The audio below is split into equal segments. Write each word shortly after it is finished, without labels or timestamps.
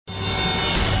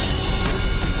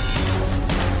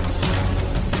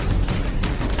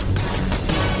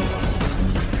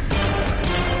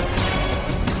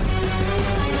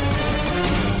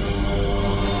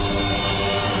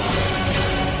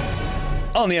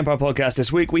On the Empire Podcast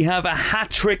this week, we have a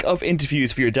hat trick of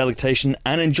interviews for your delectation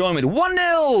and enjoyment.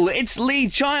 1-0! It's Lee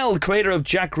Child, creator of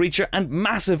Jack Reacher and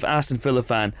massive Aston Villa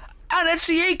fan. And it's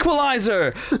the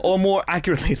Equalizer! Or more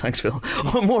accurately, thanks Phil,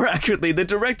 or more accurately, the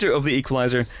director of the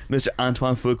Equalizer, Mr.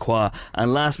 Antoine Fuqua.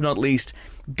 And last but not least,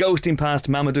 ghosting past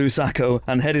Mamadou Sakho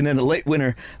and heading in a late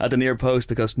winner at the near post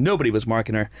because nobody was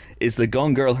marking her, is the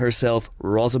Gone Girl herself,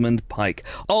 Rosamund Pike.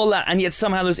 All that, and yet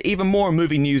somehow there's even more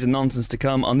movie news and nonsense to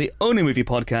come on the only movie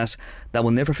podcast that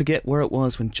will never forget where it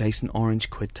was when Jason Orange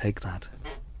quit Take That.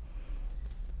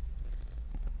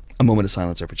 A moment of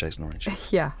silence there for Jason Orange.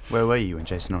 Yeah. Where were you when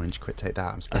Jason Orange quit Take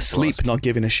That? I'm asleep, not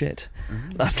giving a shit.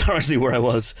 That's largely where I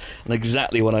was and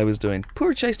exactly what I was doing.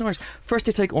 Poor Jason Orange. First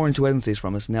they take Orange Wednesdays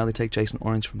from us, now they take Jason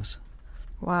Orange from us.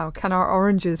 Wow, can our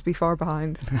oranges be far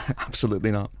behind?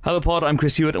 Absolutely not. Hello Pod, I'm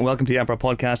Chris Hewitt and welcome to the Emperor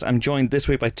Podcast. I'm joined this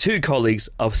week by two colleagues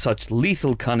of such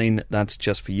lethal cunning. That's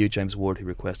just for you, James Ward, who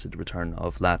requested the return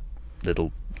of that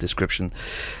little description.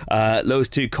 Those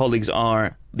two colleagues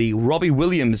are the Robbie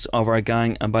Williams of our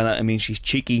gang, and by that I mean she's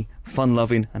cheeky,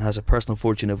 fun-loving and has a personal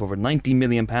fortune of over £90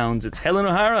 million. It's Helen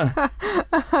O'Hara.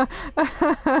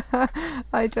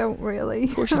 I don't really.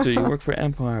 Of course you do. You work for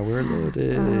Empire. We're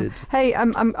loaded. Hey,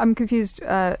 I'm confused.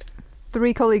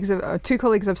 Two colleagues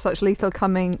of such lethal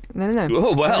coming. No.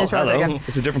 Oh well, hello.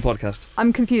 It's a different podcast.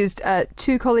 I'm confused.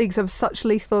 Two colleagues of such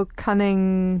lethal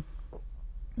cunning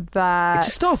that it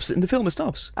just stops in the film. It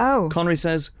stops. Oh, Connery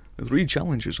says 3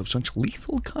 challenges of such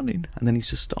lethal cunning, and then he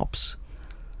just stops.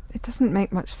 It doesn't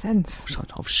make much sense.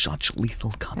 Of such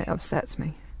lethal cunning. It upsets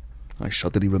me. I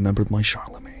suddenly remembered my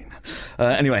Charlemagne.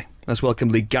 Anyway, let's welcome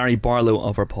the Gary Barlow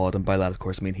of our pod, and by that, of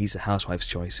course, I mean he's a housewife's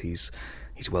choice. He's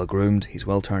well groomed. He's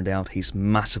well turned out. He's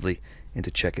massively into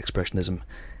Czech expressionism.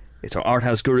 It's our art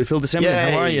house guru, Phil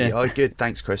DeSimone. How are you? Oh, good.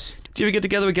 Thanks, Chris. Do you ever get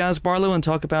together with Gaz Barlow and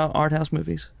talk about art house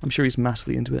movies? I'm sure he's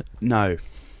massively into it. No,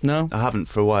 I haven't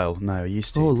for a while. No, I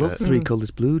used to. Oh, I love the Three Colours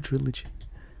Blue trilogy.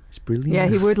 It's brilliant. Yeah,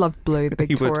 he would love Blue, the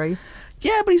big Tory. Would.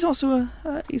 Yeah, but he's also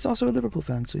a Liverpool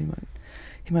fan, so he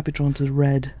might be drawn to the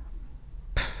red.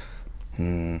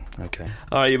 Okay.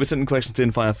 Alright, you've been sending questions in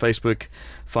via Facebook,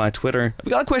 via Twitter. We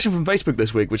got a question from Facebook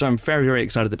this week, which I'm very, very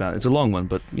excited about. It's a long one,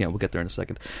 but yeah, we'll get there in a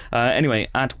second. Anyway,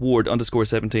 at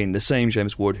Ward_17, the same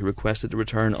James Ward who requested the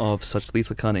return of such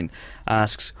lethal cunning,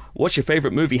 asks, what's your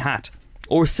favourite movie hat?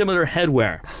 Or similar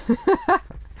headwear?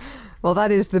 Well,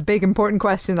 that is the big important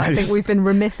question that I think we've been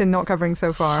remiss in not covering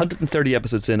so far. 130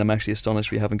 episodes in, I'm actually astonished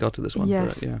we haven't got to this one.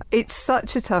 Yes. But, yeah. It's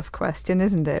such a tough question,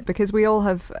 isn't it? Because we all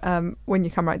have, when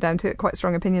you come right down to it, quite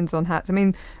strong opinions on hats. I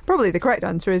mean, probably the correct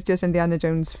answer is just Indiana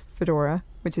Jones fedora,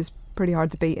 which is pretty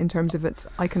hard to beat in terms of its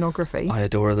iconography. I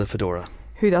adore the fedora.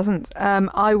 Who doesn't?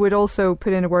 I would also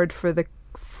put in a word for the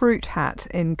fruit hat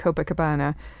in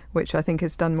Copacabana, which I think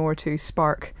has done more to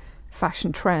spark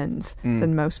fashion trends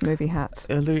than most movie hats.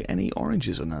 Are there any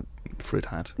oranges on that fruit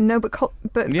hat? No, but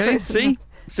yeah, Chris,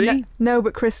 see? No,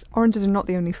 but Chris, oranges are not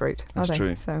the only fruit, are That's they?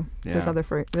 true. So Yeah. there's other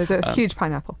fruit. There's a huge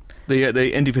pineapple.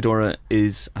 The Indy fedora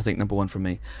is, I think, number one for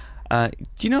me. Do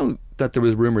you know that there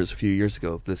was rumours a few years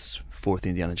ago of this fourth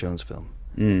Indiana Jones film,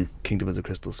 Kingdom of the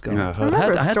Crystal Skull? Yeah,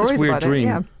 I had this weird dream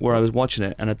it, where I was watching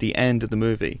it, and at the end of the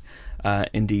movie,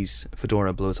 Indy's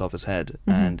fedora blows off his head,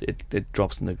 and it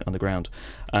drops on the ground.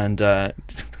 And it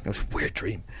was a weird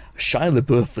dream. Shia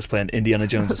LaBeouf was playing Indiana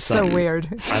Jones' son. So weird.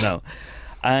 I know.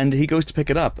 And he goes to pick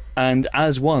it up, and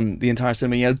as one, the entire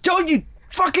cinema yelled, "Don't you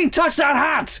fucking touch that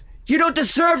hat! You don't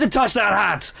deserve to touch that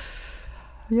hat!"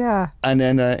 Yeah. And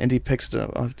then Indy takes it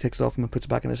off him and puts it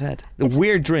back in his head. A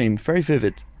weird dream, very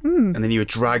vivid. And then you were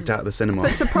dragged out of the cinema.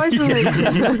 But surprisingly,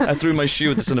 I threw my shoe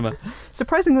at the cinema.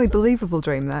 surprisingly believable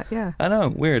dream that. Yeah. I know,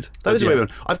 weird. That is a weird one.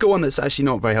 I've got one that's actually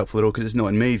not very helpful at all because it's not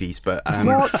in movies. But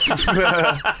What?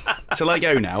 shall I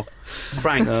go now?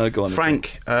 Frank. Go on.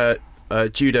 Frank.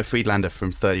 Judah Friedlander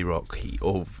from 30 Rock. He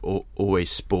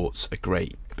always sports a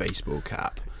great baseball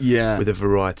cap. Yeah. With a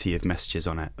variety of messages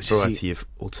on it. A variety of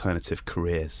alternative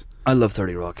careers. I love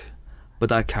 30 Rock, but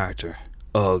that character.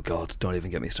 Oh God! Don't even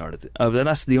get me started.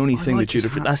 That's the only thing like that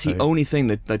Judah. That's the though. only thing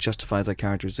that justifies that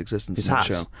character's existence. His in hats.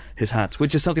 The show. His hats,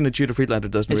 which is something that Judah Friedlander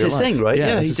does in It's real his life. thing, right?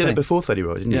 Yeah, it's he his did thing. it before 30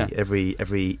 Rock, didn't Yeah.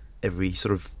 he? Every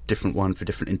sort of different one for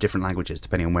in different languages,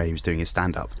 depending on where he was doing his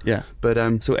stand-up. Yeah.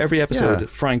 But so every episode, yeah.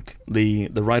 Frank, the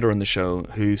writer on the show,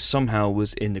 who somehow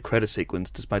was in the credit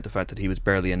sequence, despite the fact that he was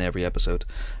barely in every episode,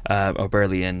 or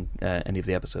barely in any of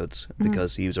the episodes,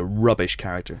 because he was a rubbish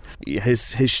character.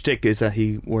 His shtick is that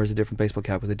he wears a different baseball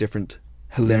cap with a different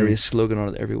hilarious slogan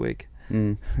on it every week.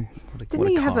 Didn't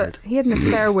he have he had an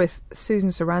affair with Susan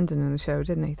Sarandon in the show,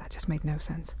 didn't he? That just made no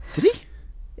sense. Did he?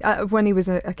 When he was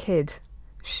a kid,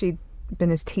 she'd been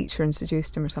his teacher and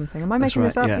seduced him or something. Am I That's making right.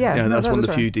 this up? Yeah, no, that's that one of was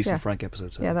the few right. decent Yeah. Frank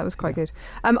episodes. Yeah, that was quite good.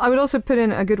 I would also put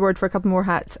in a good word for a couple more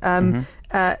hats.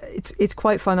 It's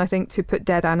quite fun, I think, to put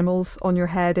dead animals on your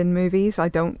head in movies. I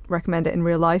don't recommend it in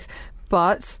real life,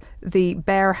 but the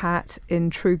bear hat in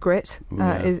True Grit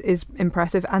is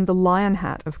impressive, and the lion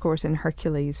hat, of course, in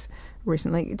Hercules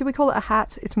recently. Do we call it a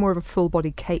hat? It's more of a full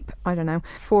body cape. I don't know.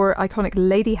 For iconic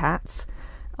lady hats,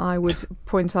 I would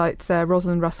point out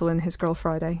Rosalind Russell in His Girl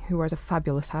Friday, who wears a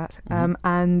fabulous hat,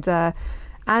 and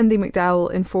Andy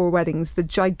McDowell in Four Weddings, the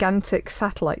gigantic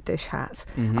satellite dish hat.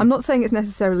 I'm not saying it's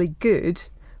necessarily good,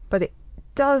 but it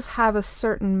does have a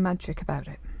certain magic about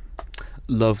it.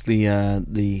 Love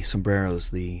the sombreros,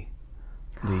 the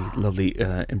lovely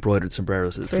embroidered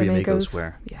sombreros that the Three Amigos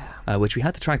wear, which we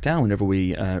had to track down whenever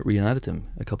we reunited them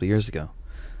a couple of years ago.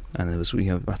 And it was,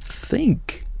 I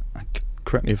think,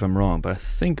 correct me if I'm wrong, but I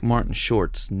think Martin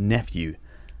Short's nephew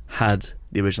had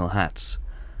the original hats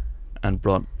and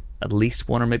brought at least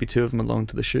one or maybe two of them along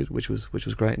to the shoot, which was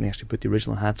great. And they actually put the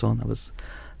original hats on. That was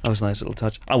a nice little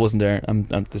touch. I wasn't there.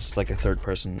 This is like a third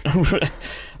person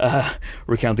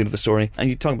recounting of the story. And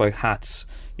you talk about hats.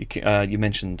 You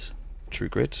mentioned True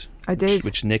Grit. I did,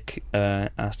 which Nick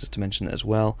asked us to mention as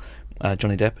well.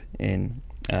 Johnny Depp in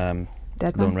Lone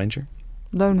Ranger.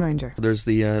 Lone Ranger. There's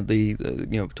the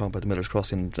talking about the Miller's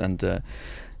Crossing and the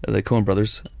Coen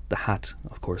brothers. The hat,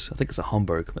 of course. I think it's a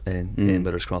Homburg in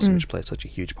Miller's Crossing, which plays such a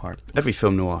huge part. Every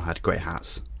film noir had great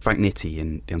hats. Frank Nitti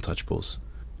in The Untouchables.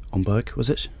 Homburg, was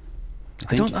it?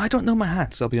 I don't know my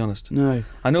hats, I'll be honest. No.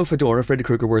 I know fedora. Freddy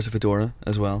Krueger wears a fedora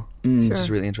as well, which is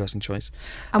a really interesting choice.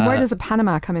 And where does the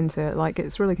Panama come into it? Like,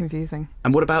 it's really confusing.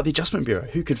 And what about the Adjustment Bureau?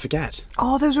 Who could forget?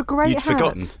 Oh, those were great hats. You'd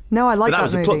forgotten. No, I like that. But that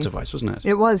was movie. a plot device, wasn't it?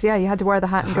 It was, yeah. You had to wear the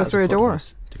hat and go through a door.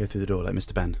 To go through the door, like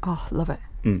Mr. Ben. Oh, love it.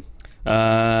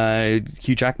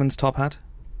 Hugh Jackman's top hat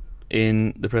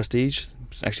in The Prestige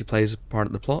actually plays a part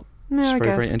of the plot. Yeah, It's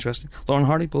very interesting. Lauren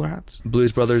Hardy, bowler hats.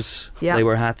 Blues Brothers, they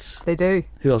wear hats. They do.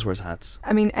 Who else wears hats?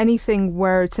 I mean, anything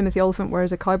where Timothy Olyphant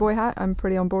wears a cowboy hat, I'm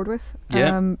pretty on board with.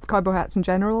 Yeah. Cowboy hats in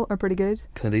general are pretty good.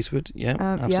 Clint Eastwood,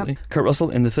 absolutely. Kurt Russell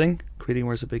in The Thing. Creedy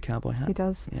wears a big cowboy hat. He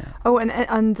does. Yeah. Oh,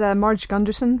 and Marge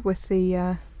Gunderson with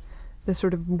the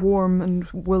sort of warm and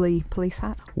woolly police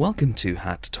hat. Welcome to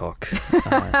Hat Talk,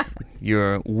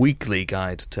 your weekly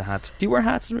guide to hats. Do you wear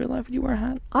hats in real life? Do you wear a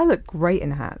hat? I look great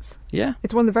in hats. Yeah.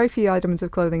 It's one of the very few items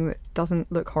of clothing that doesn't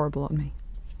look horrible on me.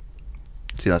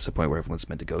 See, that's the point where everyone's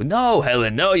meant to go, no,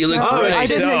 Helen, no, you look great. I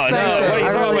didn't expect it. What are you I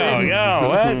talking really about? didn't. Yeah,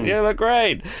 what? You look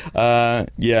great.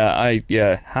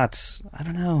 Hats. I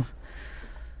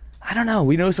don't know.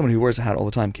 We know someone who wears a hat all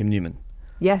the time, Kim Newman.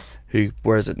 Yes. Who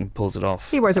wears it and pulls it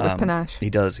off. He wears it with panache. He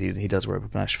does. He does wear it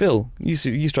with panache. Phil, you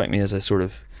strike me as a sort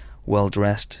of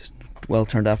well-dressed,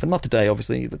 well-turned outfit. Not today,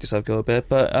 obviously. You let yourself go a bit.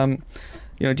 But, do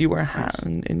you wear a hat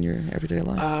in your everyday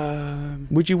life?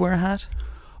 Would you wear a hat?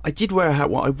 I did wear a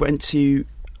hat. I went to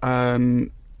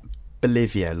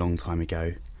Bolivia a long time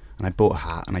ago, and I bought a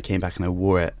hat, and I came back and I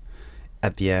wore it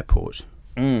at the airport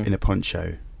in a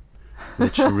poncho with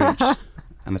a cheroot,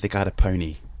 and I think I had a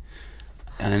pony.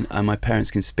 And my parents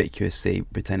conspicuously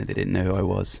pretended they didn't know who I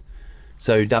was.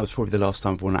 So that was probably the last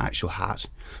time I've worn an actual hat.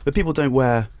 But people don't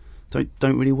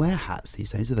really wear hats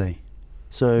these days, do they?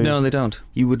 So no, they don't.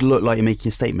 You would look like you're making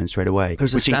a statement straight away.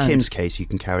 There's which a stand. In Kim's case you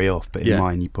can carry off, but in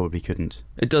mine you probably couldn't.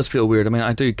 It does feel weird. I mean, I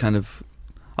wouldn't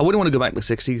want to go back to the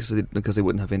 60s because they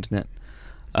wouldn't have internet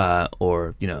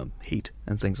or heat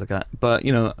and things like that. But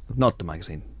not the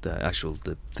magazine,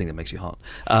 the thing that makes you hot.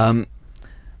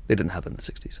 They didn't have it in the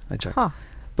 60s. I checked. Huh.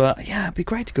 But yeah, it'd be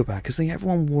great to go back because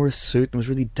everyone wore a suit and was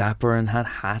really dapper and had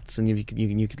hats, and you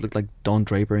could look like Don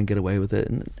Draper and get away with it,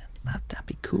 and that'd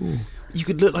be cool. You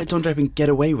could look like Don Draper and get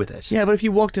away with it. Yeah, but if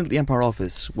you walked into the Empire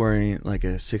office wearing like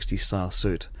a 60s style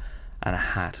suit and a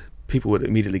hat, people would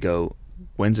immediately go,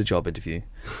 "When's a job interview?"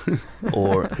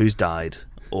 or "Who's died?"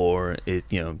 or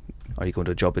 "Are you going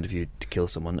to a job interview to kill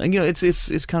someone?" And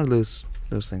it's kind of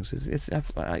those things.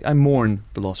 I mourn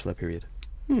the loss of that period.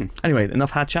 Anyway,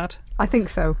 enough hat chat. I think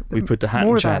so. We put the hat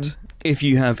in chat. If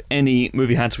you have any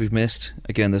movie hats we've missed,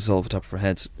 again, this is all off the top of our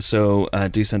heads, so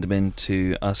do send them in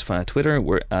to us via Twitter.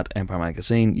 We're at Empire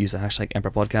Magazine. Use the hashtag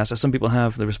Empire Podcast. As some people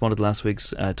have, they responded to last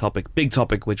week's big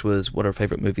topic, which was what our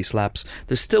favourite movie slaps.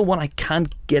 There's still one I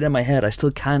can't get in my head. I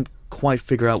still can't quite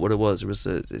figure out what it was.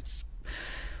 It's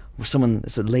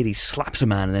a lady slaps a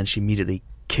man and then she immediately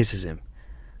kisses him.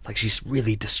 Like she's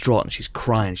really distraught and she's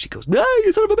crying. She goes, "Ah,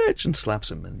 you son of a bitch," and slaps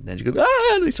him, and then she goes,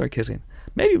 "Ah," and they start kissing.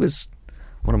 Maybe it was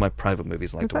One of my private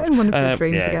movies like Was that in one of your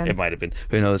dreams yeah, again? it might have been.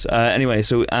 Who knows? Anyway,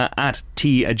 so at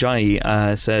T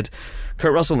Ajayi said,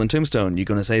 Kurt Russell in Tombstone, you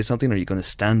going to say something or are you going to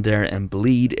stand there and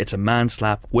bleed? It's a man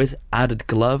slap with added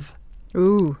glove.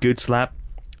 Ooh. Good slap.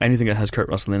 Anything that has Kurt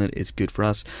Russell in it is good for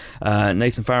us.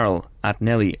 Nathan Farrell at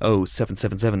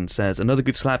Nelly0777 says, another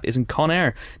good slap is in Con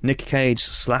Air. Nick Cage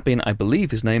slapping, I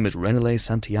believe his name is Renele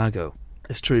Santiago.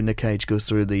 It's true, Nick Cage goes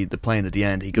through the plane at the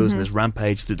end. He goes on this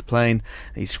rampage through the plane.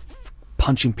 He's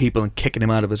punching people and kicking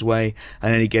him out of his way.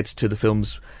 And then he gets to the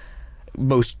film's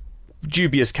most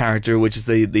dubious character, which is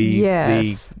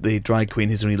the drag queen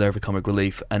who's only there for comic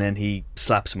relief. And then he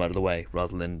slaps him out of the way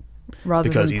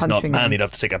because he's not man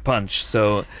enough to take a punch,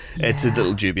 so it's a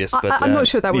little dubious. But I'm not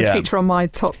sure that would feature on my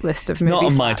top list of movie not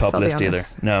on my slaps, top list either.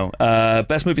 No.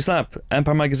 Best movie slap: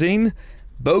 Empire Magazine,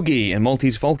 Bogey and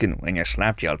Maltese Falcon. When you're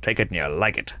slapped, you'll take it and you'll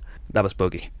like it. That was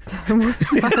Bogey.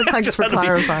 Thanks for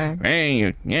clarifying.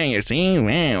 You see,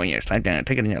 when you're slapped down,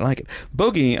 take it and you'll like it.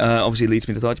 Bogey obviously leads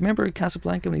me to thought. Do you remember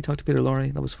Casablanca when he talked to Peter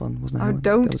Lorre? That was fun, wasn't it? I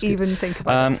don't even think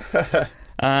about it.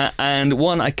 And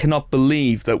one I cannot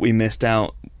believe that we missed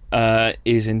out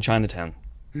is in Chinatown.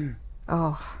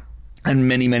 Oh. And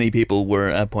many people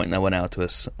were pointing that one out to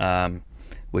us,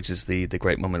 which is the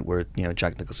great moment where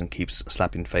Jack Nicholson keeps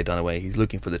slapping Faye Dunaway. He's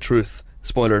looking for the truth.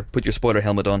 Spoiler, put your spoiler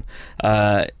helmet on.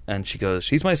 And she goes,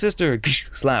 she's my sister,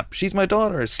 slap, she's my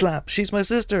daughter, slap, she's my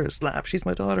sister, slap, she's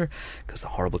my daughter, because the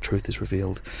horrible truth is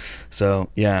revealed. So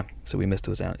we missed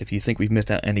those out. If you think we've missed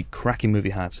out any cracking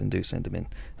movie hats, then do send them in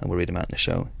and we'll read them out in the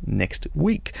show next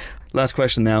week. Last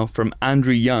question now from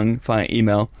Andrew Young via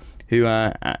email, who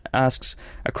asks,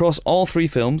 across all three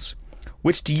films,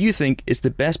 which do you think is the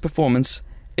best performance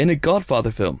in a Godfather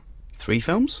film? 3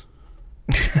 films?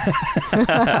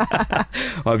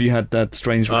 Or have you had that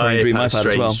strange recurring dream I've had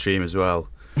as well? Strange dream as well.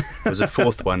 There was a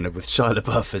 4th one with Shia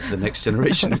LaBeouf as the next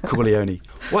generation of Corleone.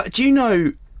 What, do you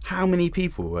know how many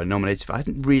people were nominated for? I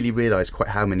didn't really realise quite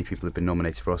how many people have been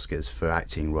nominated for Oscars for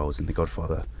acting roles in the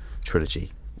Godfather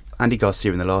trilogy. Andy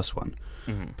Garcia in the last one.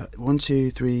 But 1,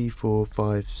 2, 3, 4,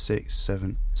 5, 6,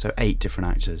 7, so 8 different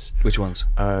actors. Which ones?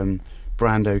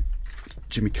 Brando,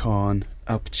 Jimmy Caan,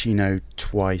 Al Pacino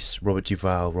twice, Robert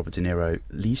Duvall, Robert De Niro,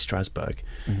 Lee Strasberg,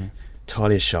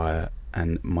 Talia Shire,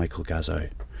 and Michael Gazzo,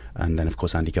 and then of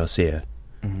course Andy Garcia.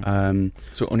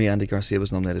 So only Andy Garcia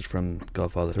was nominated from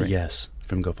Godfather 3? Yes,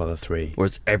 from Godfather 3.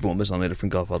 Whereas everyone was nominated from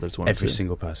Godfather 1 and 2? Every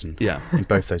single person. Yeah. In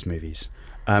both those movies.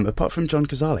 Apart from John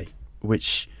Cazale,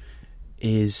 which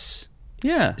is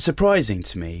surprising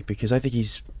to me, because I think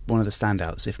he's one of the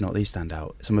standouts, if not the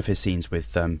standout. Some of his scenes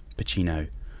with Pacino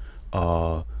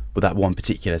are... Well, that one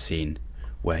particular scene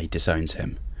where he disowns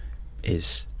him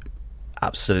is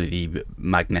absolutely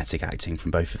magnetic acting from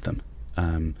both of them.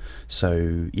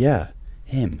 So, yeah,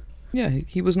 him. Yeah,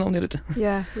 he was nominated.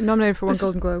 Yeah, nominated for one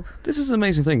Golden Globe. This is an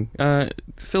amazing thing.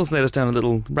 Phil's led us down a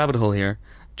little rabbit hole here.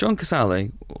 John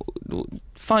Cazale,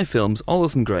 5 films, all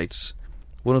of them greats.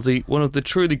 One of the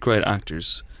truly great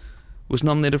actors, was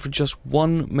nominated for just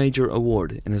one major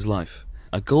award in his life.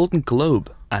 A Golden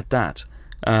Globe at that.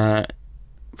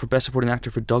 For Best Supporting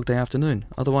Actor for Dog Day Afternoon.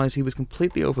 Otherwise, he was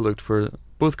completely overlooked for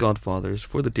both Godfathers,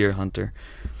 for The Deer Hunter.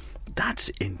 That's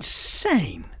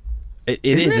insane. It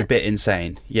is a bit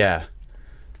insane. Yeah.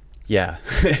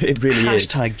 It really is.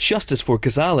 Hashtag justice for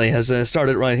Cazale has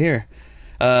started right here.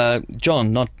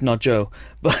 John, not Joe.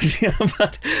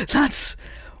 But that's...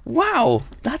 Wow,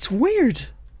 that's weird.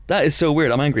 That is so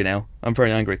weird. I'm angry now. I'm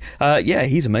very angry.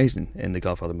 He's amazing in the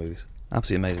Godfather movies.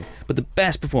 Absolutely amazing. But the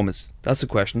best performance, that's the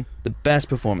question. The best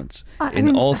performance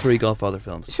in all 3 Godfather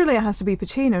films. Surely it has to be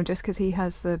Pacino, just because he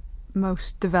has the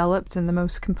most developed and the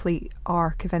most complete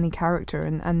arc of any character.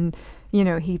 And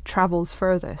he travels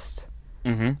furthest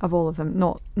of all of them.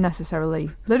 Not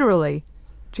necessarily, literally,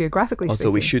 geographically speaking.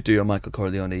 Although we should do a Michael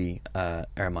Corleone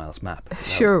Air Miles map.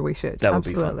 Sure we should. That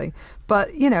absolutely. Would be fun.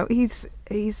 But,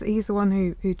 he's the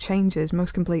one who changes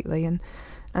most completely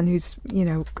and whose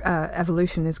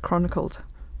evolution is chronicled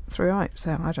throughout.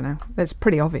 So I don't know. It's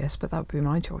pretty obvious, but that would be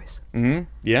my choice.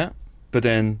 Yeah, but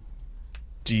then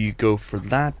do you go for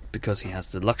that because he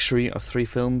has the luxury of 3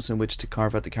 films in which to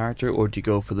carve out the character, or do you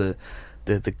go for the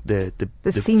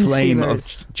flame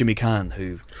of Jimmy Caan,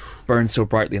 who burns so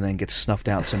brightly and then gets snuffed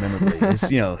out so memorably?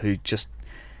 Who just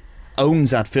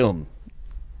owns that film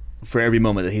for every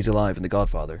moment that he's alive in The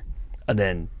Godfather, and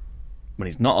then when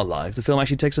he's not alive, the film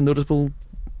actually takes a noticeable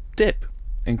dip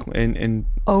in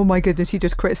Oh my goodness, you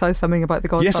just criticised something about The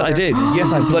Godfather. Yes, I did.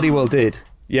 Yes, I bloody well did.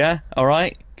 Yeah?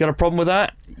 Alright? Got a problem with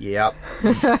that? Yep.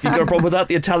 You got a problem with that?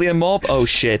 The Italian mob? Oh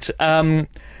shit. Yeah.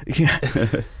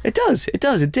 It does.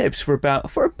 It dips for about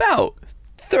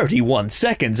 31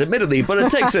 seconds, admittedly, but it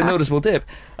takes a noticeable dip.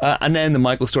 And then the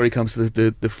Michael story comes to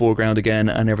the foreground again,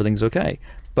 and everything's okay.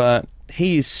 But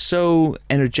he is so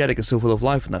energetic and so full of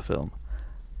life in that film.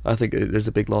 I think there's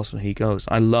a big loss when he goes.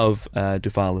 I love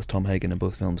Duvall as Tom Hagen in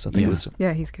both films. I think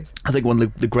he's good. I think one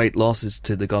of the great losses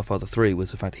to The Godfather 3 was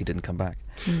the fact he didn't come back.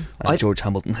 George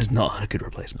Hamilton is not a good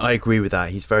replacement. I agree with that.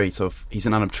 He's very he's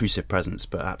an unobtrusive presence,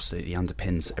 but absolutely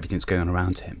underpins everything that's going on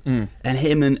around him. And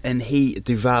him and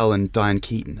Duvall and Diane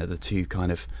Keaton are the two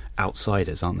kind of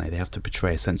outsiders, aren't they? They have to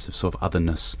portray a sense of sort of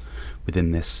otherness within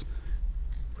this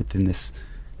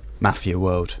mafia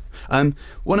world.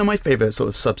 One of my favourite sort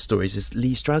of sub-stories is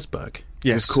Lee Strasberg,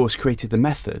 who of course created the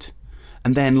method,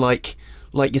 and then like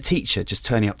your teacher just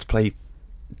turning up to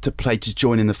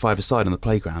join in the five-a-side on the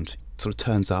playground, sort of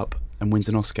turns up and wins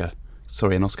an Oscar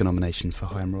nomination for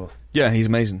Hyman Roth. Yeah, he's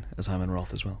amazing as Hyman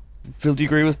Roth as well. Phil, do you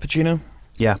agree with Pacino?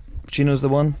 Yeah. Pacino's the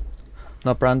one,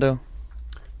 not Brando?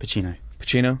 Pacino.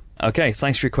 Okay,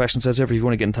 thanks for your questions. As ever, if you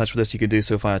want to get in touch with us, you can do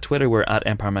so via Twitter. We're at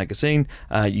Empire Magazine.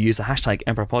 You use the hashtag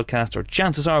Empire Podcast, or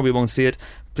chances are we won't see it.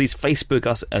 Please Facebook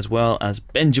us as well, as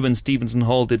Benjamin Stevenson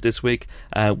Hall did this week.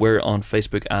 We're on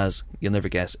Facebook as, you'll never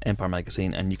guess, Empire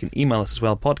Magazine, and you can email us as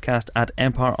well,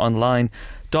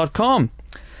 podcast@empireonline.com.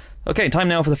 Okay, time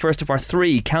now for the first of our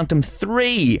three, count them,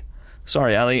 three.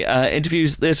 Sorry, Ali.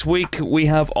 Interviews this week. We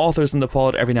have authors in the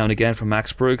pod every now and again, from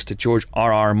Max Brooks to George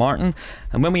R.R. Martin.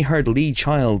 And when we heard Lee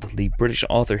Child, the British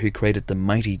author who created the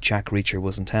mighty Jack Reacher,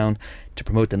 was in town to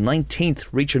promote the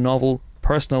 19th Reacher novel,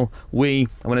 Personal, and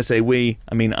when I say we,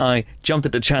 I mean I, jumped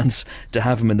at the chance to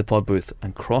have him in the pod booth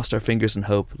and crossed our fingers in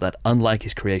hope that, unlike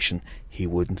his creation, he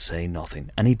wouldn't say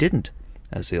nothing. And he didn't,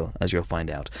 as you'll find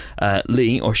out.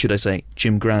 Lee, or should I say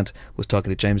Jim Grant, was talking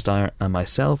to James Dyer and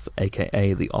myself,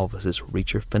 aka the Office's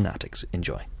Reacher fanatics.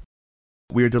 Enjoy.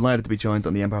 We are delighted to be joined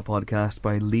on the Empire Podcast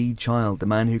by Lee Child, the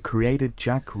man who created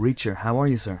Jack Reacher. How are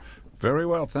you, sir? Very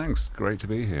well, thanks. Great to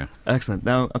be here. Excellent.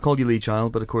 Now, I called you Lee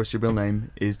Child, but of course your real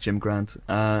name is Jim Grant.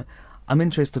 I'm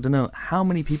interested to know, how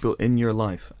many people in your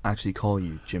life actually call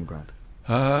you Jim Grant?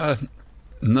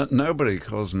 Nobody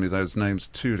calls me those names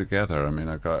two together. I mean,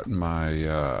 I've got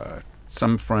my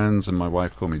some friends and my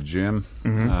wife call me Jim.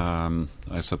 Mm-hmm.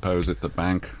 I suppose if the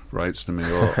bank writes to me,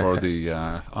 or the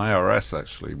IRS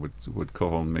actually would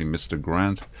call me Mr.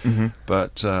 Grant. Mm-hmm.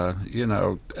 But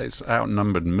it's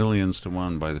outnumbered millions to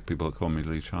one by the people that call me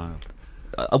Lee Child.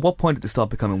 At what point did it start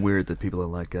becoming weird that people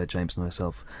like James and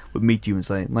myself would meet you and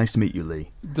say, "Nice to meet you, Lee"?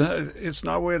 It's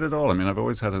not weird at all. I mean, I've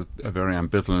always had a very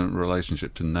ambivalent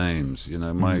relationship to names. You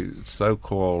know, my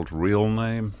so-called real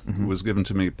name was given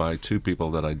to me by two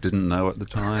people that I didn't know at the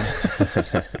time.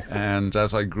 And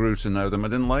as I grew to know them, I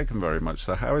didn't like them very much.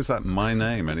 So how is that my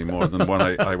name any more than one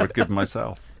I would give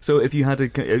myself? So if you had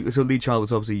to... So Lee Child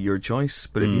was obviously your choice,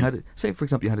 but if you had to... Say, for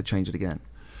example, you had to change it again.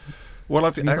 Well,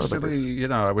 I've actually,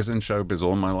 I was in showbiz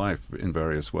all my life in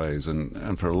various ways,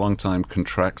 and for a long time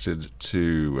contracted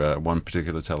to one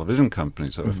particular television company.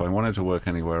 So if I wanted to work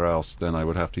anywhere else, then I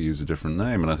would have to use a different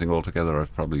name. And I think altogether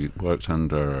I've probably worked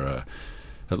under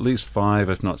at least 5,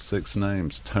 if not 6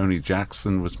 names. Tony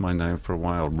Jackson was my name for a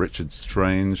while. Richard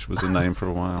Strange was a name for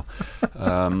a while.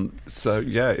 So,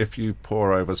 yeah, if you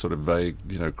pour over sort of vague,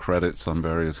 credits on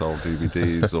various old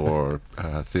DVDs or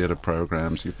theatre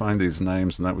programs, you find these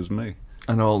names, and that was me.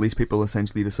 And are all these people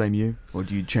essentially the same you? Or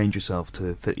do you change yourself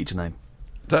to fit each name?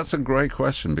 That's a great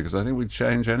question, because I think we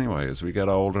change anyway. As we get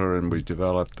older and we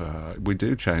develop, we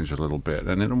do change a little bit.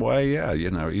 And in a way, yeah,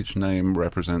 each name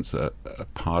represents a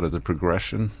part of the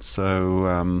progression.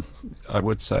 So I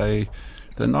would say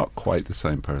they're not quite the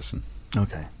same person.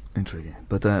 Okay, intriguing.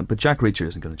 But Jack Reacher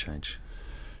isn't going to change.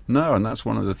 No, and that's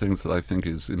one of the things that I think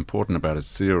is important about a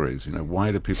series.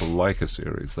 Why do people like a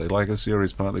series? They like a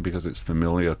series partly because it's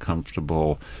familiar,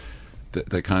 comfortable.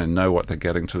 They kind of know what they're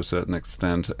getting to a certain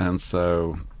extent, and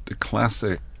so the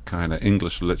classic kind of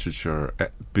English literature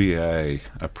BA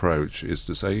approach is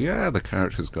to say, yeah, the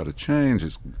character's got to change,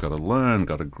 it's got to learn,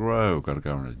 got to grow, got to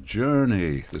go on a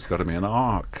journey, there's got to be an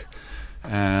arc.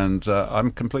 And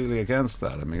I'm completely against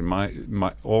that. I mean,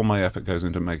 all my effort goes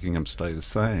into making him stay the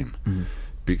same. Mm-hmm.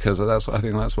 Because I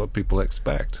think that's what people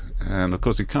expect. And, of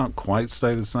course, he can't quite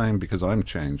stay the same because I'm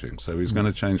changing. So he's going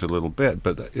to change a little bit,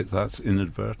 but that's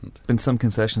inadvertent. Been some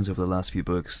concessions over the last few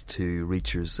books to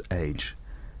Reacher's age.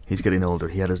 He's getting older.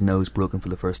 He had his nose broken for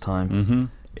the first time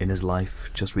in his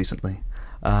life just recently.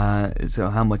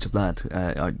 So how much of that,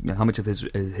 how much of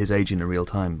his age in real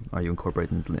time are you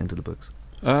incorporating into the books?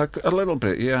 A little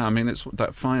bit, yeah. I mean, it's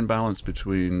that fine balance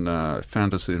between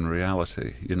fantasy and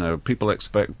reality. People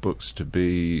expect books to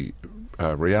be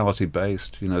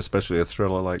reality-based, especially a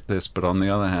thriller like this. But on the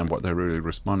other hand, what they're really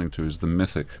responding to is the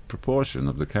mythic proportion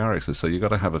of the characters. So you've got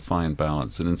to have a fine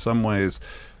balance. And in some ways,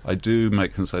 I do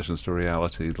make concessions to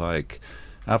reality, like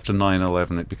after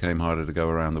 9/11, it became harder to go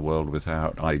around the world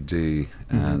without ID,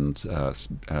 and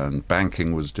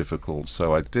banking was difficult.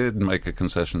 So I did make a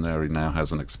concession there. He now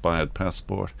has an expired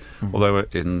passport, although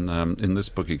in this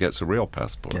book he gets a real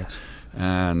passport. Yes.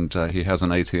 And he has an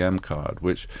ATM card,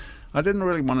 which I didn't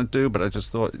really want to do, but I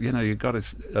just thought, you've got to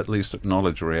at least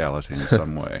acknowledge reality in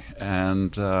some way.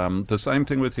 And the same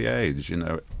thing with the age.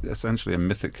 Essentially a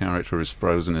mythic character is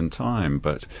frozen in time,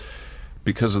 but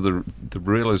because of the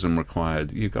realism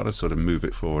required, you've got to sort of move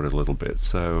it forward a little bit.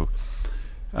 So,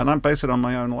 and I base it on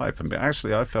my own life. And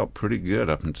actually, I felt pretty good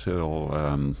up until,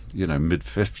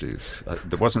 mid-50s.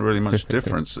 There wasn't really much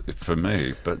difference for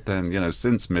me. But then,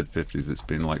 since mid-50s, it's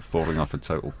been like falling off a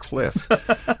total cliff.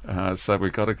 So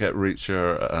we've got to get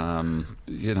Reacher,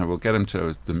 we'll get him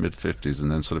to the mid-50s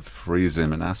and then sort of freeze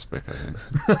him in aspic, I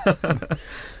think.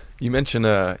 You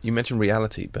mentioned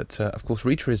reality, but of course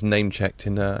Reacher is name-checked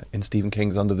in Stephen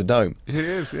King's Under the Dome. He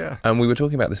is, yeah. And we were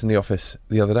talking about this in the office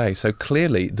the other day. So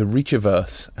clearly the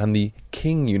Reacherverse and the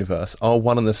King universe are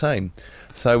one and the same.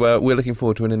 So we're looking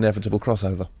forward to an inevitable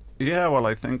crossover. Yeah, well,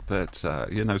 I think that,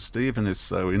 Stephen is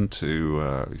so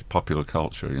into popular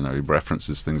culture. He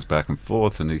references things back and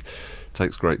forth, and he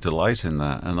takes great delight in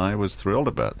that. And I was thrilled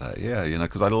about that,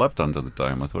 because I loved Under the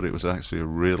Dome. I thought it was actually a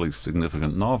really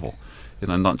significant novel.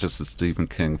 Not just a Stephen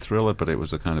King thriller, but it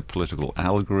was a kind of political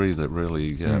allegory that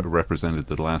really represented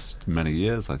the last many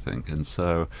years, I think. And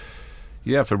so,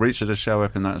 for Reacher to show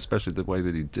up in that, especially the way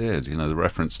that he did, the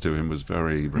reference to him was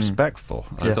very respectful.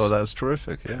 I thought that was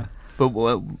terrific, yeah.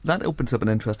 But that opens up an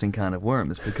interesting can of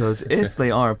worms, because if they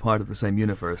are part of the same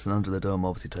universe, and Under the Dome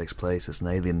obviously takes place as an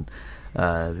alien,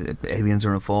 aliens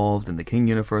are involved, and the King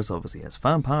universe obviously has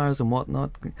vampires and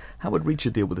whatnot, how would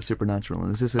Reacher deal with the supernatural?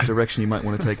 And is this a direction you might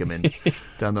want to take him in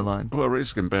down the line? Well,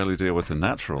 Reacher can barely deal with the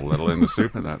natural, let alone the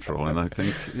supernatural. And I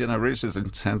think, Reacher's an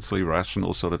intensely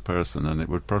rational sort of person, and it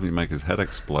would probably make his head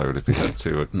explode if he had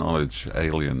to acknowledge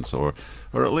aliens, or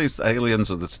at least aliens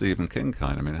of the Stephen King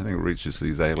kind. I mean, I think Reacher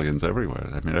sees aliens everywhere.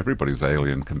 I mean, everybody's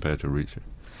alien compared to Reacher.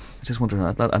 I just wonder,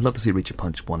 I'd love to see Reacher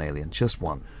punch one alien, just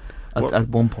one, at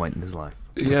one point in his life.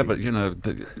 Yeah, but,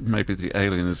 maybe the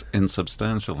alien is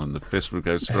insubstantial and the fist would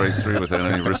go straight through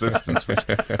without any resistance, which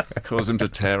cause him to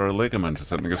tear a ligament or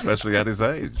something, especially at his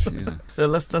age.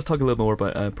 Let's talk a little more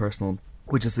about Personal,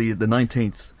 which is the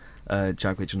 19th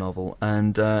Jack Reacher novel,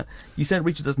 and you said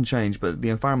Reacher doesn't change, but the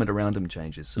environment around him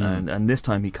changes, and this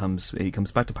time he comes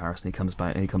back to Paris, and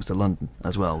he comes to London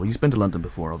as well. He's been to London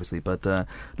before, obviously, but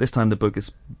this time the book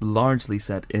is largely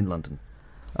set in London.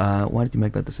 Why did you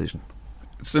make that decision?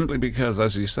 Simply because,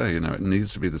 as you say, it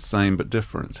needs to be the same but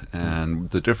different,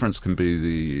 and the difference can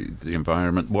be the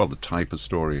environment. Well, the type of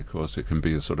story, of course, it can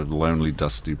be a sort of lonely,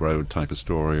 dusty road type of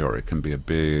story, or it can be a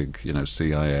big,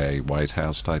 CIA, White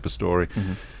House type of story.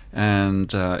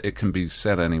 And it can be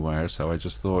set anywhere. So I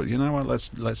just thought,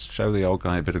 let's show the old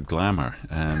guy a bit of glamour,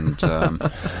 and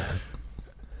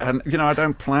I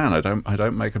don't plan. I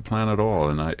don't make a plan at all.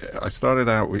 And I started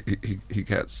out. He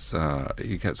gets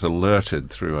alerted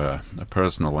through a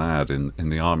personal ad in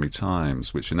the Army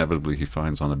Times, which inevitably he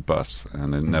finds on a bus,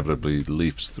 and inevitably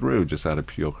leafs through just out of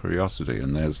pure curiosity.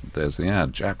 And there's the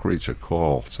ad: Jack Reacher,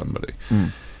 call somebody.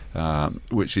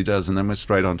 Which he does, and then we're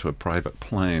straight onto a private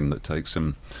plane that takes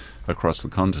him across the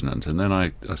continent, and then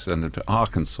I send him to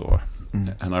Arkansas.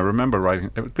 And I remember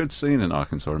writing a good scene in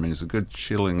Arkansas. I mean, it's a good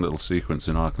chilling little sequence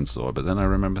in Arkansas, but then I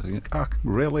remember thinking,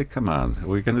 really, come on, are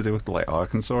we going to do it like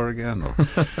Arkansas again?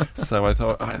 So I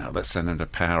thought, let's send him to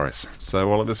Paris. So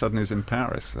all of a sudden he's in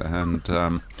Paris, and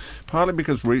partly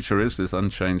because Reacher is this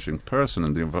unchanging person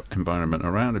and the environment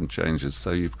around him changes,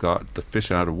 so you've got the fish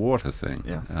out of water thing.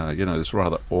 This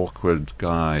rather awkward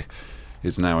guy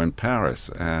is now in Paris,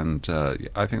 and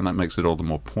I think that makes it all the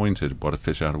more pointed what a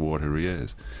fish out of water he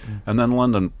is. And then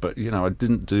London, but I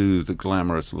didn't do the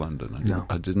glamorous London.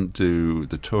 I didn't do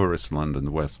the tourist London,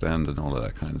 the West End and all of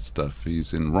that kind of stuff.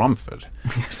 He's in Romford.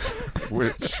 Yes.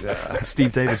 Which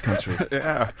Steve Davis country.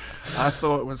 Yeah, I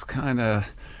thought it was kind of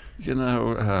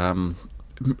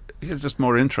just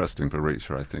more interesting for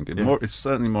Reacher, I think. It's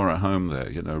certainly more at home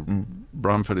there.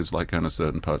 Romford is like kind of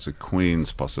certain parts of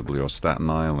Queens, possibly, or Staten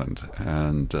Island,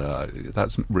 and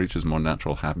that's Reacher's more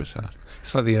natural habitat.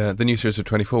 It's like the new series of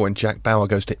 24 when Jack Bauer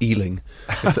goes to Ealing.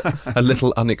 It's a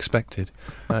little unexpected.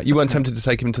 You weren't tempted to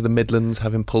take him to the Midlands,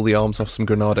 have him pull the arms off some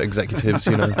Granada executives,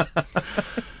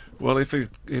 Well, if he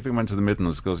went to the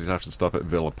Midlands, of course, he'd have to stop at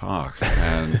Villa Park,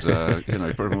 and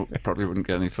he probably wouldn't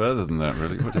get any further than that,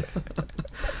 really, would he?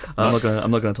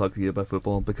 I'm not gonna talk to you about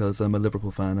football because I'm a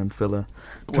Liverpool fan, and Villa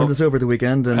turned us over the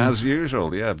weekend. And as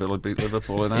usual, yeah, Villa beat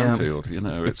Liverpool in Anfield. You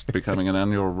know, it's becoming an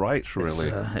annual rite,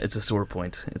 really. It's a sore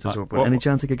point. It's a sore point. Any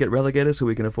chance it could get relegated so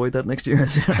we can avoid that next year?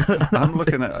 I'm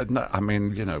looking at. I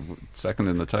mean, you know, second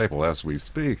in the table as we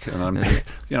speak, and I'm,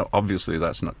 you know, obviously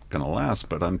that's not going to last.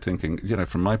 But I'm thinking, you know,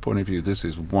 from my point of view, this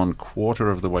is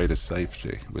 1/4 of the way to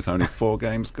safety with only 4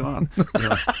 games gone. You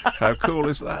know, how cool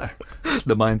is that?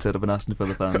 The mindset of an Aston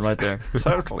Villa fan, right there.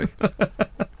 Totally.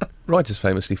 Writers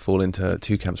famously fall into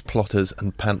 2 camps: plotters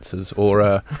and pantsers,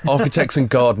 or architects and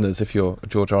gardeners, if you're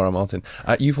George R.R. Martin.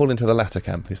 You fall into the latter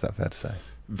camp, is that fair to say?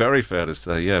 Very fair to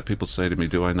say, yeah. People say to me,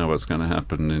 do I know what's going to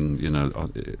happen in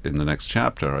the next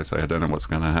chapter? I say, I don't know what's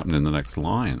going to happen in the next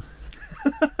line.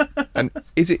 And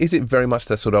is it very much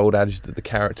that sort of old adage that the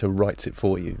character writes it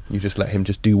for you? You just let him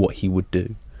just do what he would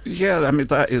do? Yeah, I mean,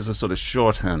 that is a sort of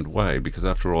shorthand way, because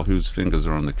after all, whose fingers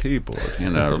are on the keyboard? You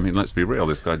know, I mean, let's be real,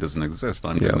 this guy doesn't exist.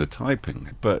 I'm doing the typing.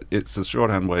 But it's a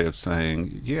shorthand way of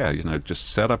saying, yeah, you know, just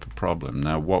set up a problem.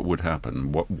 Now, what would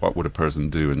happen? What would a person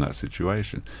do in that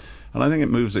situation? And I think it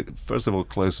moves it, first of all,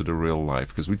 closer to real life,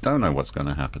 because we don't know what's going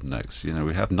to happen next. You know,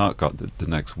 we have not got the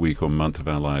next week or month of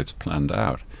our lives planned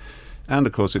out. And,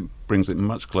 of course, it brings it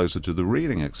much closer to the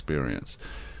reading experience.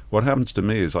 What happens to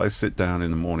me is I sit down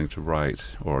in the morning to write,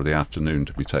 or the afternoon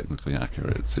to be technically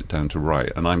accurate, sit down to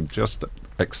write, and I'm just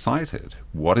excited.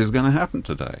 What is going to happen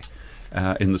today?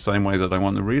 In the same way that I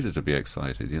want the reader to be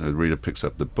excited. You know, the reader picks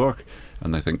up the book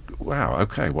and they think, wow,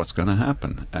 okay, what's going to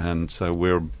happen? And so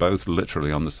we're both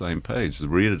literally on the same page. The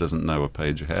reader doesn't know a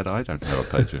page ahead. I don't know a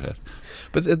page ahead.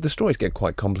 But the stories get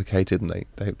quite complicated, and they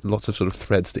have lots of sort of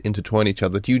threads that intertwine each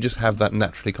other. Do you just have that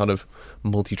naturally kind of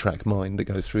multi-track mind that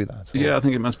goes through that? Or? Yeah, I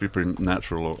think it must be pretty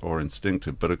natural or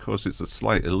instinctive. But of course, it's a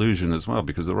slight illusion as well,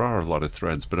 because there are a lot of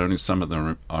threads, but only some of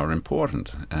them are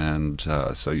important. And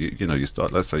so you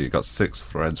start. Let's say you got 6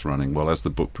 threads running. Well, as the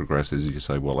book progresses, you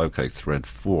say, well, okay, thread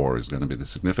 4 is going to be the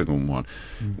significant one.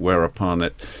 Whereupon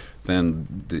it.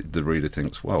 Then the reader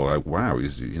thinks, well, wow,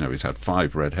 he's had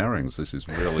 5 red herrings. This is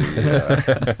really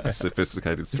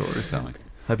sophisticated storytelling.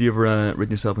 Have you ever written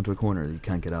yourself into a corner that you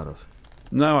can't get out of?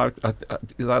 No, I,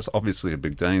 that's obviously a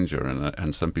big danger,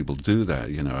 and some people do that.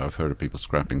 You know, I've heard of people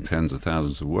scrapping tens of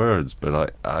thousands of words,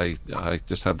 but I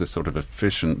just have this sort of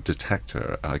efficient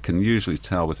detector. I can usually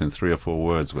tell within 3 or 4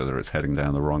 words whether it's heading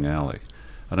down the wrong alley.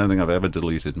 I don't think I've ever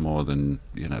deleted more than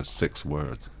 6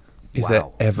 words. Is there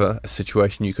ever a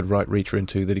situation you could write Reacher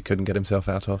into that he couldn't get himself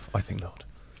out of? I think not.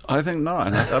 I think not,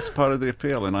 and that's part of the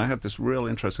appeal. And I had this real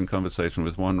interesting conversation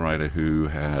with one writer who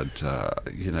had,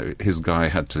 his guy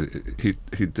had to,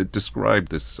 he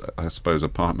described this, I suppose,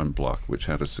 apartment block which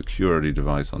had a security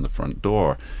device on the front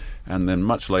door. And then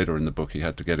much later in the book, he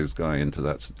had to get his guy into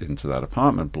that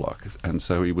apartment block. And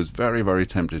so he was very, very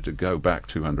tempted to go back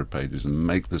 200 pages and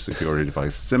make the security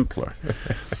device simpler.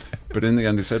 But in the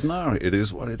end, he said, no, it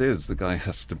is what it is. The guy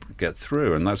has to get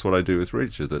through. And that's what I do with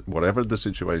Reacher, that whatever the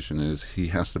situation is, he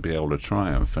has to be able to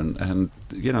triumph. And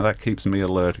that keeps me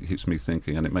alert, it keeps me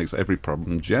thinking, and it makes every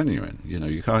problem genuine.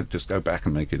 You can't just go back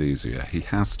and make it easier. He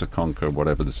has to conquer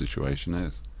whatever the situation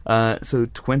is. So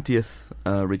 20th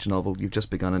Reacher novel, you've just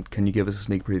begun it. Can you give us a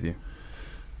sneak preview?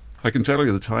 I can tell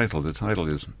you the title. The title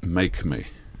is Make Me.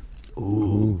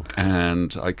 Ooh.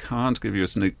 And I can't give you a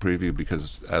sneak preview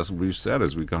because, as we've said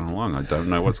as we've gone along, I don't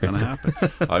know what's going to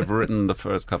happen. I've written the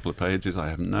first couple of pages. I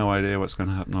have no idea what's going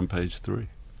to happen on page 3.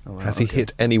 Oh, wow. Has he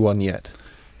hit anyone yet?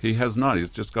 He has not. He's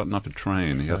just gotten off a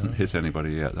train. He hasn't hit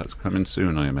anybody yet. That's coming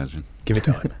soon, I imagine. Give it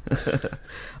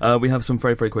time. We have some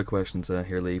very, very quick questions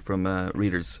here, Lee, from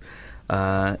readers.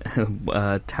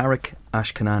 Tarek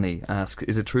Ashkanani asks,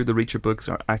 is it true the Reacher books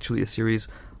are actually a series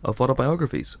of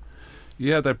autobiographies?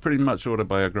 Yeah, they're pretty much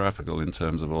autobiographical in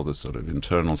terms of all the sort of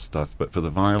internal stuff, but for the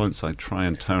violence, I try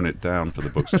and tone it down for the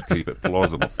books to keep it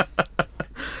plausible.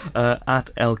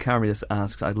 At El Carius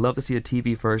asks, I'd love to see a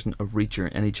TV version of Reacher.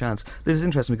 Any chance? This is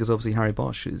interesting because obviously Harry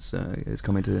Bosch is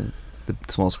coming to the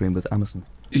small screen with Amazon.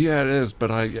 Yeah, it is, but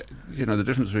the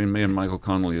difference between me and Michael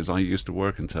Connelly is I used to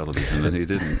work in television and he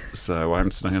didn't, so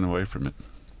I'm staying away from it.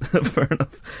 Fair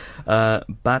enough.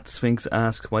 Bat Sphinx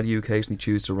asks, why do you occasionally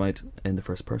choose to write in the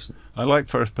first person? I like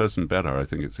first person better. I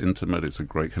think it's intimate, it's a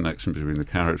great connection between the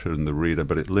character and the reader,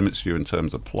 but it limits you in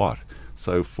terms of plot.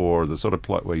 So for the sort of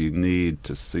plot where you need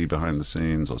to see behind the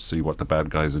scenes or see what the bad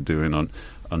guys are doing on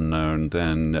Unknown,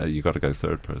 then you got to go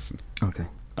third person. Okay.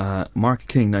 Mark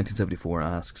King, 1974,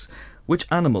 asks, which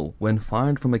animal, when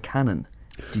fired from a cannon,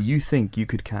 do you think you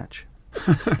could catch?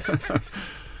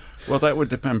 Well, that would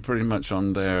depend pretty much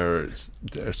on their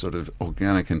sort of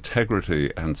organic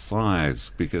integrity and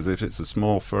size, because if it's a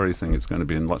small furry thing, it's going to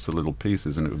be in lots of little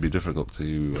pieces, and it would be difficult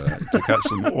to catch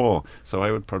them all. So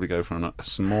I would probably go for a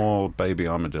small baby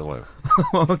armadillo.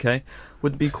 Okay.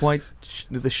 Would it be quite...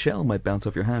 the shell might bounce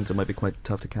off your hands. It might be quite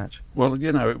tough to catch. Well,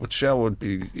 shell would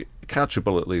be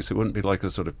catchable at least. It wouldn't be like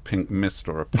a sort of pink mist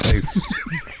or a paste.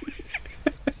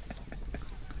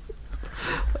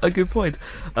 A good point.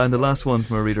 And the last one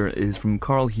from a reader is from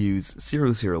Carl Hughes,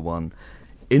 001.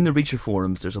 In the Reacher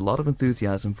forums, there's a lot of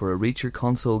enthusiasm for a Reacher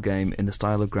console game in the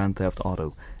style of Grand Theft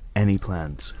Auto. Any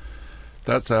plans?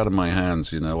 That's out of my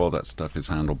hands, all that stuff is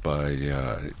handled by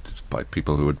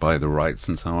people who would buy the rights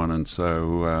and so on, and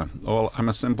so I'm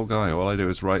a simple guy. All I do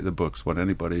is write the books. What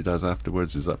anybody does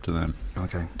afterwards is up to them.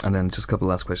 Okay. And then just a couple of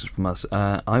last questions from us.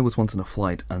 I was once on a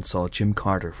flight and saw Jim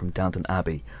Carter from Downton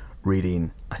Abbey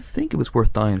reading, I think it was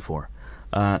Worth Dying For.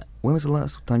 When was the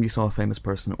last time you saw a famous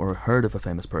person or heard of a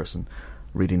famous person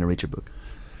reading a Reacher book?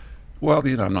 Well,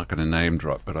 I'm not going to name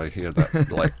drop, but I hear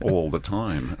that like all the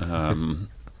time.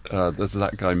 There's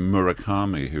that guy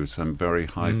Murakami, who's some very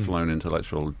high-flown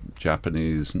intellectual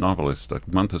Japanese novelist. A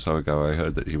month or so ago, I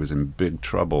heard that he was in big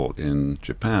trouble in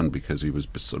Japan because he was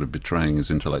sort of betraying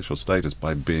his intellectual status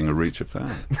by being a Reacher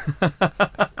fan.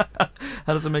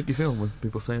 How does it make you feel when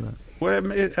people say that?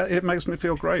 Well, it makes me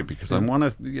feel great because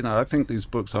I think these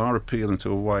books are appealing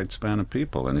to a wide span of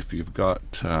people, and if you've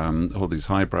got all these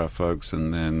highbrow folks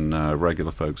and then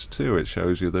regular folks too, it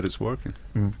shows you that it's working.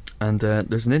 Mm. And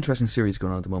there's an interesting series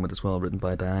going on at the moment as well, written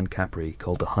by Diane Capri,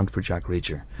 called The Hunt for Jack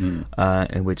Reacher,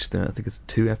 in which I think it's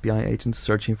 2 FBI agents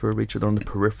searching for a Reacher. They're on the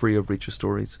periphery of Reacher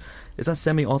stories. Is that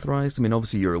semi-authorised? I mean,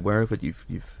 obviously you're aware of it. You've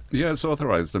Yeah, it's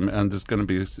authorised, and there's going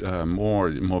to be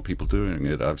more people doing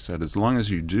it. I've said, as long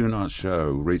as you do not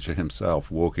show Reacher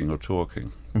himself walking or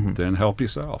talking, then help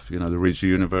yourself. The Reacher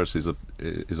universe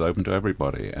is open to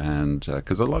everybody, and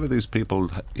because a lot of these people,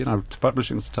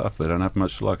 publishing's tough. They don't have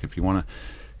much luck. If you want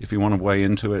to weigh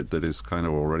into it, that is kind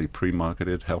of already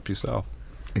pre-marketed, help yourself.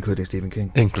 Including Stephen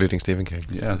King. Including Stephen King.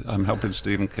 Yeah, I'm helping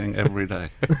Stephen King every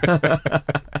day.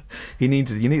 You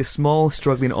need small,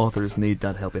 struggling authors need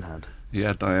that helping hand.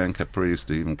 Yeah, Diane Capri,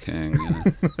 Stephen King.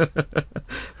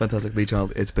 Fantastic, Lee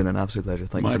Child. It's been an absolute pleasure.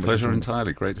 Thank you so much. My pleasure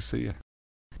entirely. Great to see you.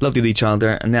 Lovely Lee Child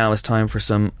there. And now it's time for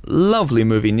some lovely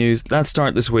movie news. Let's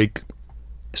start this week.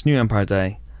 It's New Empire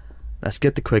Day. Let's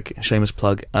get the quick shameless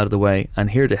plug out of the way.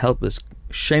 And here to help us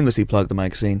shamelessly plug the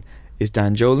magazine is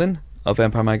Dan Jolin of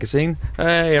Empire Magazine.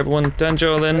 Hey everyone, Dan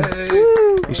Jolin.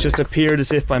 Hey. He's just appeared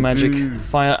as if by magic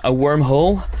via a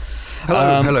wormhole.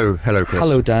 Hello, Chris.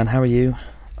 Hello, Dan. How are you?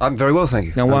 I'm very well, thank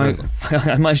you. Now, why?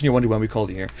 I imagine you're wondering why we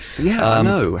called you here. Yeah, I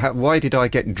know. Why did I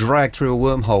get dragged through a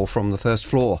wormhole from the first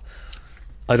floor?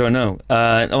 I don't know.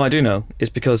 I do know. It's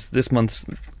because this month's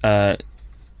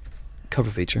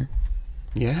cover feature.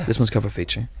 Yeah. This month's cover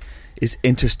feature is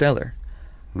Interstellar.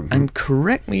 Mm-hmm. And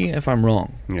correct me if I'm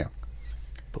wrong. Yeah.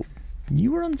 But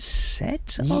you were on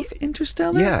set of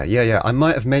Interstellar? Yeah. I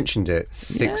might have mentioned it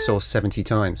 6 or 70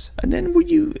 times. And then were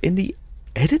you in the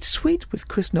edit suite with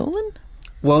Chris Nolan?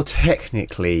 Well,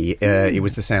 technically, it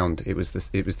was the sound. It was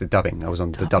the dubbing. I was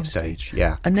on the dub stage.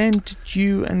 Yeah. And then did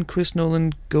you and Chris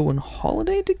Nolan go on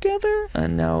holiday together,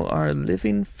 and now are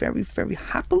living very, very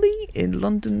happily in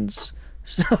London's?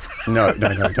 No.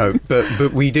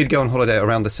 But we did go on holiday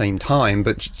around the same time.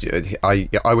 But I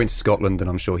went to Scotland, and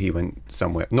I'm sure he went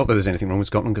somewhere. Not that there's anything wrong with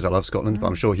Scotland, because I love Scotland, but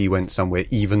I'm sure he went somewhere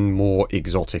even more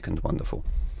exotic and wonderful.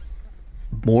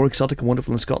 More exotic and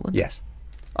wonderful in Scotland? Yes.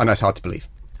 I know it's hard to believe.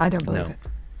 I don't believe it.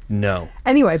 No.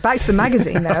 Anyway, back to the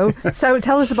magazine though. So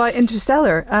tell us about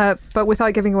Interstellar, but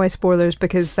without giving away spoilers,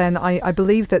 because then I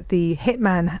believe that the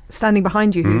hitman standing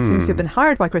behind you, who seems to have been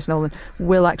hired by Chris Nolan,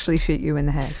 will actually shoot you in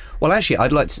the head. Well, actually,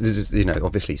 I'd like to,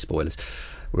 obviously spoilers,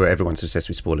 where everyone's obsessed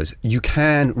with spoilers. You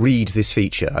can read this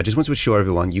feature. I just want to assure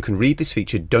everyone, you can read this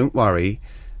feature, don't worry.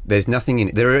 There's nothing in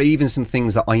it. There are even some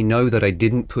things that I know that I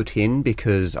didn't put in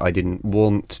because I didn't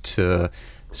want to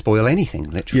spoil anything,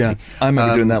 literally. Yeah, I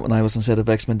remember doing that when I was on set of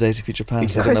X-Men Days of Future Past.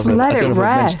 Exactly. I don't know if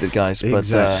I mentioned it, guys.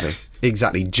 Exactly. But,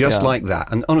 exactly. Just like that.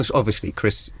 And obviously,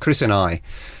 Chris and I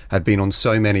have been on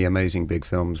so many amazing big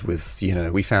films with,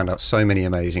 we found out so many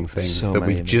amazing things that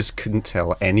we just couldn't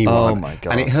tell anyone. Oh my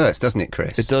God. And it hurts, doesn't it,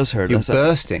 Chris? It does hurt. You're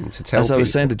bursting to tell people. As I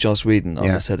was saying to Joss Whedon on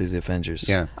the set of The Avengers.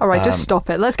 Yeah. All right, just stop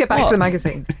it. Let's get back to the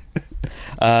magazine.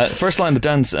 First line of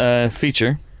Dan's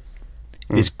feature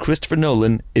is Christopher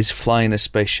Nolan is flying a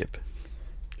spaceship.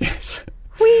 Yes.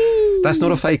 Whee! That's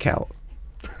not a fake out.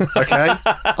 Okay?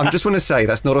 I just want to say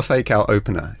that's not a fake out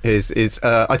opener.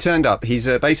 I turned up. He's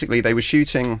basically, they were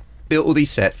built all these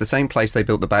sets, the same place they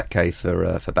built the Batcave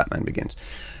for Batman Begins.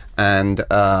 and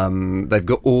they've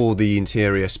got all the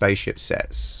interior spaceship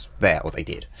sets there, or they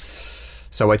did.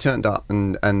 So I turned up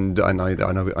and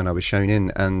I was shown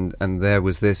in, and there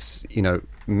was this,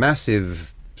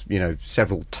 massive,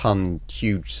 several ton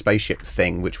huge spaceship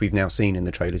thing, which we've now seen in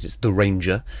the trailers. It's the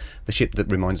Ranger, the ship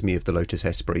that reminds me of the Lotus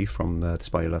Esprit from The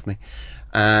Spy Who Loved Me.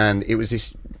 And it was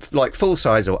this like full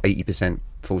size or 80%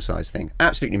 full size thing,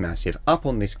 absolutely massive, up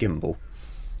on this gimbal.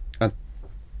 And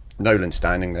Nolan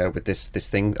standing there with this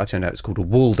thing. I turned out it's called a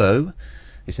Waldo.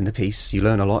 It's in the piece. You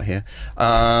learn a lot here.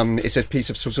 It's a piece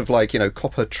of sort of like,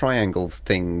 copper triangle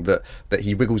thing that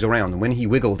he wiggles around. And when he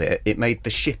wiggled it, it made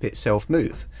the ship itself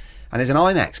move. And there's an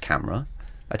IMAX camera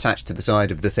attached to the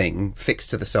side of the thing, fixed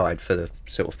to the side for the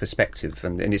sort of perspective.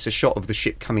 And it's a shot of the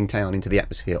ship coming down into the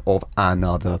atmosphere of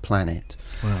another planet.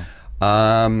 Wow.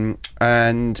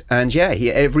 And yeah,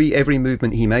 every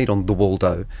movement he made on the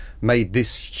Waldo made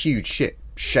this huge ship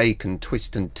shake and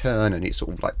twist and turn, and it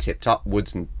sort of like tipped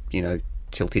upwards and,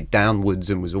 tilted downwards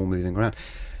and was all moving around.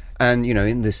 And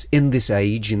in this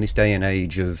day and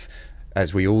age of,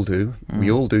 as we all do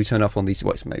turn up on these,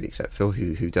 well, maybe except Phil,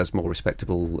 who does more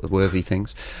respectable, worthy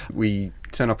things. We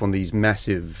turn up on these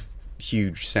massive,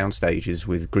 huge sound stages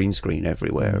with green screen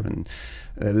everywhere, and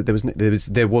there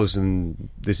was, and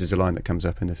this is a line that comes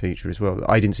up in the feature as well.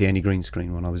 I didn't see any green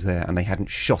screen when I was there, and they hadn't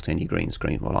shot any green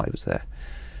screen while I was there,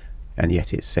 and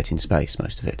yet it's set in space,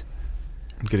 most of it.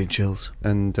 I'm getting chills.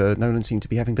 And Nolan seemed to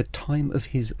be having the time of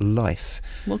his life.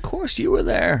 Well, of course you were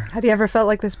there. Had you ever felt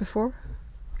like this before?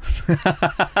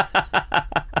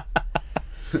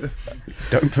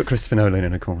 Don't put Christopher Nolan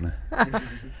in a corner.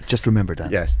 Just remember,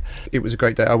 Dan. Yes. It was a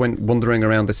great day. I went wandering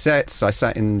around the sets. I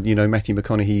sat in, Matthew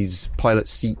McConaughey's pilot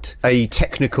seat. A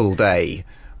technical day,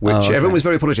 which everyone was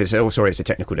very apologetic. Said, "Oh, sorry, it's a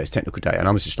technical day. It's a technical day." And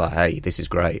I was just like, "Hey, this is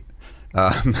great."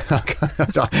 I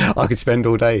could spend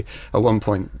all day. At one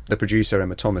point, the producer,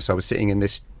 Emma Thomas, I was sitting in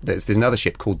this. There's another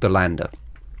ship called the Lander.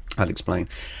 I'll explain.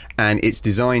 And it's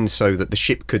designed so that the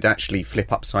ship could actually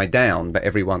flip upside down, but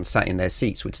everyone sat in their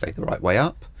seats would stay the right way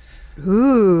up.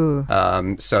 Ooh.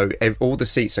 So all the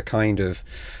seats are kind of...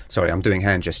 Sorry, I'm doing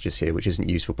hand gestures here, which isn't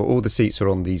useful, but all the seats are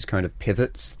on these kind of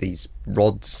pivots, these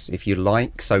rods, if you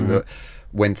like, so that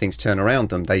when things turn around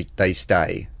them, they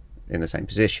stay in the same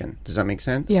position. Does that make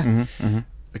sense? Yeah.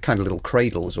 The kind of little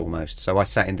cradles almost. So I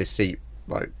sat in this seat,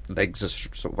 like legs are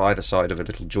sort of either side of a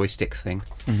little joystick thing.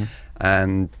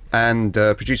 And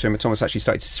producer Emma Thomas actually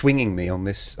started swinging me on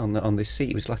this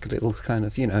seat. It was like a little kind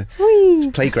of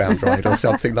playground ride or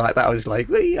something like that. I was like,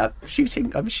 "Wee, I'm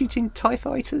shooting TIE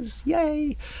fighters,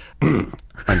 yay!" I'm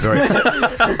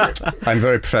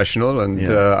very professional, and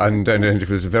it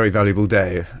was a very valuable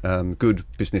day. Good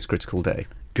business critical day.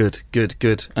 Good.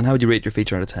 And how would you rate your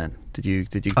feature out of 10? Did you?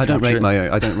 I don't rate it? my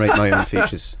own. I don't rate my own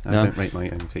features. No? I don't rate my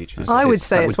own features. I would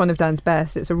say it's one of Dan's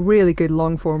best. It's a really good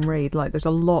long form read. Like, there's a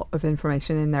lot of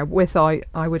information in there. Without,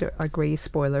 I would agree,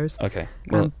 spoilers. Okay.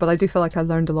 Well, but I do feel like I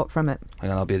learned a lot from it.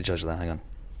 hang on, I'll be the judge of that. Hang on.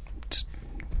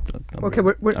 Okay,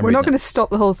 we're not going to stop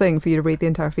the whole thing for you to read the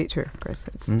entire feature, Chris.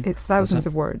 It's thousands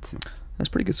of words. That's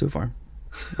pretty good so far.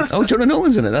 Oh, Jonah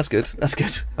Nolan's in it. That's good.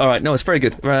 All right, no, it's very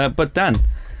good. But Dan,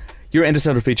 your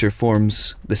Interstellar feature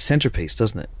forms the centrepiece,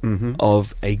 doesn't it,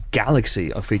 of a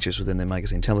galaxy of features within the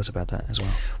magazine. Tell us about that as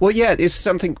well. Well, yeah, it's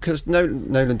something, because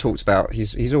Nolan talks about,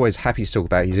 he's always happy to talk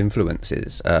about his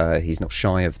influences. He's not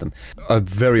shy of them. A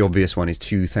very obvious one is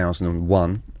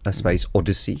 2001, A Space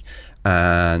Odyssey.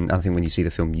 And I think when you see the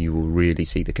film, you will really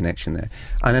see the connection there.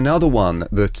 And another one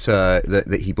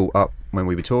that he brought up when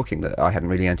we were talking that I hadn't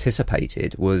really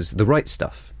anticipated was The Right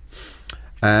Stuff.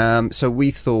 So we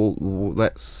thought, well,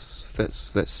 let's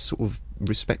sort of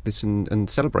respect this and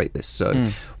celebrate this.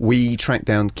 So we tracked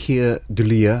down Keir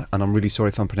Dullea, and I'm really sorry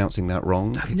if I'm pronouncing that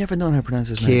wrong. I've never known how to pronounce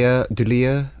his name. Keir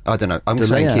Dullea? I don't know. I'm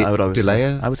saying Keir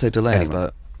Dullea. I would say Dullea, Anyway.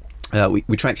 but...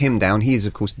 we tracked him down. He is,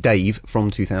 of course, Dave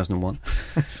from 2001.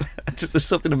 Just there's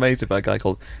something amazing about a guy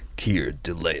called Keir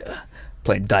Dullea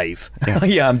playing Dave. Yeah.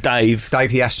 Yeah, I'm Dave.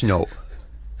 Dave the astronaut.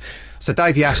 So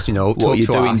Dave the astronaut What are you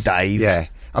talked to doing, us, Dave? Yeah,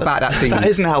 about that thing. That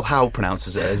isn't how Hal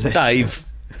pronounces it, is it? Dave.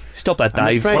 Stop that, I'm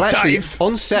Dave. afraid- Well, actually, Dave.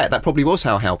 on set, that probably was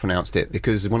how Hal pronounced it,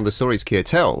 because one of the stories Keir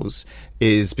tells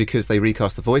is because they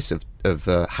recast the voice of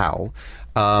Hal.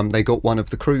 They got one of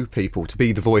the crew people to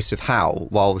be the voice of Hal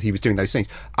while he was doing those things.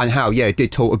 And Hal,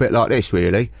 did talk a bit like this,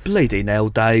 really. Bleedy nail,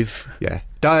 Dave. Yeah.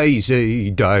 Daisy,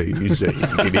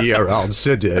 give me your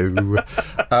answer, do.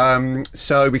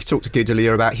 So we could talk to Keir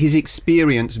Dullea about his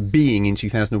experience being in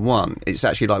 2001. It's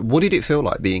actually like, what did it feel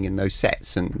like being in those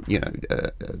sets and,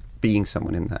 being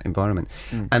someone in that environment?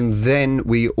 And then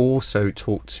we also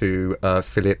talked to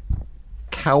Philip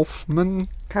Kaufman.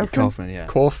 Yeah.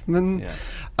 Kaufman. Yeah.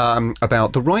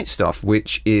 About The Right Stuff,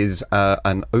 which is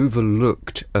an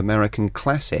overlooked American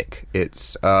classic.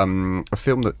 It's a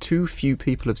film that too few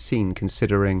people have seen,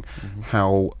 considering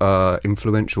how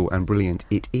influential and brilliant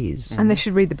it is. And they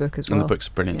should read the book as well. And the book's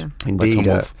brilliant. Yeah. Indeed, By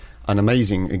Tom Wolfe. an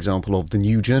amazing example of the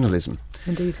new journalism.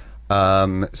 Indeed.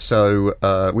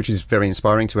 Which is very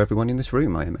inspiring to everyone in this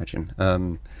room, I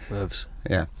imagine. Loves.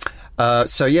 Yeah.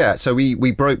 So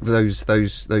we broke those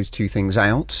two things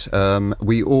out.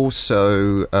 We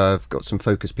also have got some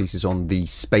focus pieces on the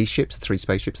spaceships, the 3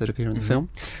 spaceships that appear in the film,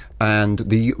 and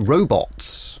the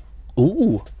robots.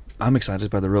 Ooh, I'm excited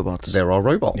by the robots. There are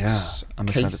robots. Yeah, I'm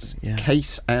excited. Yeah.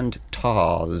 Case and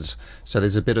Tars. So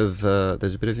there's a bit of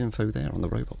info there on the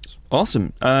robots.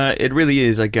 Awesome. It really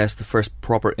is, I guess, the first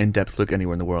proper in-depth look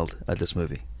anywhere in the world at this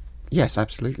movie. Yes,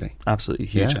 absolutely. Absolutely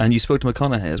huge. Yeah. And you spoke to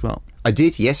McConaughey as well. I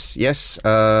did. Yes.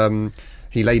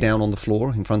 He lay down on the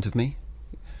floor in front of me.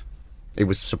 It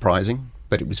was surprising,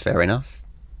 but it was fair enough.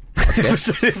 Yes.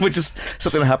 Which is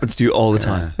something that happens to you all the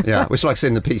time. Yeah, which, like I said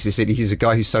in the piece, he said he's a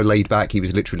guy who's so laid back, he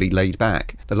was literally laid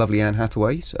back. The lovely Anne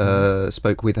Hathaway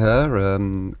spoke with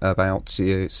her about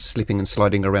slipping and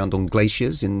sliding around on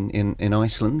glaciers in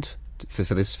Iceland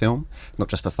for this film, not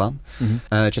just for fun.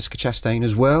 Jessica Chastain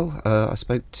as well, I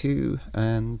spoke to,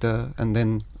 and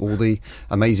then all the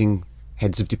amazing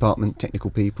heads of department, technical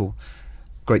people,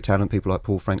 great talent, people like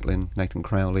Paul Franklin, Nathan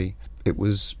Crowley. It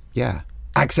was,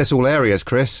 access all areas,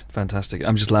 Chris. Fantastic.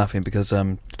 I'm just laughing because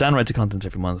Dan writes the contents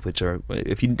every month, which are,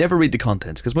 if you never read the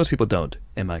contents, because most people don't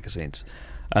in magazines,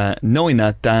 knowing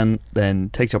that, Dan then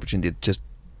takes the opportunity to just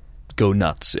go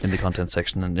nuts in the content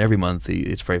section, and every month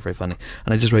it's very, very funny.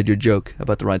 And I just read your joke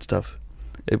about The Right Stuff,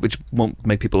 which won't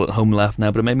make people at home laugh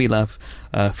now, but it made me laugh.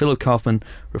 Philip Kaufman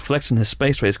reflects on his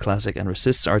space race classic and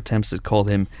resists our attempts to call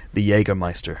him the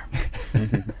Jägermeister.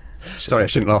 Sorry, I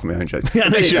shouldn't laugh at my own joke. Yeah,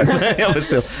 no, you should. Yeah, but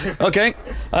still. Okay,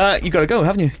 you got to go,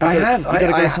 haven't you? I have. You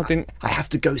got to go something. I have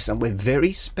to go somewhere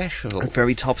very special.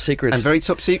 Very top secret. And very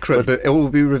top secret, but it will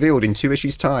be revealed in 2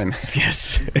 issues' time.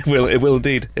 Yes, it will. It will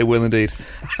indeed. It will indeed.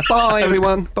 Bye,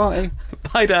 everyone. Bye.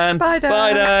 Bye, Dan. Bye, Dan.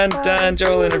 Bye, Dan. Bye. Dan,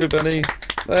 Joel, and everybody.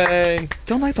 Bye.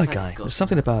 Don't like that guy. There's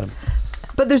something about him.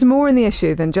 But there's more in the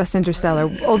issue than just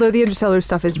Interstellar, although the Interstellar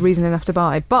stuff is reason enough to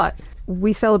buy. But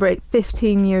we celebrate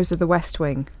 15 years of The West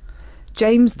Wing.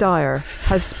 James Dyer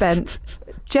has spent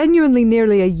genuinely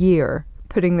nearly a year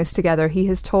putting this together. He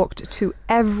has talked to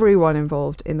everyone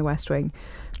involved in The West Wing,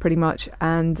 pretty much,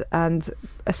 and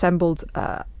assembled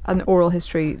an oral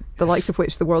history, the likes of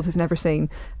which the world has never seen.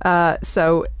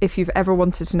 So if you've ever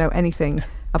wanted to know anything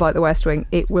about The West Wing,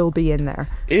 it will be in there.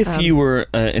 If you were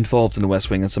involved in The West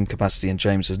Wing in some capacity and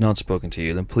James has not spoken to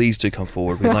you, then please do come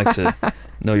forward. We'd like to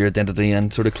know your identity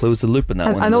and sort of close the loop in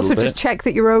that one. And a also little just bit. check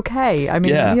that you're okay. I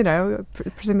mean, Yeah. you know,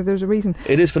 presumably there's a reason.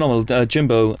 It is phenomenal.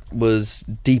 Jimbo was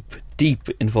deep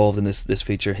involved in this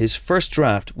feature. His first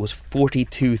draft was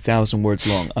 42,000 words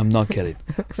long. I'm not kidding.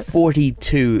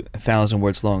 42,000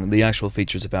 words long. The actual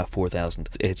feature is about 4,000.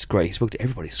 It's great. He spoke to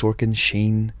everybody. Sorkin,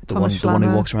 Sheen, the one who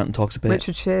Schlammer, walks around and talks a bit.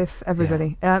 Richard Schiff,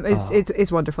 everybody.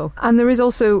 It's wonderful. And there is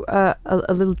also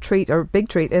a little treat, or big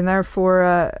treat, in there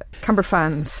for Cumber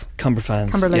fans. Cumber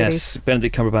fans, Cumber ladies. yes.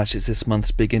 Benedict Cumberbatch is this month's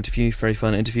big interview. Very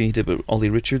fun interview he did with Ollie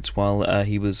Richards while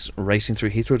he was racing through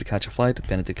Heathrow to catch a flight.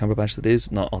 Benedict Cumberbatch, that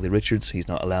is, not Ollie Richards. He's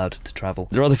not allowed to travel.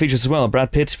 There are other features as well.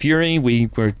 Brad Pitt's Fury. We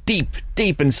were deep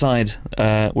inside.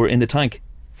 We're in the tank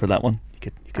for that one.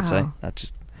 You could say that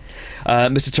just.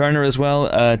 Mr. Turner as well,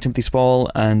 Timothy Spall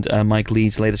and Mike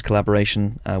Lee's latest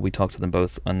collaboration. We talked to them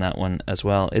both on that one as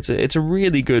well. It's a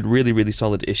really good, really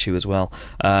solid issue as well.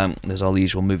 There's all the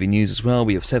usual movie news as well.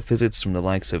 We have set visits from the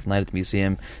likes of Night at the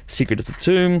Museum, Secret of the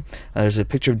Tomb. There's a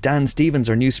picture of Dan Stevens,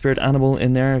 our new spirit animal,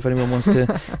 in there if anyone wants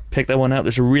to pick that one out.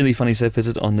 There's a really funny set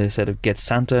visit on the set of Get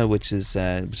Santa, which is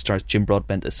stars Jim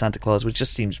Broadbent as Santa Claus, which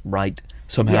just seems right.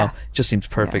 Somehow, just seems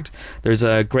perfect. There's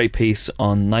a great piece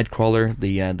on Nightcrawler,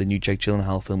 the new Jake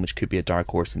Gyllenhaal film, which could be a dark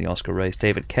horse in the Oscar race.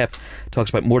 David Koepp talks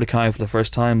about Mordecai for the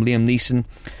first time. Liam Neeson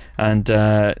and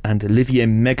Olivier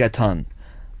Megaton,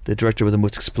 the director with the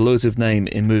most explosive name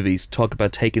in movies, talk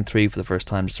about Taken 3 for the first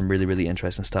time. There's some really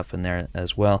interesting stuff in there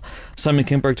as well. Simon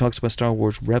Kinberg talks about Star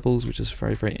Wars Rebels, which is a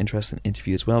very interesting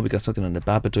interview as well. We got something on the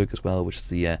Babadook as well, which is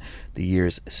the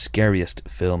year's scariest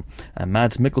film.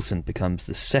 Mads Mikkelsen becomes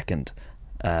the second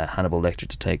Hannibal Lecter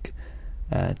to take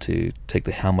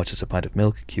the How Much Is a Pint of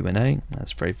Milk Q&A.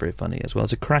 That's very funny as well.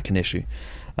 It's a cracking issue.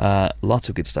 Lots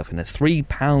of good stuff in it.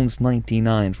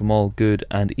 £3.99 from all good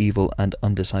and evil and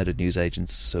undecided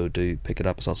newsagents, so do pick it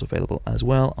up. It's also available as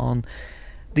well on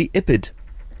the IPID,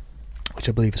 which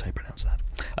I believe is how you pronounce that.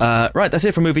 Right, that's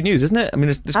it for movie news, isn't it? I mean,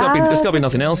 there's got to be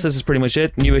nothing else. This is pretty much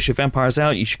it. New issue of Empire's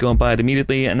out. You should go and buy it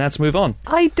immediately, and let's move on.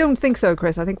 I don't think so,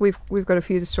 Chris. I think we've got a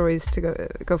few stories to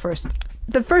go first.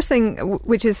 The first thing,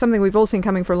 which is something we've all seen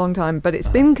coming for a long time, but it's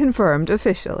been confirmed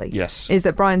officially, Yes. is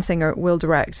that Bryan Singer will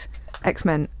direct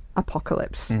X-Men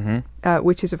Apocalypse,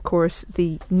 which is, of course,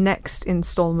 the next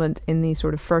installment in the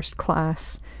sort of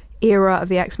first-class era of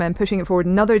the X-Men, pushing it forward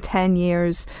another 10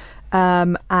 years.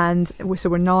 And so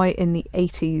we're now in the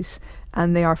 80s,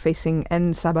 and they are facing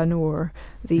En Sabanur,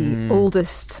 the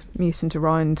oldest mutant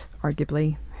around,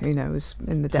 arguably. Who knows,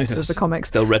 in the depths of the comics.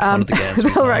 They'll retcon it again.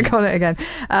 They'll retcon it again.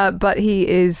 But he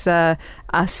is a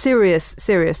serious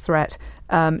threat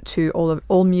to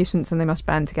all mutants, and they must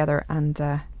band together and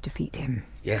defeat him.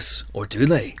 Yes, or do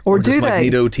they? Or does do they?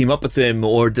 Magneto team up with them,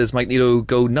 or does Magneto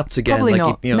go nuts again? Probably like,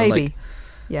 not. Maybe. Like,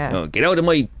 Yeah. get out of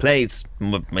my place,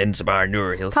 Mensabar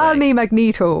Nur, he'll Call say. me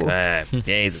Magneto.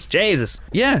 Jesus.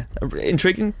 Yeah,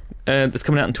 intriguing. That's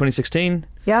coming out in 2016.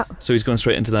 Yeah. So he's going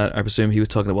straight into that. I presume he was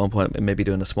talking at one point about maybe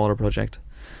doing a smaller project.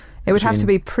 It would have to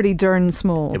be pretty darn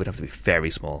small. It would have to be very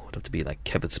small. It would have to be like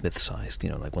Kevin Smith sized,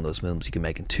 like one of those films you can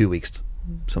make in 2 weeks,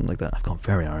 something like that. I've gone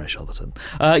very Irish all of a sudden.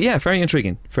 Yeah, very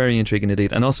intriguing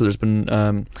indeed. And also there's been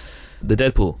the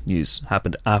Deadpool news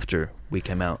happened after we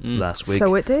came out last week.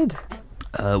 So it did.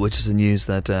 Which is the news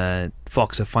that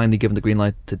Fox have finally given the green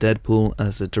light to Deadpool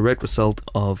as a direct result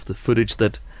of the footage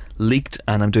that leaked,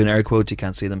 and I'm doing air quotes, you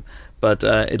can't see them, but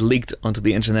it leaked onto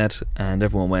the internet, and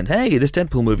everyone went, hey, this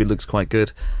Deadpool movie looks quite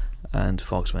good, and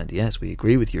Fox went, yes, we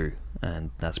agree with you,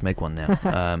 and let's make one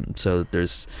now. So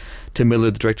there's Tim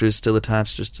Miller, the director, is still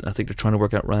attached. I think they're trying to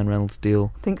work out Ryan Reynolds'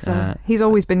 deal. I think so. He's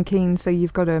always been keen, so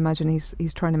you've got to imagine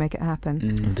he's trying to make it happen.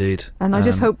 Indeed. And I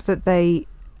just hope that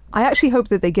I actually hope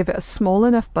that they give it a small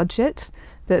enough budget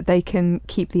that they can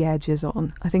keep the edges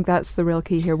on. I think that's the real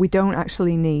key here. We don't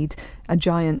actually need a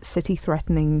giant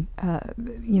city-threatening,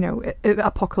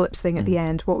 apocalypse thing at the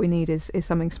end. What we need is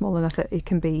something small enough that it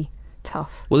can be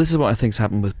tough. Well, this is what I think's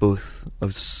happened with both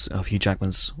of Hugh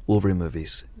Jackman's Wolverine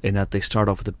movies, in that they start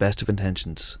off with the best of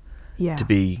intentions to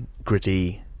be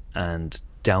gritty and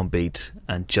downbeat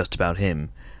and just about him,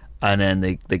 and then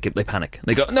they panic.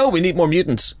 They go, no, we need more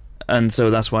mutants. And so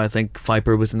that's why I think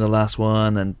Viper was in the last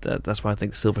one, and that's why I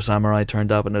think Silver Samurai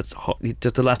turned up. And it's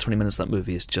just the last 20 minutes of that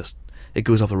movie is just, it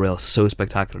goes off the rails so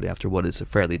spectacularly after what is a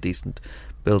fairly decent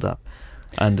build-up.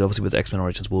 And obviously with X-Men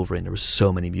Origins Wolverine, there were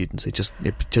so many mutants.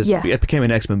 It became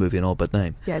an X-Men movie in all but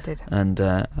name. Yeah, it did. And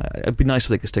it'd be nice if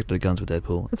they could stick to their guns with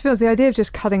Deadpool. To be honest, the idea of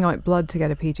just cutting out blood to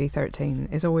get a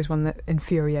PG-13 is always one that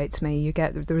infuriates me.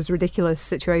 There was ridiculous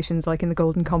situations like in The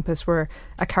Golden Compass where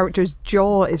a character's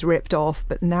jaw is ripped off,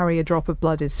 but nary a drop of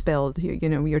blood is spilled.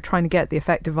 You're trying to get the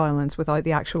effect of violence without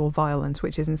the actual violence,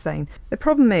 which is insane. The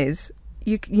problem is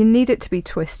you need it to be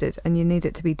twisted and you need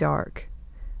it to be dark.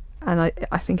 And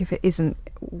I think if it isn't,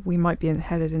 we might be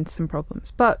headed into some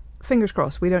problems. But fingers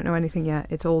crossed, we don't know anything yet.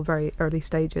 It's all very early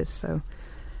stages, so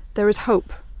there is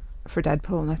hope for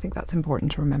Deadpool, and I think that's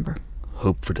important to remember.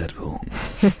 Hope for Deadpool.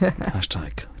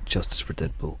 Hashtag justice for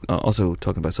Deadpool. Also,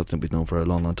 talking about something we've known for a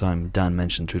long, long time, Dan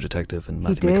mentioned True Detective and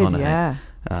Matthew McConaughey.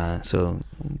 Yeah. So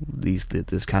this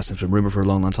casting's been rumoured for a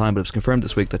long, long time, but it was confirmed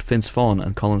this week that Vince Vaughn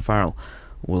and Colin Farrell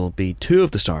will be two of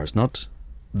the stars, not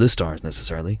the stars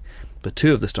necessarily, but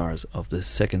two of the stars of the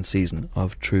second season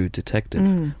of True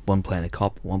Detective. One playing a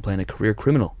cop, one playing a career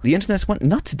criminal. The internet went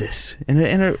nuts to this in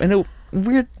a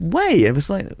weird way. It was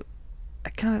like,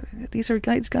 these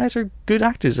guys are good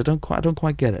actors. I don't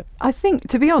quite get it. I think,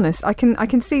 to be honest, I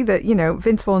can see that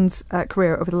Vince Vaughn's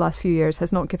career over the last few years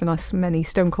has not given us many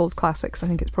stone cold classics. I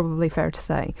think it's probably fair to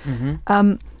say.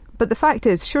 But the fact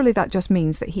is, surely that just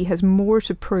means that he has more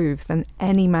to prove than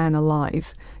any man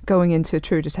alive going into a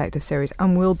True Detective series,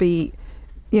 and will be,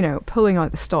 pulling out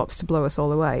the stops to blow us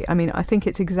all away. I mean, I think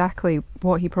it's exactly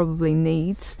what he probably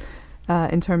needs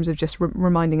in terms of just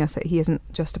reminding us that he isn't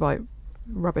just about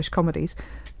rubbish comedies.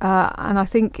 And I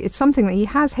think it's something that he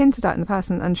has hinted at in the past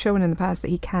and shown in the past that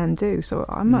he can do. So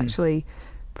I'm actually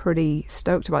pretty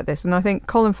stoked about this. And I think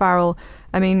Colin Farrell,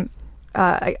 I mean,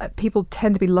 people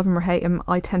tend to be love him or hate him.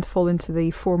 I tend to fall into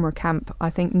the former camp. I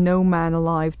think no man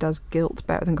alive does guilt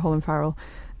better than Colin Farrell.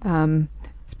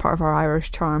 It's part of our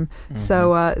Irish charm.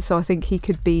 So I think he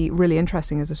could be really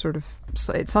interesting as a sort of.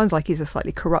 It sounds like he's a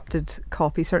slightly corrupted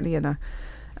cop. He's certainly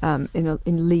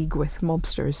in league with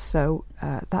mobsters. So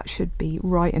that should be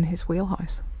right in his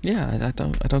wheelhouse. Yeah, I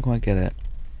don't quite get it.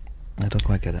 I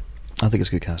think it's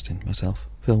good casting myself.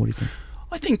 Phil, what do you think?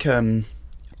 I think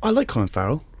I like Colin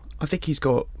Farrell. I think he's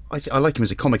got. I like him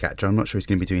as a comic actor. I'm not sure he's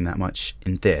going to be doing that much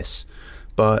in this,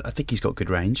 but I think he's got good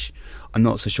range. I'm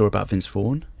not so sure about Vince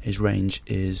Vaughn. His range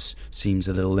seems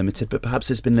a little limited, but perhaps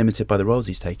it's been limited by the roles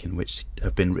he's taken, which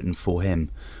have been written for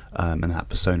him, and that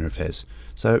persona of his.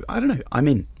 So I don't know. I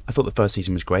mean, I thought the first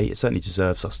season was great. It certainly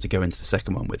deserves us to go into the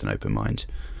second one with an open mind.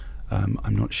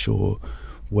 I'm not sure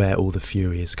where all the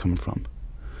fury is coming from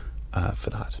for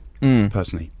that,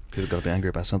 personally. People got to be angry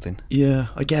about something. Yeah,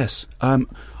 I guess.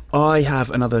 I have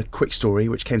another quick story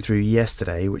which came through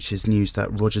yesterday, which is news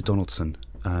that Roger Donaldson,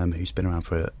 who's been around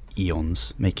for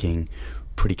eons, making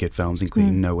pretty good films,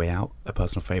 including No Way Out, a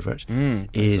personal favourite,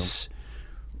 is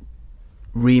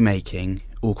remaking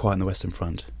All Quiet on the Western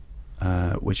Front,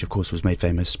 which of course was made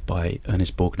famous by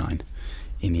Ernest Borgnine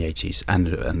in the 80s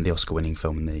and the Oscar-winning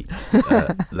film in the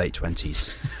late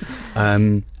 20s.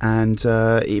 And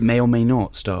it may or may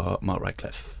not star Mark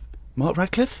Radcliffe. Mark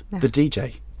Radcliffe? Yeah. The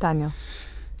DJ? Daniel.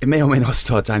 It may or may not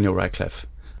star Daniel Radcliffe,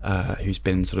 who's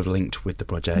been sort of linked with the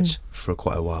project for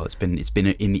quite a while. It's been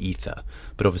in the ether,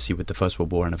 but obviously with the First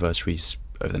World War anniversaries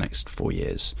over the next 4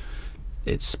 years,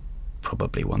 it's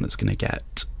probably one that's going to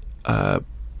get the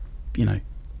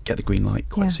green light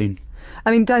quite soon.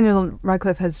 I mean, Daniel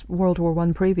Radcliffe has World War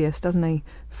I previous, doesn't he,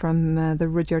 from the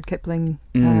Rudyard Kipling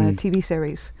TV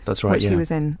series. That's right, which he was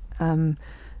in.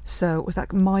 So was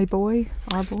that My Boy,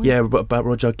 Our Boy? Yeah, about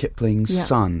Rudyard Kipling's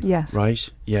son. Yes. Right?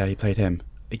 Yeah, he played him.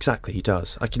 Exactly, he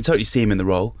does. I can totally see him in the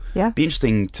role. Yeah. Be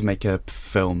interesting to make a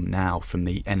film now from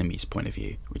the enemy's point of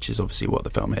view, which is obviously what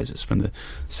the film is. It's from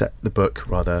the book,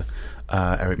 rather.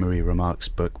 Eric Marie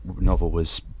Remarque's novel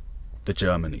was the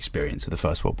German experience of the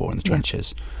First World War in the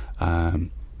trenches.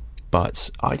 But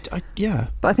I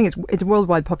think its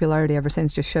worldwide popularity ever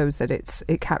since just shows that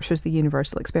it captures the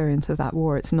universal experience of that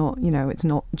war. It's not it's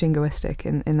not jingoistic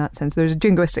in that sense. There's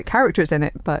jingoistic characters in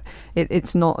it, but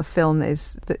it's not a film that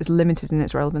is limited in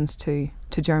its relevance to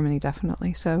Germany,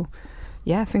 definitely. So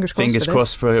yeah, fingers crossed. Fingers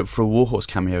crossed for a Warhorse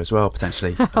cameo as well,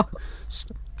 potentially.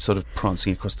 Sort of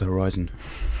prancing across the horizon,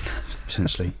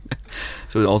 potentially.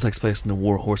 So it all takes place in the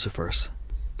Warhorsiverse.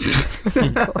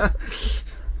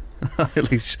 At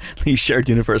least these shared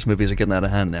universe movies are getting out of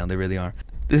hand now. They really are.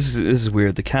 This is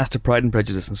weird. The cast of Pride and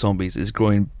Prejudice and Zombies is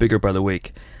growing bigger by the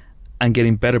week and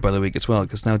getting better by the week as well,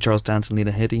 because now Charles Dance and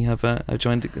Lena Headey have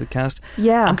joined the cast.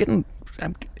 Yeah.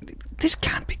 This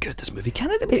can't be good, this movie,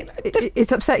 can it?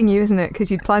 It's upsetting you, isn't it?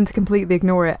 Because you'd planned to completely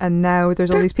ignore it, and now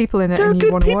there's all these people in it and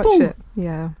you want to watch it.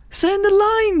 Yeah. Saying the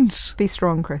lines. Be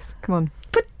strong, Chris. Come on.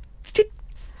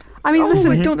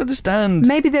 Listen, I don't understand.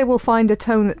 Maybe they will find a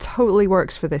tone that totally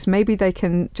works for this. Maybe they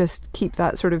can just keep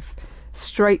that sort of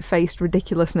straight-faced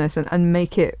ridiculousness and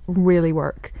make it really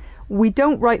work. We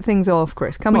don't write things off,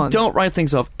 Chris. Come on. We don't write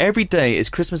things off. Every day is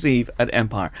Christmas Eve at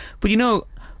Empire. But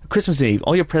Christmas Eve,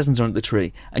 all your presents are under the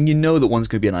tree, and you know that one's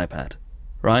going to be an iPad,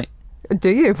 right? Do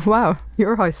you? Wow,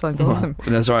 your house sounds awesome.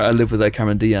 No, sorry, I live with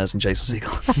Cameron Diaz and Jason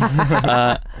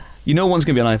Segel. You know one's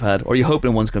going to be an iPad, or you're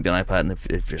hoping one's going to be an iPad, and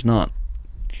if there's not,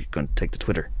 you're going to take to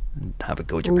Twitter and have a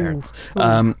go at your parents.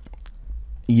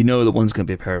 You know that one's going to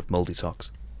be a pair of mouldy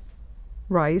socks.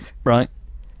 Right.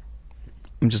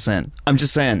 I'm just saying.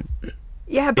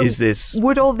 Yeah, but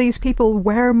would all these people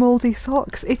wear mouldy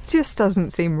socks? It just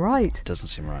doesn't seem right. It doesn't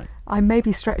seem right. I may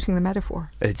be stretching the metaphor.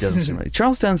 It doesn't seem right.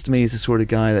 Charles Dance to me is the sort of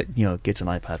guy that gets an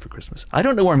iPad for Christmas. I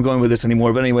don't know where I'm going with this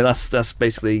anymore, but anyway, that's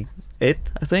basically it,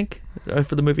 I think,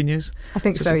 for the movie news. I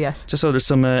think so, yes. Just so there's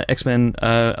some X-Men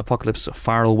Apocalypse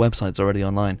Farrell websites already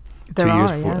online. There 2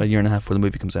 years are, before, a year and a half before the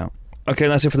movie comes out. Okay,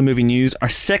 that's it for the movie news. Our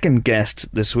second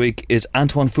guest this week is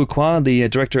Antoine Fuqua, the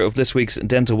director of this week's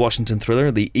Denzel Washington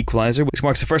thriller, The Equalizer, which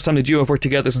marks the first time the duo have worked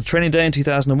together since Training Day in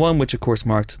 2001, which of course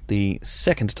marked the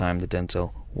second time that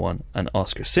Denzel won an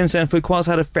Oscar. Since then, Fuqua's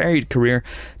had a varied career,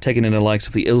 taking in the likes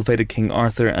of the ill-fated King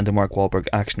Arthur and the Mark Wahlberg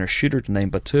actioner Shooter, to name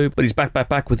but two. But he's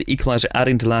back with The Equalizer,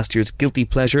 adding to last year's guilty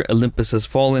pleasure Olympus Has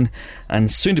Fallen, and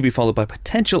soon to be followed by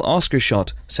potential Oscar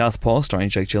shot Southpaw, starring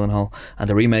Jake Gyllenhaal, and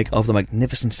the remake of The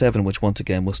Magnificent Seven, which once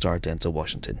again will star Denzel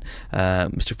Washington.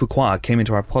 Mr. Fuqua came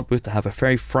into our pod booth to have a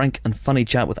very frank and funny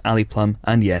chat with Ali Plum,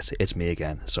 and yes, it's me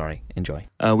again. Sorry, enjoy.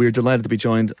 We are delighted to be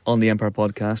joined on the Empire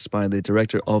podcast by the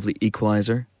director of The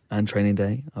Equalizer and Training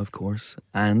Day, of course,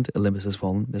 and Olympus Has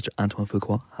Fallen, Mr. Antoine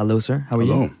Fuqua. Hello, sir. How are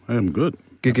you? Hello. I am good.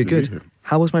 Good.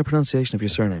 How was my pronunciation of your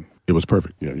surname? It was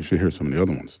perfect. Yeah, you should hear some of the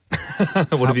other ones.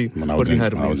 What have you had? When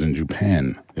I was in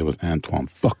Japan, it was Antoine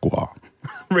Fuqua.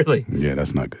 Really? Yeah,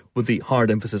 that's not good. With the hard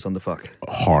emphasis on the fuck.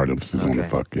 Hard emphasis on the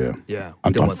fuck, yeah. Yeah.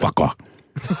 Antoine Fuqua.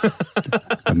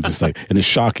 I'm just like, and it's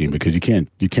shocking because you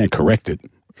can't correct it.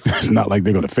 It's not like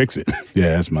they're going to fix it.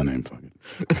 Yeah, that's my name. Fuck it.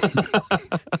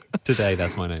 Today,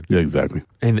 that's my name. Yeah, exactly.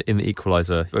 In the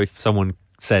Equalizer, if someone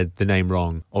said the name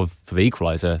wrong for the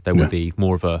Equalizer, there would be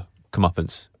more of a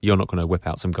comeuppance. You're not going to whip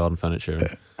out some garden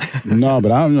furniture. No,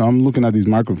 but I'm looking at these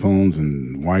microphones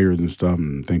and wires and stuff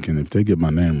and thinking, if they get my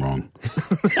name wrong,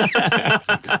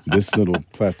 this little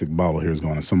plastic bottle here is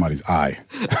going in somebody's eye.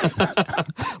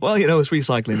 Well, it's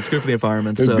recycling. It's good for the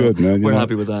environment. It's so good, man. We're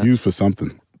happy with that. Used for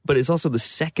something. But it's also the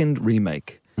second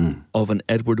remake of an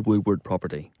Edward Woodward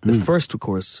property. The first, of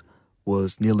course,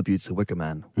 was Neil LaBute's The Wicker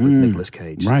Man with Nicolas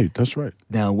Cage. Right, that's right.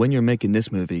 Now, when you're making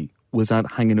this movie, was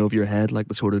that hanging over your head like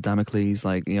the sword of Damocles?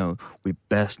 Like, we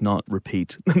best not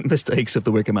repeat the mistakes of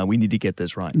The Wicker Man. We need to get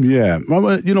this right. Yeah.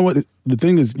 Well, you know what? The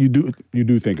thing is, you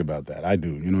do think about that. I do.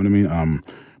 You know what I mean?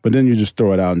 But then you just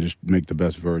throw it out and just make the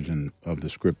best version of the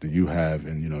script that you have,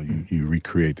 and you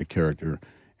recreate the character.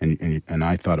 And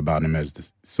I thought about him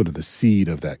as sort of the seed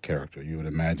of that character. You would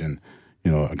imagine,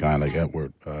 a guy like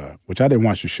Edward, which I didn't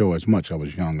watch the show as much. I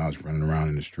was young. I was running around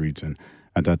in the streets, and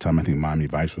at that time, I think Miami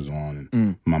Vice was on,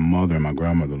 and my mother and my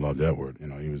grandmother loved Edward.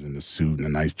 He was in the suit and a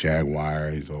nice Jaguar.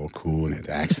 He's all cool and his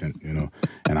accent,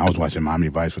 And I was watching Miami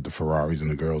Vice with the Ferraris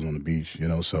and the girls on the beach,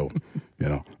 so.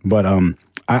 But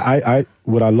I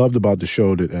what I loved about the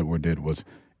show that Edward did was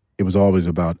it was always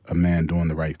about a man doing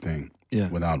the right thing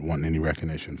without wanting any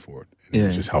recognition for it. It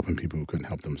was just helping people who couldn't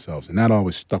help themselves, and that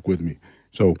always stuck with me.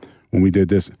 So when we did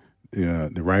this,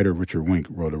 the writer Richard Wink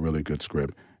wrote a really good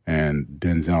script. And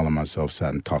Denzel and myself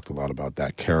sat and talked a lot about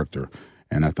that character.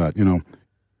 And I thought,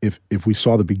 if we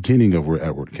saw the beginning of where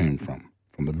Edward came from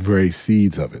the very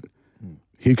seeds of it,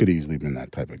 he could easily have been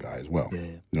that type of guy as well. Yeah.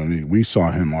 You know what I mean? We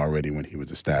saw him already when he was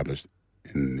established,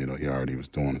 and he already was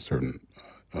doing certain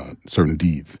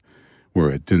deeds.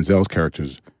 Where Denzel's character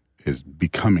is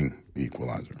becoming the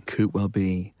Equalizer. Could well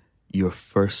be your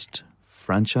first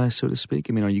franchise, so to speak.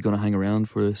 I mean, are you going to hang around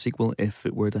for a sequel if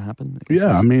it were to happen?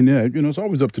 It's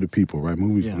always up to the people, right?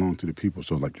 Movies belong to the people,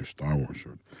 so like your Star Wars.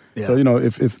 So,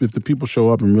 if the people show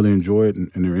up and really enjoy it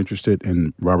and they're interested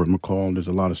in Robert McCall, there's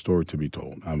a lot of story to be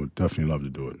told. I would definitely love to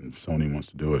do it. And if Sony wants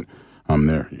to do it, I'm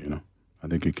there, I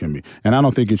think it can be. And I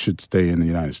don't think it should stay in the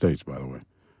United States, by the way.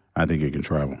 I think it can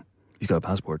travel. He's got a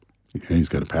passport. Yeah, he's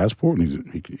got a passport,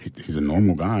 and he's a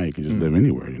normal guy. He can just live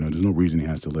anywhere, There's no reason he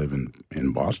has to live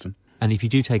in Boston. And if you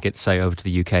do take it, say, over to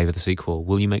the UK with a sequel,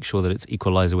 will you make sure that it's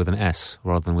Equalizer with an S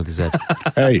rather than with a Z?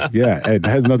 Hey, that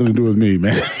has nothing to do with me,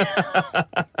 man.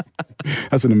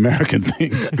 That's an American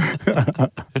thing.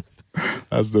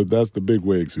 That's the big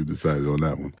wigs who decided on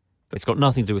that one. It's got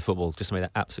nothing to do with football, just to make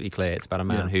that absolutely clear. It's about a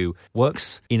man who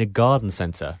works in a garden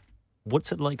centre.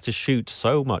 What's it like to shoot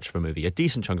so much of a movie, a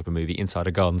decent chunk of a movie, inside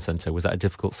a garden centre? Was that a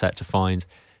difficult set to find?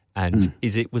 And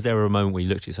was there a moment where you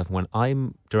looked at yourself and went,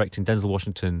 I'm directing Denzel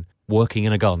Washington working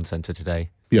in a garden centre today?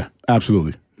 Yeah,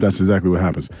 absolutely. That's exactly what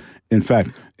happens. In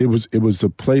fact, it was a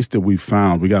place that we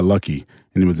found. We got lucky,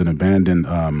 and it was an abandoned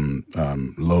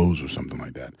Lowe's or something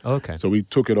like that. Oh, okay. So we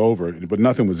took it over, but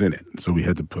nothing was in it. So we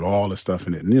had to put all the stuff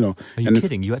in it. And, Are you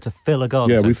kidding? You had to fill a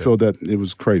garden centre? Yeah, we filled that. It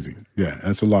was crazy. Yeah,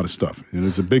 that's a lot of stuff.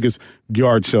 It's the biggest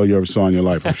yard sale you ever saw in your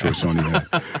life, I'm sure Sony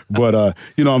had. But,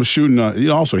 I'm shooting.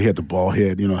 Also, he had the ball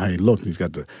head. Hey, look, he's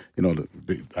got the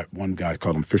one guy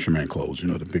called him fisherman clothes,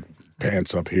 the big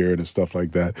pants up here and stuff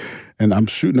like that. And I'm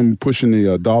shooting him, pushing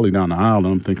the dolly down the aisle, and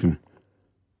I'm thinking,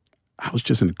 I was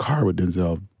just in the car with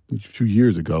Denzel a few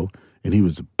years ago, and he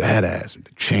was a badass with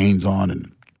the chains on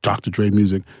and Dr. Dre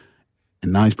music,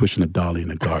 and now he's pushing a dolly in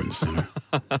the garden center.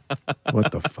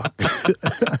 What the fuck?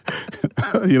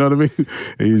 You know what I mean?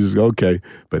 And he's just, okay.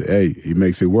 But, hey, he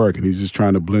makes it work, and he's just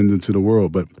trying to blend into the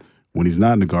world. But when he's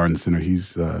not in the garden center,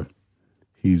 he's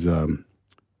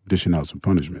dishing out some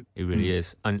punishment. He really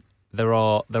is. And there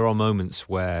are moments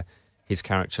where his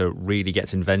character really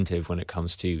gets inventive when it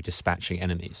comes to dispatching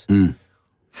enemies.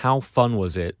 How fun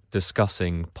was it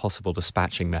discussing possible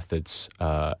dispatching methods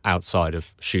outside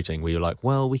of shooting, where you're like,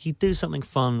 well, we could do something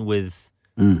fun with,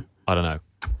 I don't know,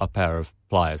 a pair of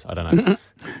pliers. I don't know.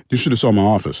 You should have saw my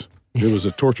office. It was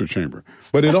a torture chamber.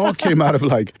 But it all came out of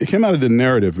the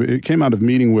narrative. It came out of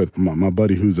meeting with my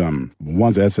buddy who's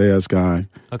one's an SAS guy.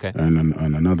 Okay. And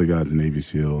another guy's a Navy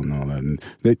SEAL and all that.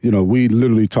 And we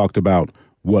literally talked about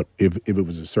what if it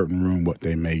was a certain room, what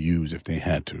they may use if they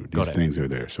had to. These things are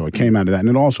there. So it came out of that. And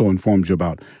it also informs you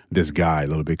about this guy a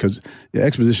little bit, because the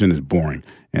exposition is boring.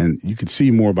 And you can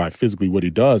see more by physically what he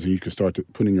does, and you can start to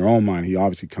put in your own mind, he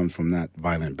obviously comes from that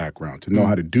violent background, to know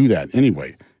how to do that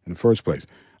anyway in the first place.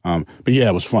 But yeah,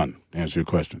 it was fun, to answer your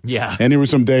question. Yeah. And there were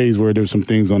some days where there were some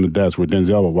things on the desk where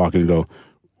Denzel would walk in and go,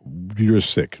 you're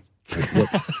sick.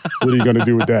 Like, what are you going to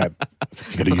do with that?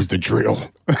 You got to use the drill.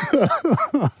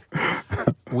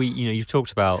 You've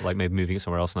talked about like maybe moving it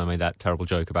somewhere else, and I made that terrible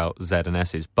joke about Z and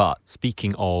S's. But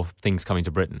speaking of things coming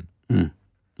to Britain,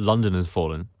 London has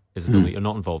fallen. is a film that you're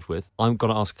not involved with. I'm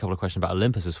going to ask a couple of questions about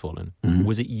Olympus Has Fallen.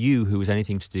 Was it you who was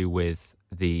anything to do with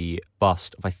the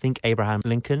bust of, I think, Abraham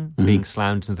Lincoln being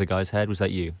slammed into the guy's head? Was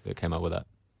that you that came up with that?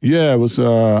 Yeah, it was.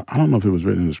 I don't know if it was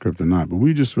written in the script or not, but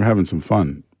we just were having some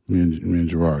fun, me and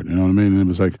Gerard. You know what I mean? And it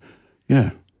was like,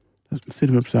 yeah, let's hit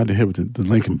him upside the head with the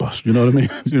Lincoln bust. You know what I mean?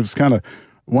 It was kind of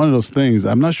one of those things.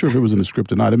 I'm not sure if it was in the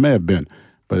script or not. It may have been,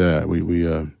 but we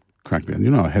cracked that. You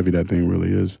know how heavy that thing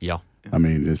really is? Yeah. I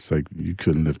mean, it's like you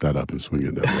couldn't lift that up and swing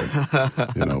it that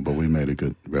way, you know. But we made a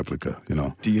good replica, you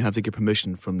know. Do you have to get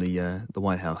permission from the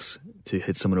White House to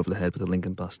hit someone over the head with a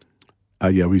Lincoln bust?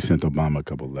 Yeah, we sent Obama a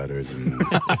couple of letters, and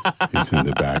he sent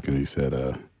it back, and he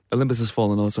said, Olympus Has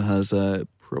Fallen also has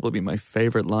probably my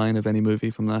favorite line of any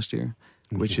movie from last year,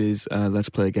 which is, let's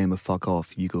play a game of fuck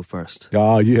off, you go first.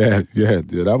 "Oh yeah,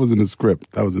 that was in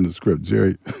the script.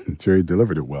 Jerry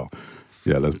delivered it well.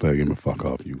 Yeah, let's play a game of fuck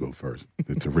off, you go first."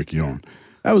 To Rick Yorn.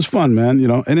 That was fun, man. You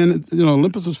know, and then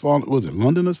Olympus Has Fallen. Was it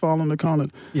London Has Fallen? They call it.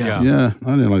 Yeah. I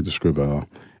didn't like the script at all.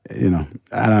 You know,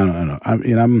 I don't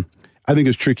know. I think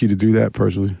it's tricky to do that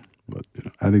personally, but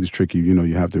I think it's tricky. You know,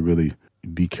 you have to really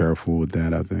be careful with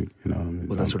that. I think,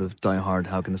 Well, that sort of Die Hard.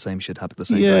 How can the same shit happen at the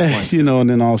same time? Yeah, and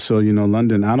then also,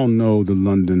 London. I don't know the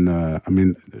London.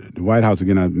 The White House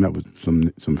again. I met with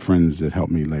some friends that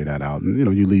helped me lay that out, and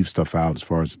you leave stuff out as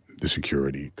far as the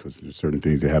security because there's certain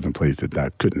things they have in place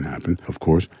that couldn't happen, of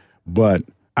course. But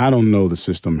I don't know the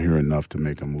system here enough to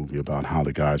make a movie about how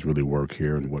the guys really work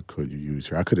here and what could you use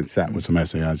here. I could have sat with some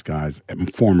SAS guys,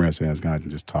 former SAS guys, and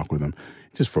just talk with them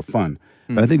just for fun.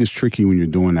 But I think it's tricky when you're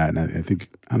doing that, and I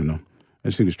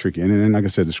just think it's tricky. And then, like I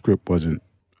said, the script wasn't.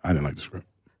 I didn't like the script.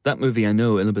 That movie, I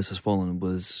know, Olympus Has Fallen,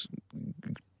 was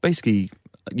basically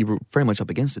you were very much up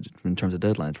against it in terms of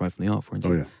deadlines right from the off, weren't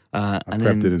you? Oh yeah, I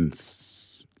prepped it in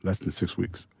less than 6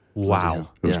 weeks. Wow,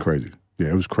 it was crazy. Yeah,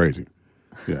 it was crazy.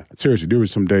 Yeah, seriously, there were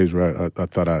some days where I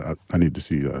thought I needed to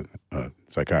see a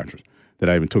psychiatrist. That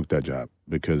I even took that job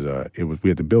because we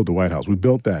had to build the White House. We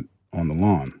built that on the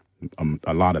lawn,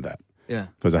 a lot of that. Yeah,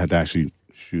 because I had to actually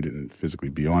shoot it and physically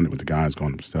be on it with the guys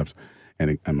going up the steps.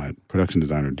 And my production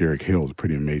designer Derek Hill is a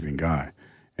pretty amazing guy,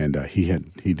 and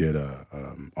he did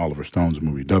Oliver Stone's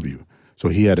movie W. So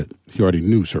he already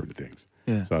knew certain things.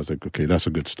 Yeah. So I was like, okay, that's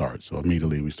a good start. So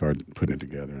immediately we started putting it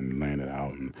together and laying it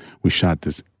out, and we shot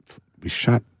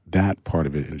that part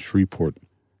of it in Shreveport.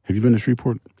 Have you been to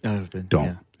Shreveport? I've been. Don't.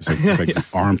 Yeah. It's like the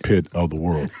armpit of the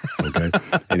world. Okay,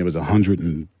 and it was 100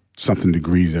 and something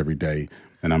degrees every day,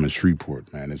 and I'm in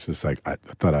Shreveport, man. It's just like I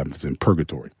thought I was in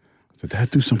purgatory. I said, did I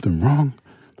do something wrong?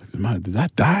 Did I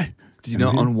die? Did you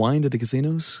not unwind at the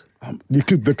casinos?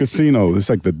 The casino, it's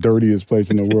like the dirtiest place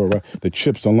in the world, right? The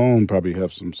chips alone probably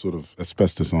have some sort of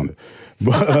asbestos on it.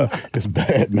 But it's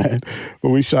bad, man. But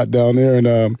we shot down there,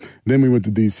 and then we went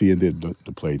to D.C. and did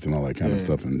the plates and all that kind of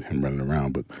stuff and him running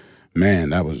around. But, man,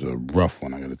 that was a rough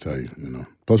one, I got to tell you.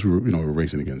 Plus, we were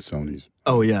racing against Sony's.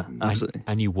 Oh, yeah, absolutely.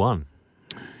 And you won.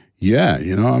 Yeah,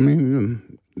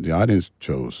 the audience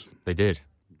chose. They did.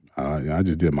 I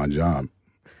just did my job.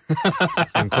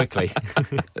 And quickly.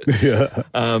 Yeah.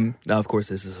 Now, of course,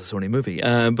 this is a Sony movie,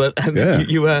 but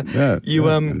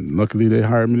and luckily they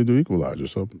hired me to do Equalizer,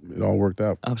 so it all worked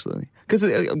out. Absolutely. Because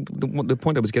the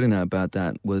point I was getting at about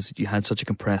that was you had such a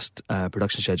compressed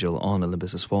production schedule on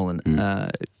Olympus Has Fallen.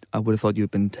 I would have thought you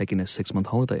had been taking a 6-month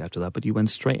holiday after that, but you went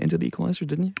straight into the Equalizer,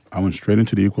 didn't you? I went straight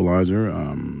into the Equalizer.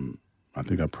 I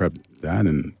think I prepped that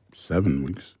in 7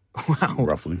 weeks. Wow.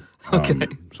 Roughly. Okay.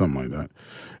 Something like that.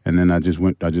 And then I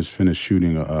just finished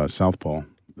shooting Southpaw,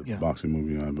 the boxing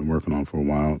movie I've been working on for a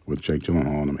while with Jake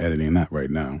Gyllenhaal, and I'm editing that right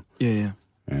now. Yeah.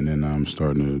 And then I'm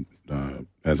starting to,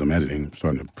 as I'm editing,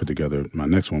 starting to put together my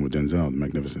next one with Denzel, The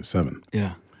Magnificent Seven.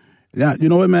 Yeah. Yeah, you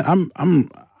know what, man?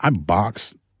 I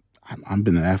box. I've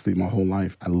been an athlete my whole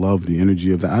life. I love the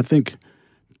energy of that. I think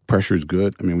pressure is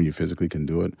good. I mean, when you physically can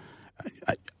do it.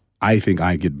 I think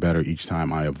I get better each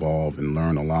time I evolve and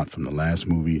learn a lot from the last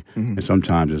movie. Mm-hmm. And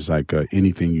sometimes it's like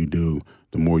anything you do,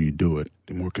 the more you do it,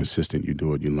 the more consistent you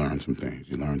do it, you learn some things.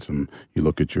 You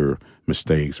look at your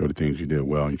mistakes or the things you did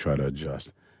well and you try to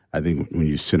adjust. I think when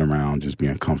you sit around just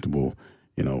being comfortable,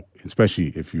 especially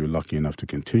if you're lucky enough to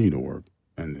continue to work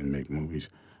and make movies,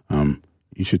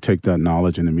 you should take that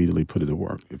knowledge and immediately put it to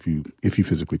work if you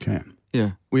physically can.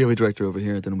 Yeah, we have a director over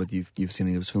here. I don't know whether you've seen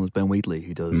any of his films. Ben Wheatley,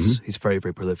 who does. Mm-hmm. He's very,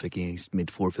 very prolific. He's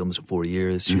made 4 films in 4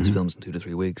 years. Shoots films in 2 to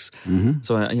 3 weeks. Mm-hmm.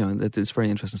 So it's very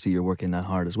interesting to see you're working that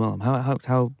hard as well.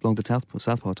 How long did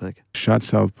Southpaw take? Shot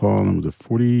Southpaw and was it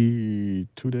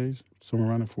 42 days, somewhere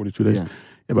around there, 42 days. Yeah,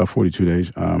 about 42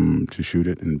 days to shoot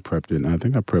it and prepped it. And I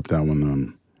think I prepped that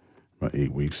one about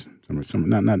 8 weeks. Not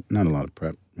a lot of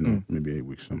prep. maybe 8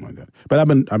 weeks, something like that. But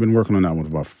I've been working on that one for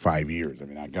about 5 years. I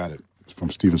mean, I got it from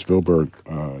Steven Spielberg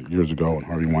years ago, and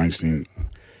Harvey Weinstein,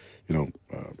 went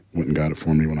and got it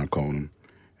for me when I called him.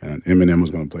 And Eminem was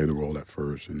going to play the role at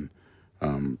first, and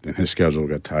then his schedule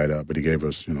got tied up. But he gave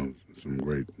us, some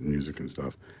great music and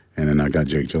stuff. And then I got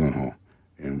Jake Gyllenhaal.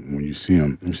 And when you see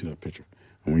him, let me see that picture.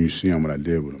 And when you see him, what I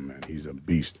did with him, man, he's a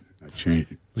beast. I changed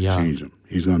him.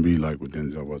 He's going to be like what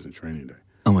Denzel was in Training Day.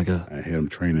 Oh, my God. I had him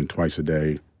training twice a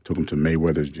day, took him to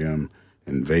Mayweather's gym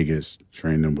in Vegas,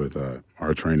 trained him with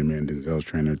our trainer man, Denzel's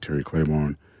trainer, Terry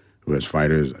Claiborne, who has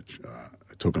fighters.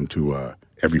 I took him to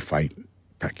every fight,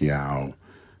 Pacquiao,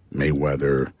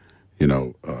 Mayweather,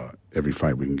 every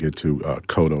fight we can get to,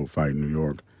 Cotto fight in New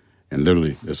York. And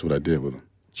literally, that's what I did with him.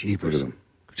 Jeepers.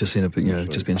 Just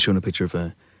been shown a picture of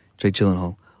Jake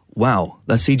Gyllenhaal. Wow,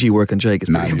 that CG work on Jake is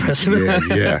pretty impressive.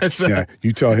 Yeah.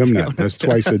 You tell him that. That's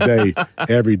twice a day,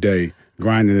 every day,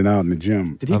 grinding it out in the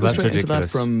gym. Did he go straight into that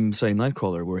from, say,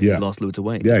 Nightcrawler, where he lost loads of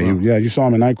weight? Yeah, you saw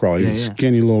him in Nightcrawler. He's a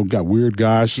skinny little guy, weird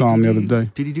guy. I saw him the other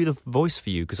day. Did he do the voice for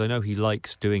you? Because I know he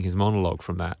likes doing his monologue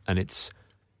from that, and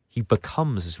he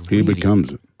becomes this really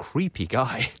creepy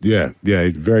guy. Yeah,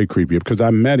 he's very creepy. Because I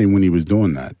met him when he was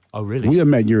doing that. Oh, really? We had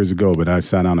met years ago, but I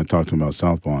sat down and talked to him about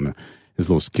Southpaw, and this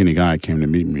little skinny guy came to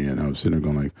meet me, and I was sitting there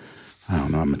going like, I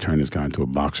don't know, I'm going to turn this guy into a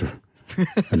boxer.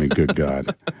 I mean, good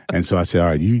God. And so I said, all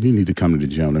right, you need to come to the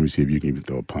gym. Let me see if you can even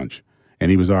throw a punch.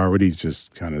 And he was already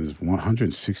just kind of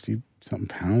 160-something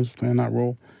pounds playing that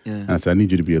role. Yeah. And I said, I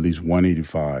need you to be at least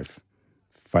 185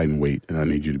 fighting weight, and I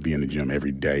need you to be in the gym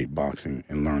every day boxing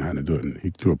and learn how to do it. And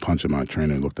he threw a punch at my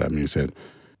trainer and looked at me and said,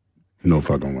 no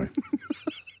fucking way.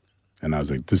 And I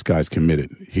was like, this guy's committed.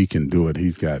 He can do it.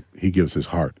 He gives his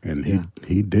heart. And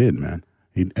he did, man.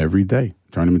 He every day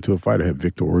turned him into a fighter. Had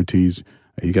Victor Ortiz.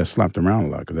 He got slapped around a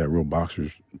lot because they had real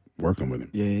boxers working with him.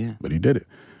 Yeah. But he did it.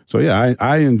 So, yeah,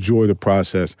 I enjoy the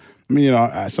process. I mean,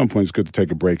 at some point it's good to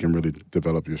take a break and really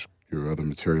develop your other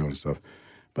material and stuff.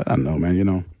 But I don't know,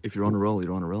 man, If you're on a roll,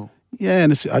 you're on a roll. Yeah,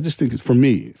 and I just think for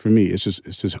me, it's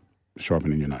just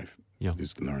sharpening your knife. Yeah.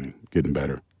 Just learning, getting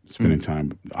better. Spending time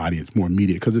with the audience, more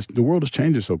immediate, because the world is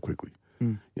changing so quickly.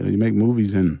 You make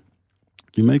movies and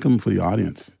you make them for the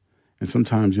audience, and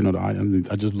sometimes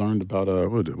I just learned about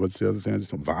what's the other thing?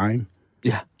 Just Vine.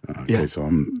 Yeah. Okay, so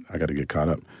I got to get caught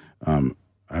up. I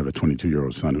have a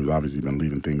 22-year-old son who's obviously been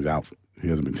leaving things out. He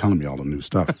hasn't been telling me all the new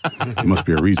stuff. There must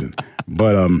be a reason,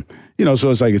 but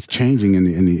so it's like it's changing in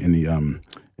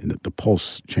the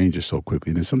pulse changes so quickly,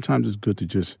 and then sometimes it's good to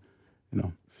just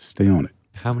stay on it.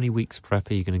 How many weeks prep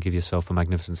are you going to give yourself for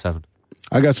Magnificent Seven?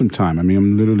 I got some time. I mean,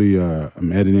 I'm literally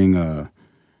I'm editing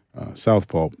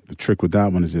Southpaw. The trick with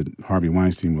that one is that Harvey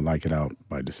Weinstein would like it out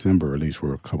by December, at least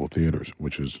for a couple theaters,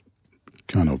 which is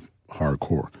kind of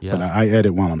hardcore. Yeah. But I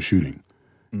edit while I'm shooting.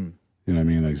 You know what I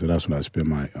mean? So that's what I spend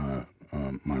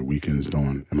my weekends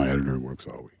doing, and my editor works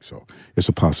all week. So it's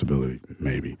a possibility,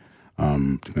 maybe.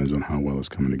 Depends on how well it's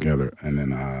coming together. And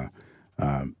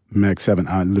then Mag 7,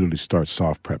 I literally start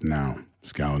soft prep now.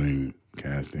 Scouting,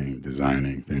 casting,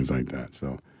 designing, things like that.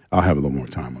 So I'll have a little more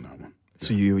time on that one.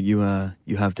 So you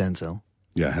have Denzel.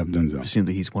 Yeah, I have Denzel.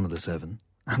 Presumably he's one of the seven.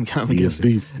 I'm He's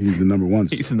the number one.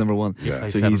 He's the number one. Yeah,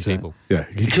 So seven he's, people. Yeah,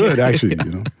 he could actually.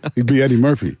 He'd be Eddie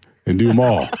Murphy and do them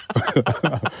all.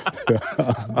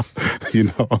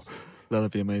 That'd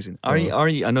be amazing. Are you?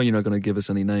 I know you're not going to give us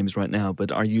any names right now,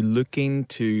 but are you looking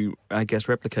to, I guess,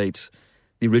 replicate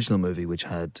the original movie, which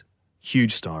had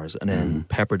huge stars, and then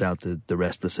peppered out the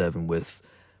rest of the seven with,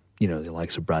 the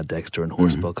likes of Brad Dexter and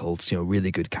Horace Buckholz,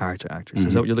 really good character actors.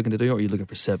 Is that what you're looking to do, or are you looking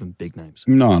for seven big names?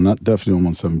 No, not definitely don't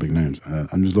want seven big names.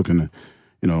 I'm just looking at,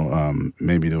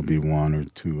 maybe there'll be one or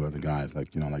two other guys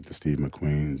like the Steve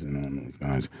McQueens and those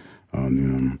guys,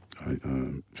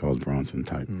 Charles Bronson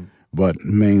type. But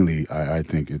mainly, I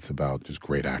think it's about just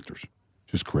great actors,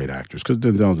 because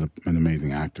Denzel's an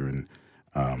amazing actor, and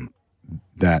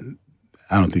that.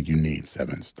 I don't think you need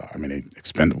 7 stars. I mean,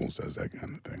 Expendables does that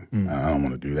kind of thing. I don't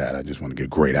want to do that. I just want to get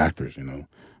great actors,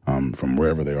 from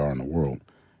wherever they are in the world,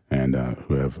 and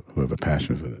who have a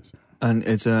passion for this. And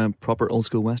it's a proper old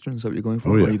school western. Is that what you're going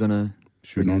for? Oh, yeah. Or are you going to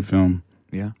shooting on film?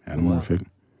 Yeah, Anamorphic,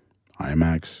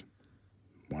 IMAX,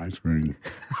 widescreen,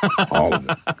 all of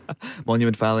it.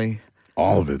 Monument Valley.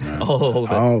 All of it, man.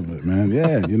 All of it, man.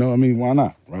 Yeah, why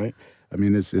not, right? I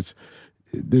mean, it's.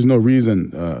 There's no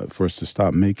reason for us to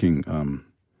stop making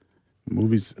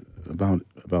movies about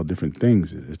different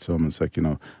things. It's almost like,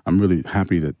 I'm really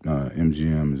happy that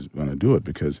MGM is going to do it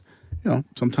because,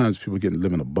 sometimes people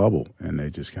live in a bubble and they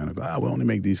just kind of go, we only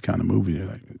make these kind of movies. You're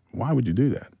like, why would you do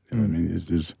that? I mean,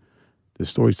 there's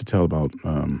stories to tell about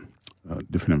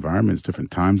different environments,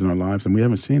 different times in our lives, and we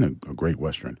haven't seen a great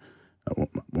Western.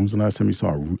 When was the last time you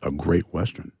saw a great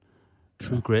Western?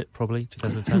 True Grit, probably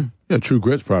 2010. Yeah, True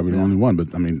Grit's probably the only one,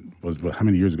 but I mean, how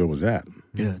many years ago was that?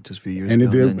 Yeah, just a few years and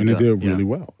ago. It did really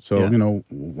well. So,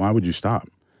 why would you stop?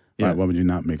 Yeah. Why would you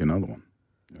not make another one?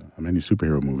 How many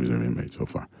superhero movies have been made so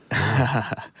far?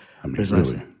 I mean,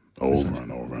 really, over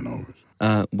and over and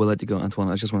over. We'll let you go, Antoine.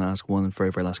 I just want to ask one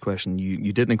very, very last question.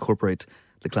 You did incorporate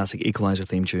the classic Equalizer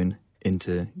theme tune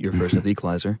into your version of the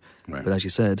Equalizer, Right. but as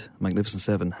you said, Magnificent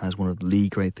Seven has one of the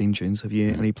great theme tunes. Have you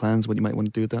any plans what you might want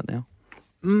to do with that now?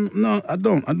 No, I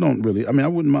don't really. I mean, I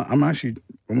wouldn't mind. I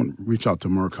want to reach out to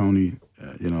Morricone.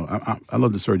 I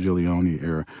love the Sergio Leone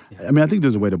era. Yeah. I mean, I think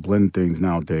there's a way to blend things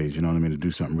nowadays, you know what I mean, to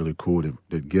do something really cool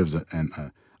that gives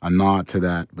a nod to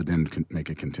that, but then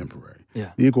make it contemporary.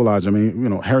 Yeah. The Equalizer, I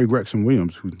mean, Harry Gregson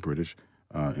Williams, who's British,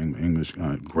 English,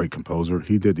 great composer,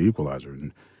 he did the Equalizer.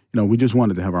 And, we just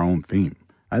wanted to have our own theme.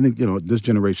 I think, this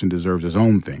generation deserves its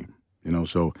own theme,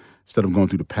 so instead of going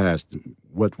through the past,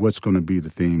 what's going to be the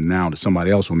theme now that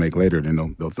somebody else will make later,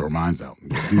 then they'll throw mine out.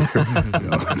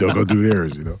 They'll go do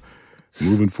theirs,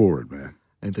 Moving forward, man.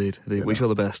 Indeed. Wish you all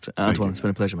the best. Antoine, it's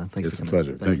been a pleasure, man. Thank you. It's a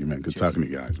pleasure. Thank you, man. Good talking to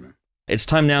you guys, man. It's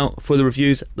time now for the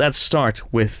reviews. Let's start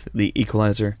with the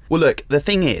Equalizer. Well, look, the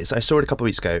thing is, I saw it a couple of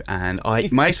weeks ago, and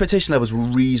my expectation levels were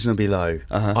reasonably low.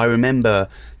 Uh-huh. I remember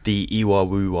the Iwa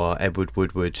Wuwa Edward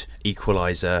Woodward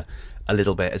Equalizer a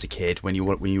little bit as a kid when you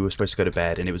were supposed to go to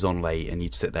bed and it was on late and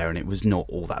you'd sit there and it was not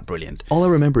all that brilliant. All I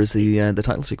remember is the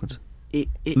title sequence.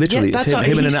 Literally, that's it's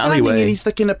him in an alleyway. And he's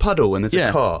like in a puddle and there's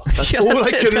a car. That's all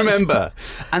I can remember.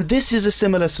 And this is a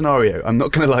similar scenario. I'm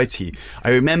not going to lie to you.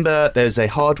 I remember there's a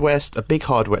big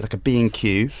hardware, like a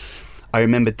B&Q. I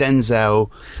remember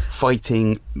Denzel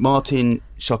fighting Martin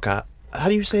Shotkat. How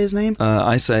do you say his name?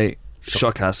 I say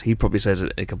Shotkas. He probably says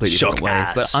it a completely different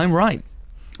way. But I'm right.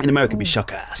 In America, it'd be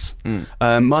Shotkas.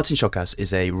 Martin Shotkas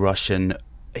is a Russian.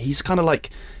 He's kind of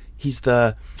like. He's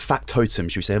the factotum,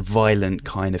 should we say, a violent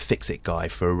kind of fix-it guy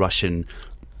for a Russian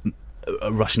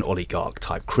oligarch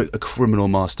type, a criminal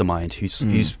mastermind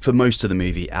who's for most of the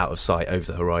movie out of sight,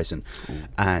 over the horizon.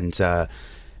 And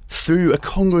through a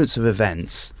congruence of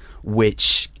events,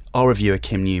 which our reviewer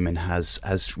Kim Newman has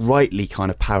rightly kind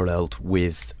of paralleled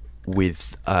with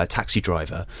Taxi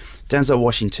Driver, Denzel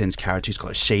Washington's character, who's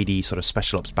got a shady sort of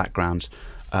special ops background,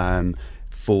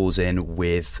 falls in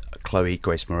with Chloe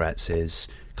Grace Moretz's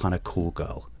kind of cool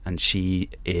girl, and she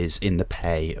is in the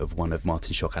pay of one of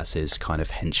Martin Shotkas' kind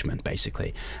of henchmen,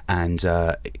 basically, and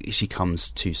she comes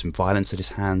to some violence at his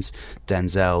hands.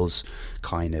 Denzel's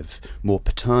kind of more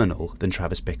paternal than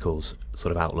Travis Bickle's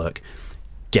sort of outlook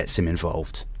gets him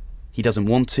involved. He doesn't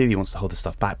want to, he wants to hold the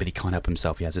stuff back, but he can't help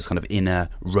himself. He has this kind of inner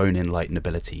Ronin-like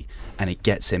nobility, and it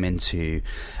gets him into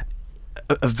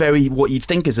a very, what you'd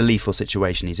think is a lethal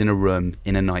situation. He's in a room,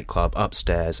 in a nightclub,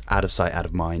 upstairs, out of sight, out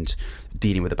of mind,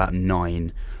 dealing with about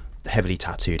 9 heavily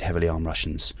tattooed, heavily armed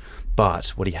Russians. But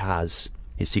what he has,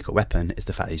 his secret weapon, is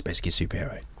the fact that he's basically a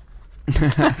superhero.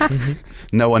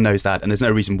 No one knows that, and there's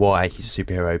no reason why he's a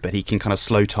superhero, but he can kind of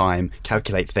slow time,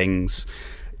 calculate things,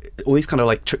 all these kind of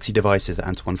like tricksy devices that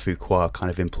Antoine Fuqua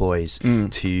kind of employs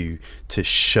to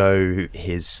show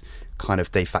his kind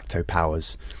of de facto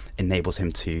powers, enables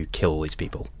him to kill all these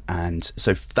people. And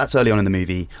so that's early on in the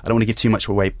movie. I don't want to give too much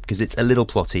away because it's a little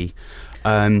plotty.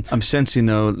 I'm sensing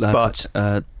though that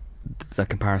that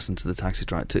comparison to the Taxi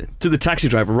Driver to the Taxi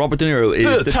Driver. Robert De Niro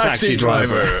is the taxi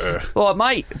driver. Well,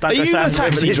 mate, are you the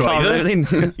taxi driver?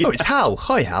 Oh, it's Hal.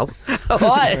 Hi, Hal.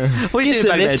 Hi. What are you doing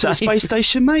back there, to the space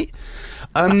station, mate?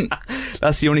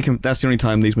 That's the only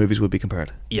time these movies would be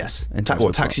compared. Yes.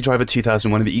 Taxi Driver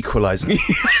 2001 and The Equalizer.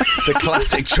 The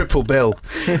classic triple bill.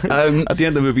 At the end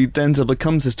of the movie, Denzel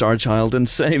becomes a star child and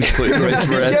saves Chloe Grace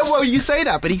Moretz. Yeah, well, you say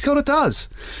that, but he sort of does.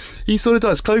 He sort of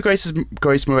does. Chloe Grace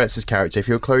Moretz's character, if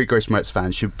you're a Chloe Grace Moretz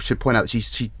fan, should point out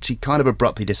that she kind of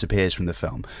abruptly disappears from the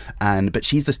film, but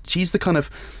she's the kind of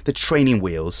the training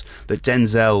wheels that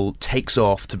Denzel takes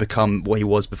off to become what he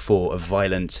was before, a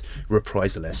violent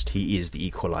reprisalist. He is the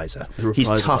Equalizer. He's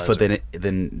tougher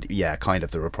than kind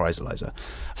of the reprisalizer.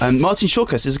 Martin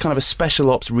Shortcuss is a kind of a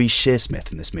special ops Reece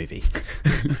Shearsmith in this movie.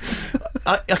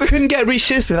 I couldn't get Reece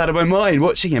Shearsmith out of my mind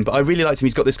watching him, but I really liked him.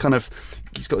 He's got this kind of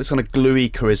gluey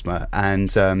charisma,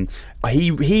 and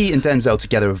he and Denzel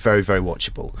together are very, very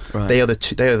watchable. Right. They are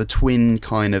the twin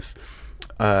kind of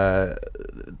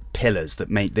pillars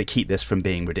that keep this from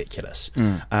being ridiculous.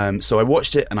 So I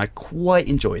watched it and I quite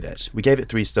enjoyed it. We gave it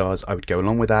 3 stars. I would go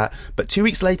along with that. But 2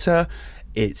 weeks later,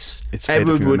 it's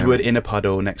Edward Woodward in a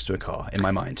puddle next to a car in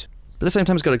my mind. But at the same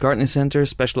time, it's got a Gartner Centre,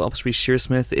 special ops Reece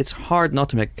Shearsmith. It's hard not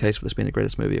to make a case for this being the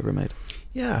greatest movie ever made.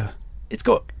 Yeah, it's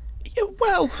got. Yeah,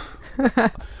 well,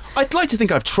 I'd like to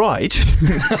think I've tried.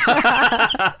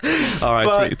 All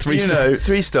right, But, three you know,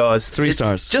 3 stars. 3 It's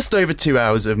stars. Just over 2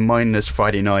 hours of mindless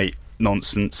Friday night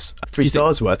nonsense. 3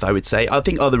 stars worth, I would say. I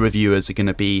think other reviewers are going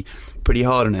to be pretty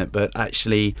hard on it, but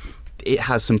actually, it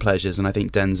has some pleasures, and I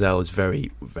think Denzel is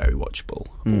very, very watchable,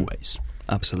 always.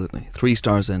 Absolutely. 3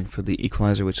 stars then for The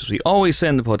Equalizer, which, as we always say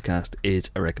in the podcast,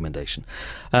 is a recommendation.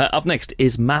 Up next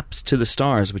is Maps to the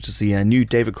Stars, which is the new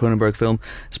David Cronenberg film.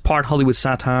 It's part Hollywood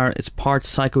satire, it's part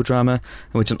psychodrama,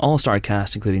 in which an all-star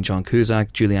cast, including John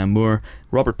Cusack, Julianne Moore,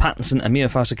 Robert Pattinson and Mia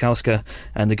Wasikowska,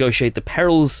 negotiate the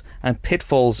perils and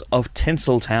pitfalls of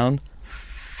Tinseltown.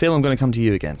 Phil, I'm going to come to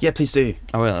you again. Yeah, please do.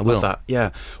 I will. Love that.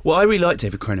 Yeah. Well, I really like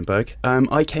David Cronenberg.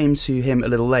 I came to him a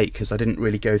little late because I didn't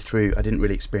really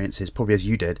experience his, probably as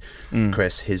you did,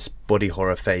 Chris, his body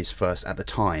horror phase first at the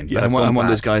time. Yeah, I'm one of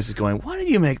those guys who's going, why did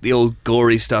you make the old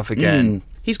gory stuff again?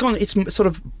 He's gone, it's sort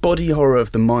of body horror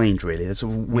of the mind, really. There's a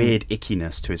weird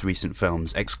ickiness to his recent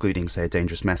films, excluding, say, A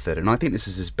Dangerous Method. And I think this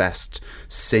is his best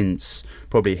since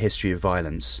probably A History of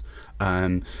Violence.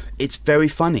 It's very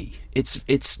funny. It's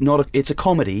a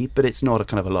comedy, but it's not a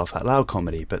kind of a laugh out loud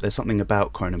comedy. But there's something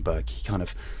about Cronenberg.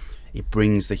 He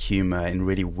brings the humour in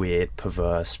really weird,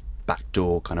 perverse,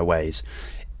 backdoor kind of ways.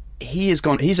 He's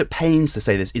at pains to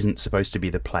say this isn't supposed to be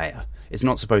The Player. It's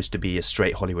not supposed to be a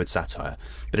straight Hollywood satire,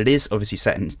 but it is obviously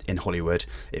set in Hollywood.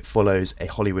 It follows a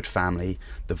Hollywood family,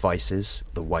 the Weisses,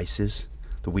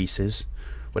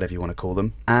 whatever you want to call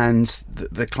them. And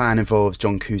the clan involves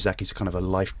John Cusack, who's kind of a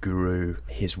life guru,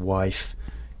 his wife,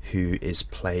 who is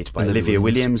played by Olivia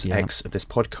Williams, ex of this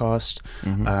podcast,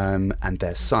 and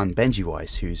their son, Benji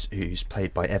Weiss, who's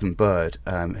played by Evan Bird,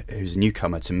 who's a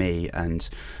newcomer to me, and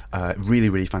really,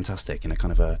 really fantastic in a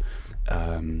kind of a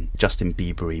Justin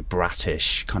Bieber-y,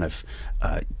 brattish kind of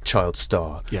child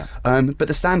star. Yeah. But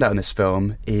the standout in this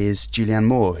film is Julianne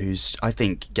Moore, who's, I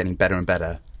think, getting better and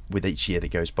better with each year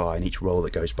that goes by and each role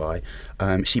that goes by.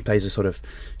 She plays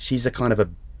she's a kind of a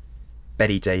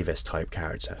Betty Davis type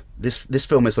character. This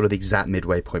film is sort of the exact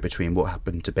midway point between What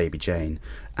Happened to Baby Jane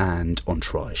and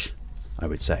Entourage, I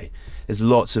would say. There's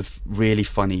lots of really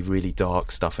funny, really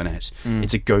dark stuff in it.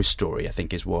 It's a ghost story, I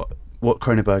think, is what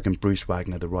Cronenberg and Bruce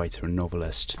Wagner, the writer and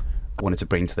novelist, wanted to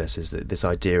bring to this, is that this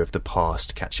idea of the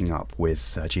past catching up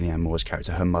with Julianne Moore's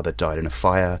character. Her mother died in a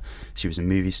fire. She was a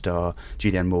movie star.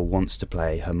 Julianne Moore wants to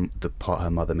play the part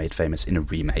her mother made famous in a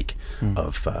remake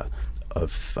of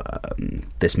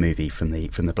this movie from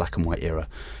the black and white era.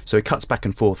 So it cuts back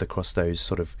and forth across those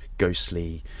sort of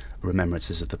ghostly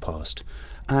remembrances of the past.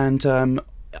 And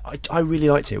I really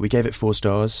liked it. We gave it 4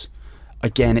 stars.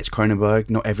 Again, it's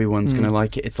Cronenberg. Not everyone's going to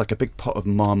like it. It's like a big pot of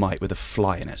Marmite with a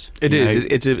fly in it. It is.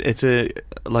 It's a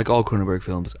like all Cronenberg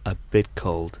films, a bit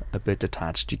cold, a bit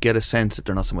detached. You get a sense that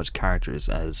they're not so much characters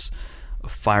as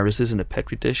viruses in a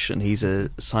petri dish, and he's a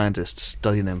scientist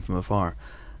studying them from afar.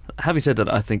 Having said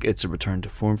that, I think it's a return to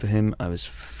form for him. I was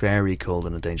very cold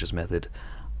in A Dangerous Method.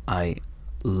 I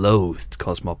loathed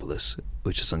Cosmopolis,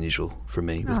 which is unusual for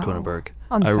me with Cronenberg.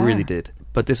 Unfair. I really did.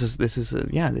 But this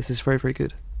is very, very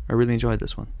good. I really enjoyed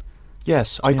this one.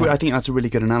 Yes, I agree. I think that's a really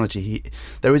good analogy.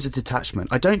 There is a detachment.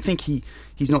 I don't think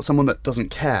he's not someone that doesn't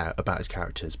care about his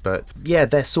characters, but yeah,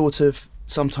 they're sort of,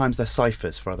 sometimes they're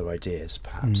ciphers for other ideas,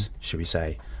 perhaps, should we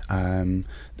say. And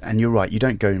you're right, you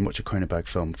don't go and watch a Cronenberg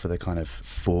film for the kind of,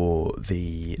 for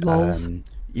the... Lols.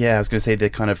 Yeah, I was going to say the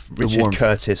kind of Richard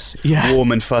Curtis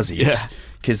warm and fuzzies,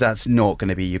 because that's not going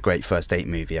to be your great first date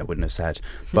movie, I wouldn't have said,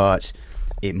 but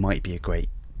it might be a great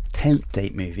 10th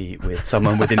date movie with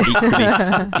someone with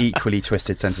an equally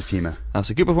twisted sense of humour.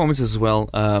 So good performances as well.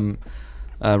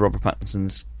 Robert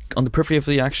Pattinson's on the periphery of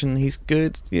the action. He's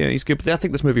good. Yeah, he's good. But I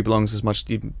think this movie belongs as much.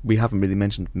 We haven't really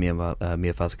mentioned Mia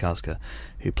Wasikowska,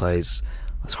 who plays.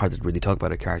 It's hard to really talk about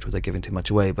her character without giving too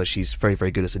much away, but she's very, very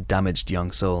good as a damaged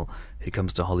young soul who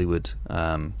comes to Hollywood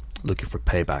looking for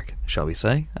payback, shall we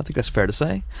say. I think that's fair to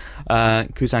say.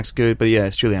 Cusack's good, but yeah,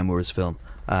 it's Julianne Moore's film.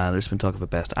 There's been talk of a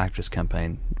Best Actress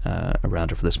campaign around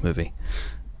her for this movie.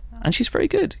 And she's very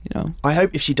good, you know. I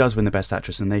hope if she does win the Best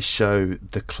Actress and they show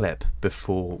the clip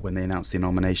before, when they announce the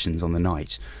nominations on the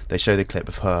night, they show the clip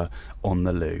of her on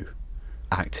the loo,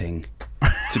 acting,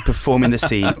 to perform in the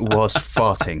scene whilst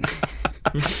farting.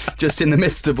 Just in the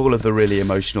midst of all of the really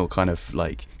emotional kind of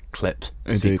like clip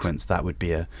sequence. That would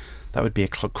be a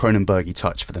Cronenberg-y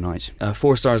touch for the night.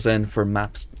 4 stars then for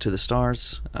Maps to the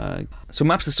Stars. So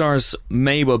Maps to the Stars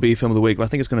may well be Film of the Week, but I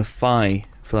think it's going to vie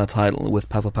for that title with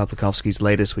Pavel Pawlikowski's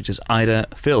latest, which is Ida.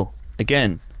 Phil,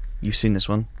 again, you've seen this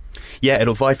one. Yeah,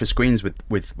 it'll vie for screens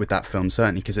with that film,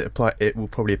 certainly, because it will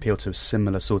probably appeal to a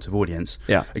similar sort of audience.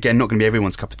 Yeah. Again, not going to be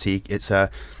everyone's cup of tea. It's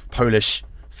a Polish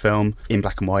film in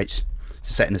black and white,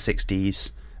 set in the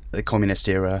 60s, the communist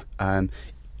era.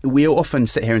 We often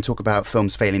sit here and talk about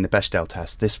films failing the Bechdel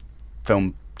test. This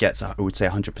film gets, I would say,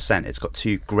 100%. It's got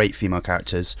two great female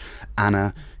characters,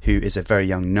 Anna, who is a very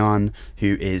young nun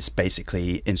who is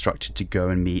basically instructed to go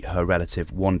and meet her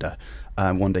relative Wanda.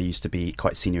 Wanda used to be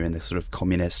quite senior in the sort of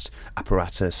communist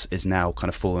apparatus, is now kind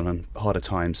of fallen on harder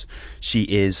times. She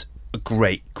is a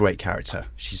great character.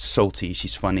 She's salty,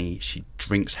 she's funny, she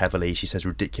drinks heavily, she says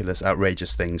ridiculous,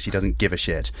 outrageous things, she doesn't give a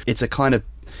shit. It's a kind of,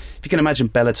 if you can imagine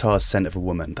Bellatar's Scent of a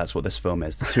Woman, that's what this film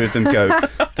is. The two of them go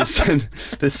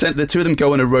the two of them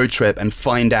go on a road trip and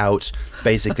find out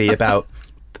basically about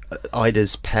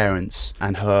Ida's parents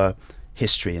and her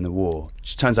history in the war.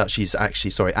 She turns out she's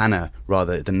actually, Anna,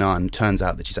 rather, the nun, turns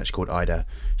out that she's actually called Ida.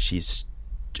 She's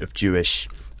of Jewish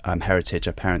heritage.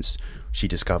 Her parents, she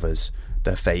discovers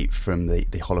their fate from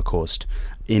the Holocaust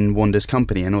in Wanda's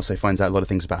company, and also finds out a lot of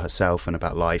things about herself and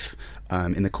about life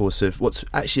in the course of what's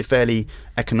actually a fairly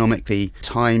economically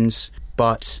timed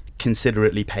but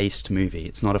considerately paced movie.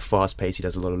 It's not a fast pace. He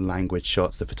does a lot of language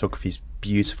shots. The photography's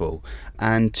beautiful,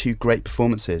 and two great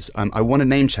performances. I want to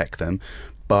name check them,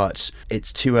 but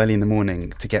it's too early in the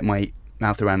morning to get my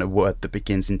mouth around a word that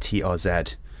begins in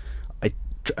TRZ.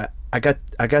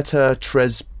 Agata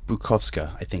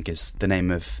Trezbukowska, I think, is the name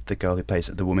of the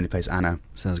woman who plays Anna.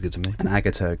 Sounds good to me. And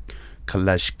Agata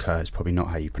Koleszka is probably not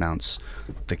how you pronounce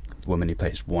the woman who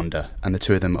plays Wanda. And the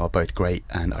two of them are both great,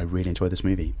 and I really enjoy this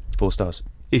movie. 4 stars.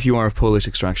 If you are of Polish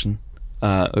extraction,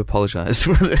 I apologise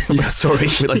for Yeah, sorry.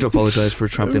 We'd like to apologise for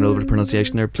trampling over the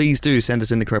pronunciation there. Please do send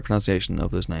us in the correct pronunciation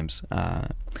of those names.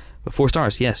 But 4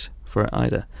 stars, yes, for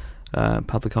Ida.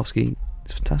 Pawlikowski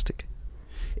is fantastic.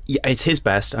 Yeah, it's his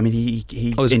best. I mean, he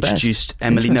his introduced best.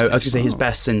 Emily. No, I was going to say his Oh.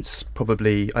 best since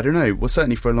probably, I don't know, well,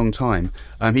 certainly for a long time.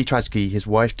 His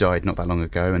wife died not that long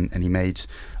ago, and he made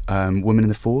Woman in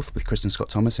the Fourth with Kristen Scott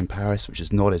Thomas in Paris, which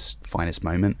is not his finest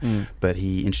moment, but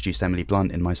he introduced Emily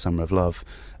Blunt in My Summer of Love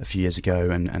a few years ago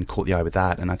and caught the eye with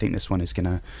that, and I think this one is going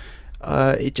to,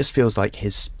 it just feels like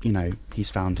he's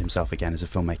found himself again as a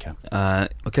filmmaker.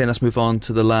 Okay, let's move on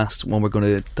to the last one we're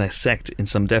going to dissect in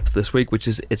some depth this week, which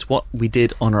is It's What We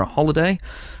Did on Our Holiday,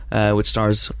 which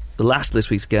stars the last of this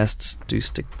week's guests. Do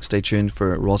stay tuned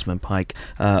for Rosamund Pike,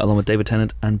 along with David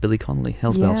Tennant and Billy Connolly.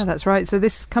 Hell's Bells. Yeah, that's right. So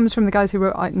this comes from the guys who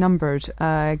wrote Outnumbered,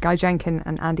 Guy Jenkin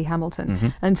and Andy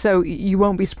Hamilton. And so you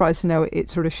won't be surprised to know it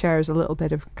sort of shares a little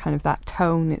bit of kind of that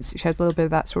tone. It shares a little bit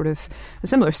of that sort of a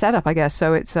similar setup, I guess.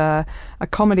 So it's a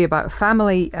comedy about a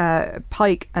family.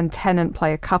 Pike and Tennant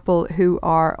play a couple who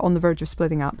are on the verge of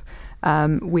splitting up.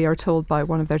 We are told by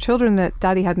one of their children that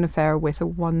Daddy had an affair with a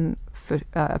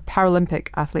Paralympic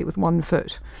athlete with 1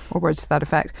 foot, or words to that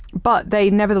effect. But they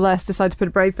nevertheless decide to put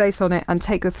a brave face on it and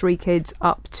take the 3 kids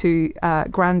up to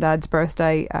Grandad's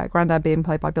birthday, Grandad being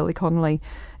played by Billy Connolly.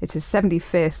 It's his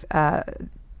 75th.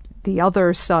 The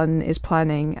other son is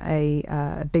planning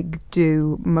a big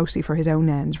do, mostly for his own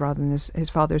ends rather than his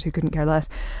father's, who couldn't care less.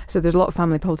 So there's a lot of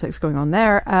family politics going on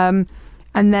there. And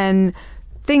then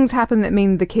things happen that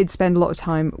mean the kids spend a lot of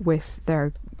time with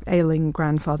their ailing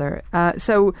grandfather.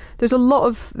 So there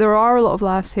are a lot of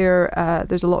laughs here.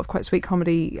 There's a lot of quite sweet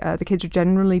comedy. The kids are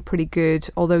generally pretty good,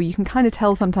 although you can kind of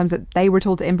tell sometimes that they were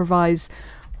told to improvise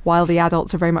while the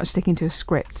adults are very much sticking to a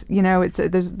script. You know,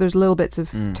 there's little bits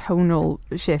of tonal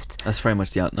shift. That's very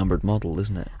much the Outnumbered model,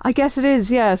 isn't it? I guess it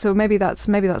is, yeah. So maybe that's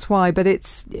why. But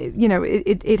it's, you know,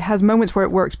 it has moments where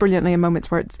it works brilliantly and moments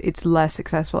where it's less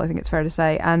successful, I think it's fair to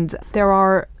say. And there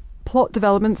are plot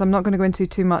developments, I'm not going to go into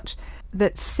too much,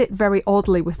 that sit very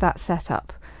oddly with that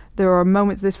setup. There are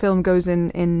moments this film goes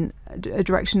in a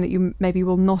direction that you maybe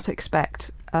will not expect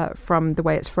from the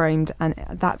way it's framed, and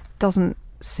that doesn't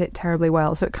sit terribly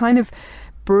well. So it kind of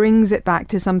brings it back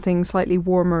to something slightly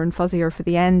warmer and fuzzier for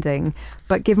the ending,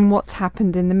 but given what's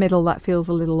happened in the middle, that feels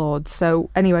a little odd. So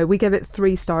anyway, we give it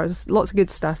 3 stars. Lots of good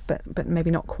stuff, but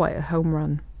maybe not quite a home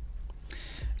run.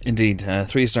 Indeed,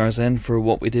 3 stars then for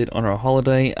What We Did on Our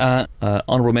Holiday.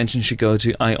 Honourable mention should go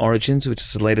to I Origins, which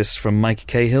is the latest from Mike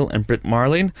Cahill and Britt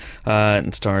Marling,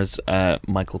 and stars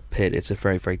Michael Pitt. It's a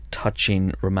very, very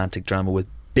touching romantic drama with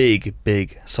big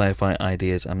sci-fi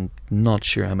ideas. I'm not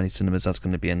sure how many cinemas that's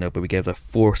going to be in now, but we gave that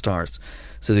 4 stars.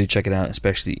 So do check it out,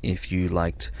 especially if you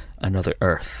liked Another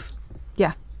Earth.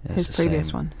 Yeah, It's his the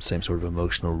previous one. Same sort of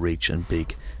emotional reach and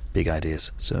big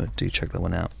ideas. So do check that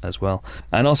one out as well.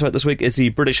 And also out this week is the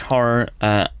British horror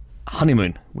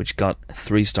Honeymoon, which got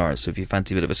 3 stars. So if you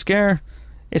fancy a bit of a scare,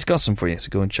 it's got some for you, so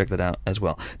go and check that out as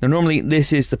well. Now, normally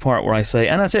this is the part where I say,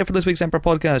 and that's it for this week's Emperor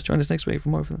podcast. Join us next week for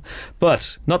more.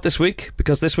 But not this week,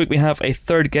 because this week we have a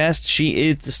third guest. She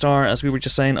is the star, as we were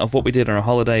just saying, of What We Did on Our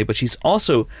Holiday, but she's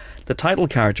also the title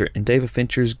character in David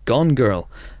Fincher's Gone Girl,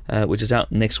 which is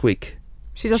out next week.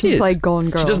 She doesn't play Gone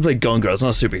Girl. She doesn't play Gone Girl. It's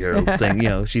not a superhero thing. You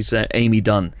know, she's Amy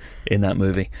Dunn in that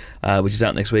movie, which is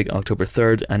out next week, October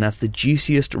 3rd, and that's the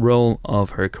juiciest role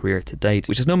of her career to date,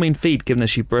 which is no mean feat, given that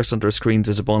she burst onto our screens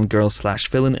as a Bond girl /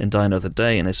 villain in Die Another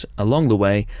Day, and has along the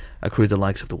way accrued the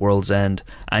likes of The World's End,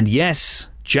 and yes,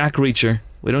 Jack Reacher.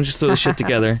 We don't just throw this shit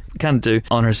together. We can't do.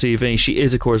 On her CV, she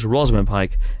is, of course, Rosamund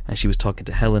Pike, and she was talking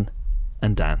to Helen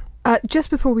and Dan. Just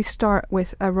before we start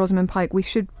with Rosamund Pike, we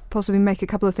should possibly make a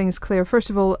couple of things clear. First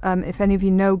of all, if any of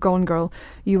you know Gone Girl,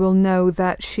 you will know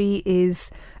that she is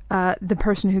the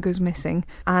person who goes missing,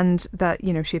 and that,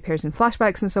 you know, she appears in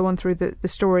flashbacks and so on through the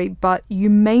story, but you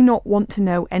may not want to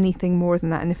know anything more than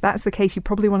that, and if that's the case, you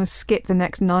probably want to skip the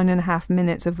next 9.5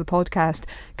 minutes of the podcast,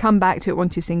 come back to it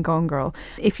once you've seen Gone Girl.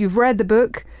 If you've read the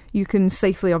book, you can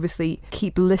safely, obviously,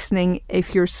 keep listening.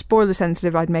 If you're spoiler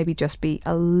sensitive, I'd maybe just be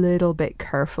a little bit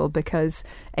careful, because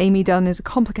Amy Dunn is a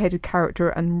complicated character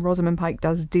and Rosamund Pike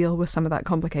does deal with some of that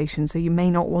complication, so you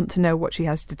may not want to know what she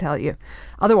has to tell you.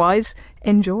 Otherwise,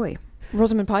 enjoy.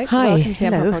 Rosamund Pike, hi, welcome to the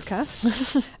hello. Emperor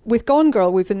podcast. With Gone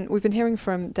Girl, we've been hearing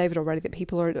from David already that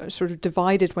people are sort of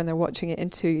divided when they're watching it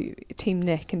into Team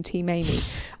Nick and Team Amy.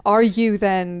 Are you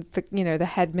then the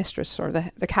head mistress or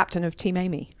the captain of Team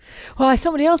Amy? Well,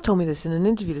 somebody else told me this in an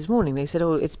interview this morning. They said,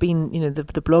 "Oh, it's been the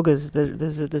bloggers.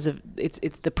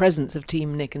 It's the presence of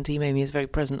Team Nick and Team Amy is very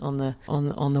present on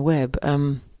the web."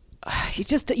 You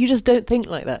just don't think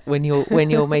like that when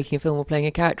you're making a film or playing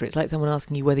a character. It's like someone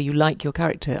asking you whether you like your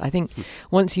character. I think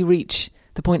once you reach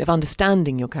the point of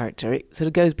understanding your character, it sort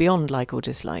of goes beyond like or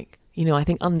dislike. You know, I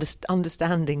think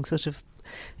understanding sort of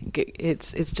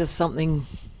it's just something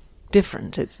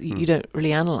different. You don't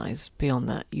really analyse beyond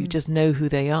that. You just know who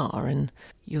they are and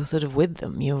you're sort of with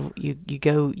them. You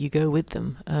go with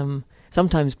them.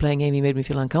 Sometimes playing Amy made me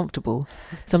feel uncomfortable.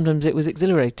 Sometimes it was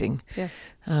exhilarating. Yeah.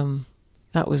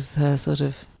 That was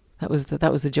that was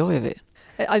the joy of it.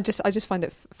 I just find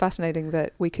it fascinating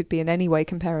that we could be in any way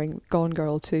comparing Gone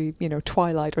Girl to, you know,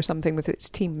 Twilight or something with its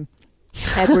Team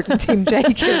Edward and Team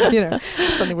Jacob. You know,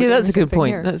 something. Yeah, that's a good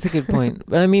point. Here. That's a good point.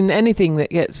 But I mean, anything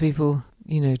that gets people,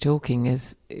 you know, talking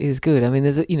is good. I mean,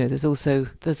 there's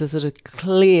a sort of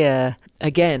clear,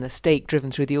 again, a stake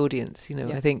driven through the audience. You know,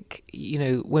 Yeah. I think, you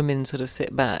know, women sort of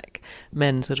sit back,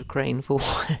 men sort of crane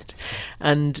forward,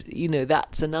 and you know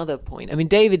that's another point. I mean,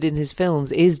 David in his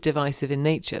films is divisive in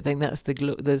nature. I think that's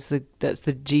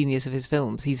the genius of his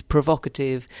films. He's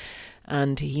provocative.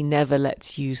 And he never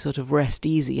lets you sort of rest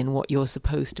easy in what you're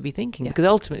supposed to be thinking. Yeah. Because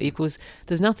ultimately, of course,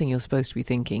 there's nothing you're supposed to be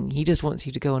thinking. He just wants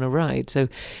you to go on a ride. So, you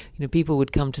know, people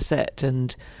would come to set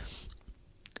and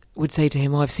would say to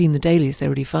him, "Oh, I've seen the dailies, they're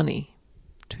really funny."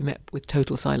 To be met with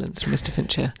total silence from Mr.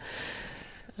 Fincher.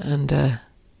 And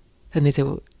they say,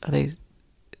 "Well, they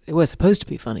were supposed to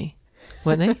be funny,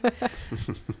 weren't they?"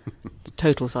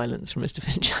 Total silence from Mr.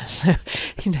 Fincher. So,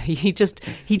 you know, he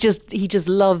just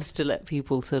loves to let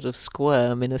people sort of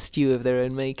squirm in a stew of their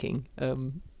own making.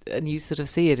 And you sort of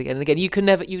see it again and again.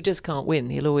 You just can't win.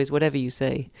 He'll always, whatever you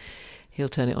say, he'll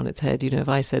turn it on its head. You know, if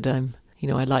I said I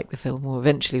like the film, or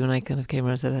eventually when I kind of came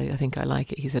around and said I think I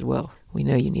like it, he said, "Well, we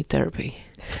know you need therapy."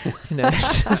 You know,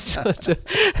 sort of,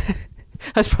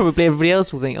 that's probably everybody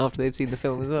else will think after they've seen the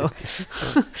film as well.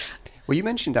 Well, you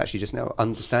mentioned actually just now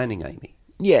understanding Amy.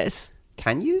 Yes.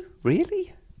 Can you?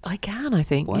 Really? I can, I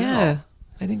think. Wow. Yeah.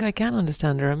 I think I can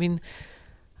understand her. I mean,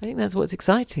 I think that's what's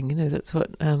exciting. You know, that's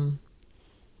what, you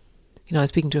know, I was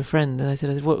speaking to a friend and I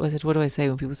said, what do I say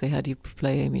when people say, "How do you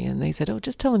play Amy?" And they said, "Oh,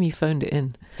 just tell them you phoned it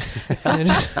in."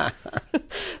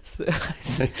 So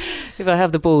if I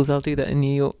have the balls, I'll do that in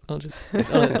New York. I'll just,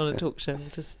 on a talk show,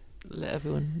 I'll just let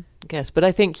everyone guess. But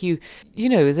I think you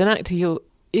know, as an actor,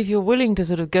 if you're willing to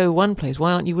sort of go one place,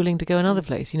 why aren't you willing to go another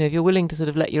place? You know, if you're willing to sort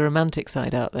of let your romantic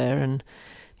side out there, and,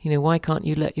 you know, why can't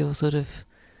you let your sort of,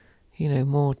 you know,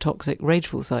 more toxic,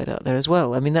 rageful side out there as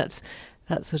well? I mean, that's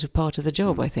sort of part of the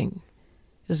job, I think.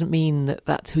 It doesn't mean that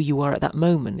that's who you are at that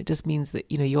moment. It just means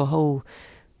that, you know, your whole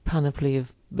panoply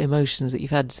of emotions that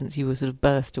you've had since you were sort of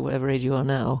birthed to whatever age you are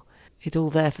now, it's all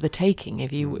there for the taking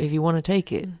if you want to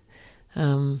take it.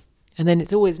 And then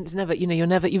it's never, you know,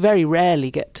 you very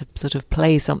rarely get to sort of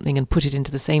play something and put it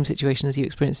into the same situation as you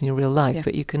experience in your real life. Yeah.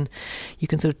 But you can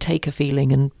sort of take a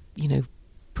feeling and, you know,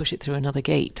 push it through another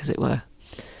gate, as it were.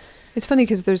 It's funny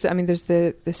because there's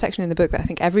the section in the book that I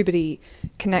think everybody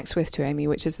connects with to Amy,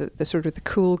 which is the sort of the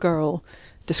cool girl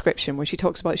description, where she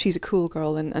talks about she's a cool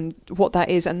girl and what that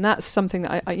is, and that's something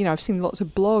that I've seen lots of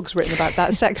blogs written about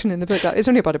that section in the book. It's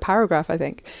only about a paragraph, I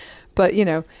think, but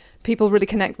people really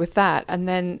connect with that, and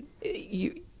then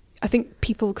I think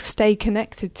people stay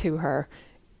connected to her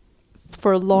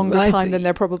for a longer time than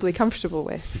they're probably comfortable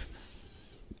with.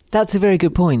 That's a very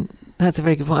good point.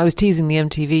 I was teasing the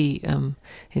MTV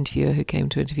interviewer who came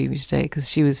to interview me today, because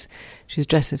she was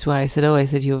dressed this way. I said,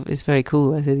 it's very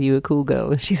cool. I said, are you a cool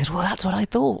girl? And she said, well, that's what I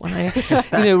thought when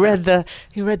I read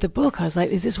the book. I was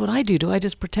like, is this what I do? Do I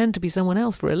just pretend to be someone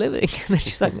else for a living? And then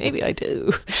she's like, maybe I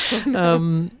do.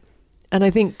 And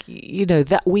I think,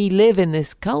 that we live in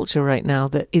this culture right now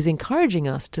that is encouraging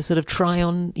us to sort of try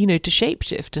on, to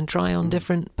shapeshift and try on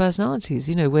different personalities.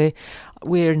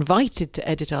 We're invited to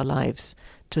edit our lives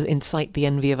to incite the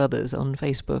envy of others on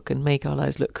Facebook and make our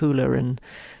lives look cooler and,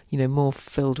 more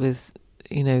filled with,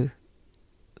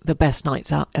 the best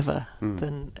nights out ever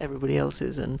than everybody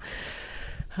else's. And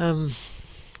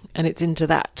it's into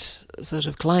that sort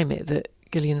of climate that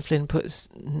Gillian Flynn puts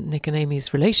Nick and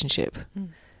Amy's relationship.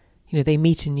 They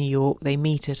meet in New York, they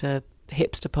meet at a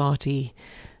hipster party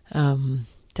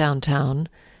downtown.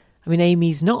 I mean,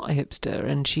 Amy's not a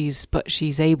hipster, but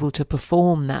she's able to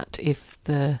perform that if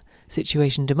the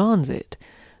situation demands it.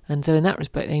 And so in that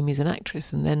respect, Amy's an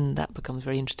actress, and then that becomes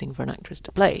very interesting for an actress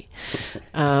to play.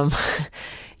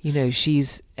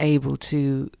 She's able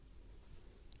to...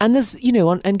 And there's,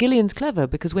 and Gillian's clever,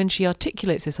 because when she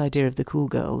articulates this idea of the cool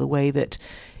girl, the way that,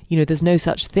 there's no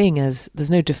such thing as, there's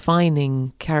no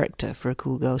defining character for a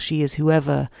cool girl. She is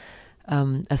whoever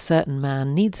a certain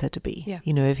man needs her to be. Yeah.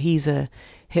 If he's a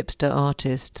hipster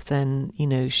artist, then,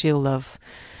 she'll love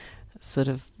sort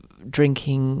of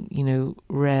drinking,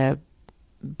 rare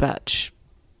batch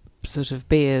sort of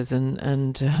beers and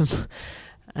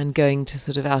going to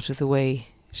sort of out of the way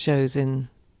shows in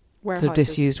Warehouses. sort of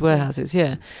disused warehouses.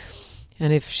 Yeah.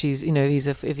 And if she's,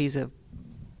 if he's a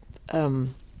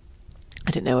I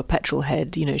don't know, a petrol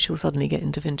head, she'll suddenly get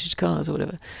into vintage cars or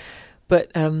whatever.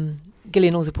 But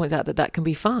Gillian also points out that can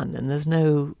be fun, and there's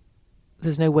no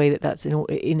way that's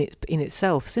in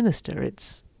itself sinister.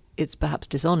 It's perhaps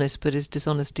dishonest, but it's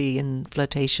dishonesty and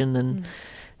flirtation and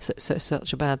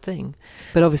such a bad thing.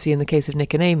 But obviously, in the case of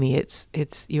Nick and Amy, it's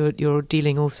you're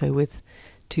dealing also with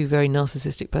two very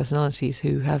narcissistic personalities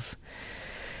who have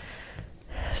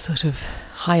sort of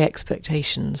high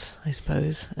expectations, I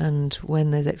suppose. And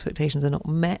when those expectations are not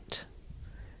met,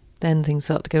 then things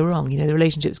start to go wrong. The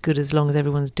relationship's good as long as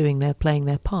everyone's playing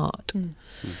their part.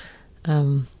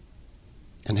 And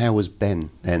how was Ben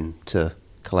then to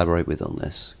collaborate with on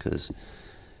this? Because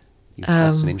you've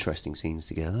had some interesting scenes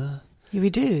together. Yeah, we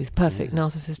do. Perfect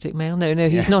narcissistic male. No,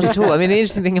 he's not at all. I mean, the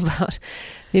interesting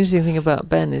thing about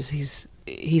Ben is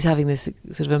he's having this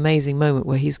sort of amazing moment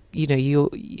where he's,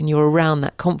 you're around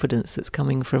that confidence that's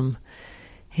coming from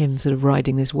him, sort of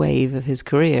riding this wave of his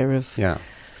career of,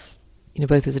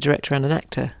 both as a director and an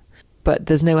actor. But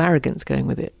there's no arrogance going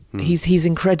with it. He's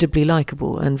incredibly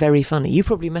likable and very funny. You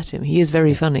probably met him. He is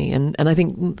very funny, and I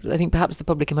think perhaps the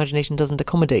public imagination doesn't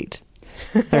accommodate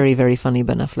very, very funny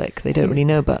Ben Affleck. They don't really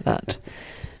know about that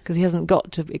because he hasn't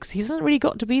really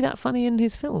got to be that funny in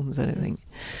his films, I don't think.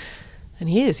 And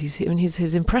he is.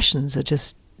 His impressions are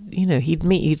just,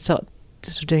 he'd start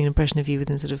sort of doing an impression of you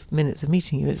within sort of minutes of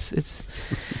meeting you. It's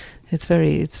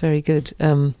very good.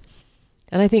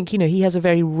 And I think, he has a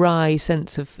very wry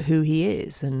sense of who he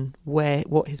is and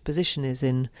what his position is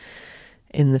in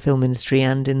the film industry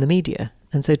and in the media.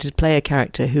 And so to play a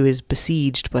character who is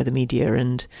besieged by the media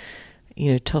and,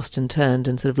 tossed and turned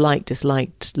and sort of liked,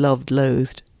 disliked, loved,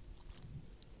 loathed,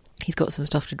 he's got some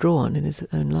stuff to draw on in his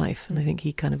own life. And I think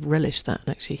he kind of relished that,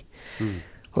 actually.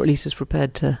 Or at least was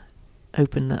prepared to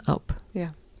open that up. Yeah.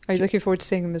 Are you looking forward to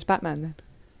seeing him as Batman then?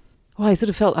 Well, I sort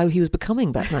of felt he was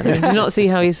becoming Batman. I mean, did you not see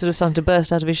how he sort of started to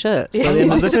burst out of his shirts by the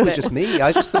end of the It film? was just me.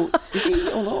 I just thought, is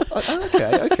he or not?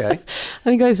 Okay. I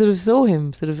think I sort of saw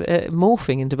him sort of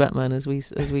morphing into Batman as we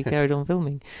carried on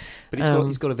filming. But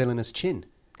he's got a villainous chin.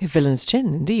 A villainous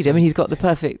chin, indeed. I mean, he's got the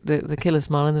perfect, the killer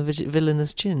smile and the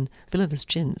villainous chin. Villainous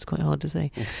chin, it's quite hard to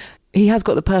say. He has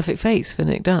got the perfect face for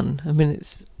Nick Dunn. I mean,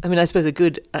 I suppose a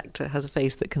good actor has a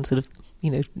face that can sort of,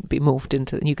 be morphed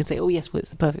into, and you can say, oh yes, well, it's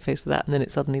the perfect face for that, and then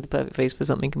it's suddenly the perfect face for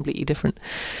something completely different.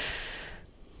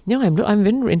 Yeah, I'm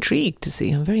very intrigued to see.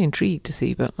 I'm very intrigued to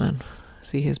see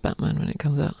his Batman when it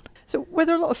comes out. So were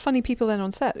there a lot of funny people then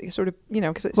on set? Sort of,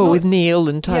 because it's with Neil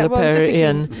and Tyler Perry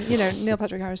and Neil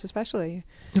Patrick Harris especially.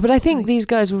 But I think these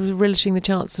guys were relishing the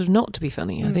chance of not to be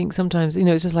funny. I think sometimes,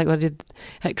 it's just like what I did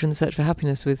Hector in the Search for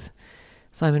Happiness with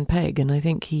Simon Pegg, and I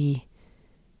think he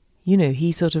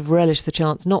sort of relished the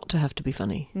chance not to have to be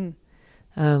funny.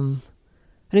 And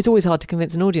it's always hard to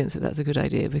convince an audience that that's a good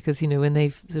idea, because, when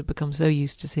they've sort of become so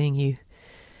used to seeing you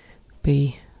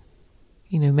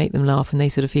make them laugh, and they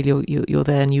sort of feel you're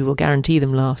there and you will guarantee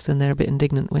them laughs, then they're a bit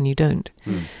indignant when you don't.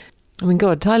 I mean,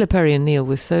 God, Tyler Perry and Neil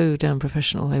were so damn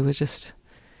professional. They were just...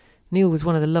 Neil was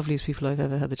one of the loveliest people I've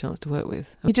ever had the chance to work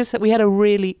with. We had a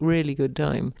really, really good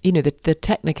time. The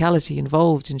technicality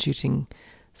involved in shooting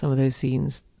some of those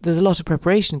scenes, there's a lot of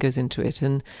preparation goes into it,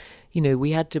 and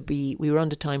we were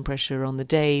under time pressure on the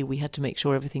day. We had to make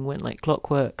sure everything went like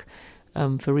clockwork,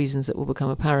 for reasons that will become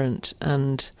apparent.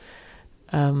 And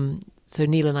so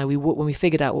Neil and I, when we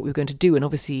figured out what we were going to do, and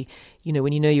obviously,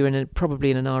 when you're probably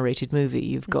in an R-rated movie,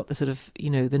 you've got the sort of,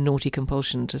 the naughty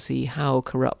compulsion to see how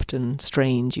corrupt and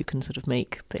strange you can sort of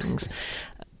make things.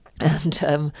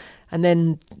 And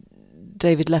then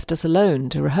David left us alone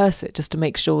to rehearse it, just to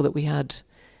make sure that we had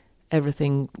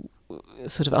everything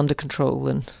sort of under control.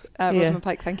 And Rosamund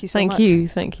Pike, thank you so much.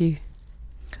 Thank you.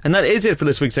 And that is it for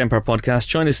this week's Empire Podcast.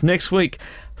 Join us next week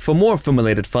for more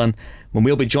film-related fun, when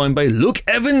we'll be joined by Luke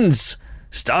Evans,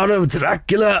 star of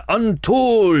Dracula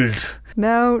Untold.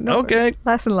 No, okay,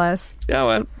 less and less. Yeah,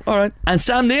 well, all right. And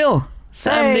Sam Neill,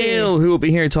 who will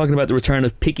be here talking about the return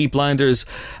of Peaky Blinders,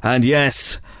 and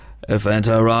yes, Event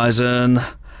Horizon.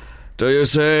 Do you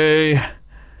say?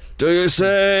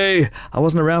 I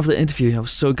wasn't around for the interview. I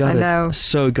was so gutted. I know.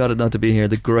 So gutted not to be here.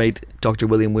 The great Dr.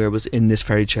 William Weir was in this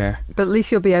very chair. But at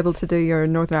least you'll be able to do your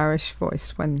Northern Irish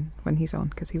voice when he's on,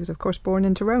 because he was, of course, born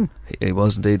in Tyrone. He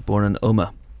was indeed born in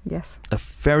Omagh. Yes. The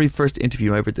very first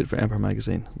interview I ever did for Empire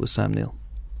Magazine was Sam Neill.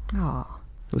 Oh,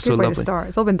 it was good so way lovely. to start.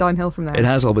 It's all been downhill from there. It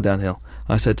has all been downhill.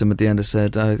 I said to him at the end, I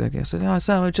said,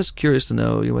 Sam, I'm just curious to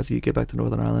know whether you get back to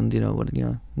Northern Ireland.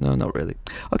 No, not really.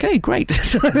 Okay, great. No,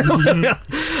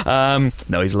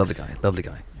 he's a lovely guy.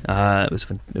 It was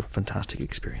a fantastic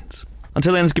experience.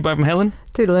 Until then, it's goodbye from Helen.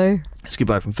 Toodaloo. It's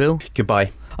goodbye from Phil.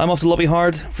 Goodbye. I'm off to lobby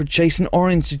hard for Jason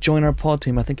Orange to join our pod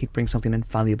team. I think he'd bring something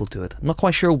invaluable to it. I'm not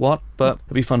quite sure what, but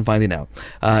it'll be fun finding out.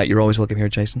 You're always welcome here,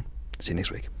 Jason. See you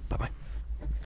next week. Bye-bye.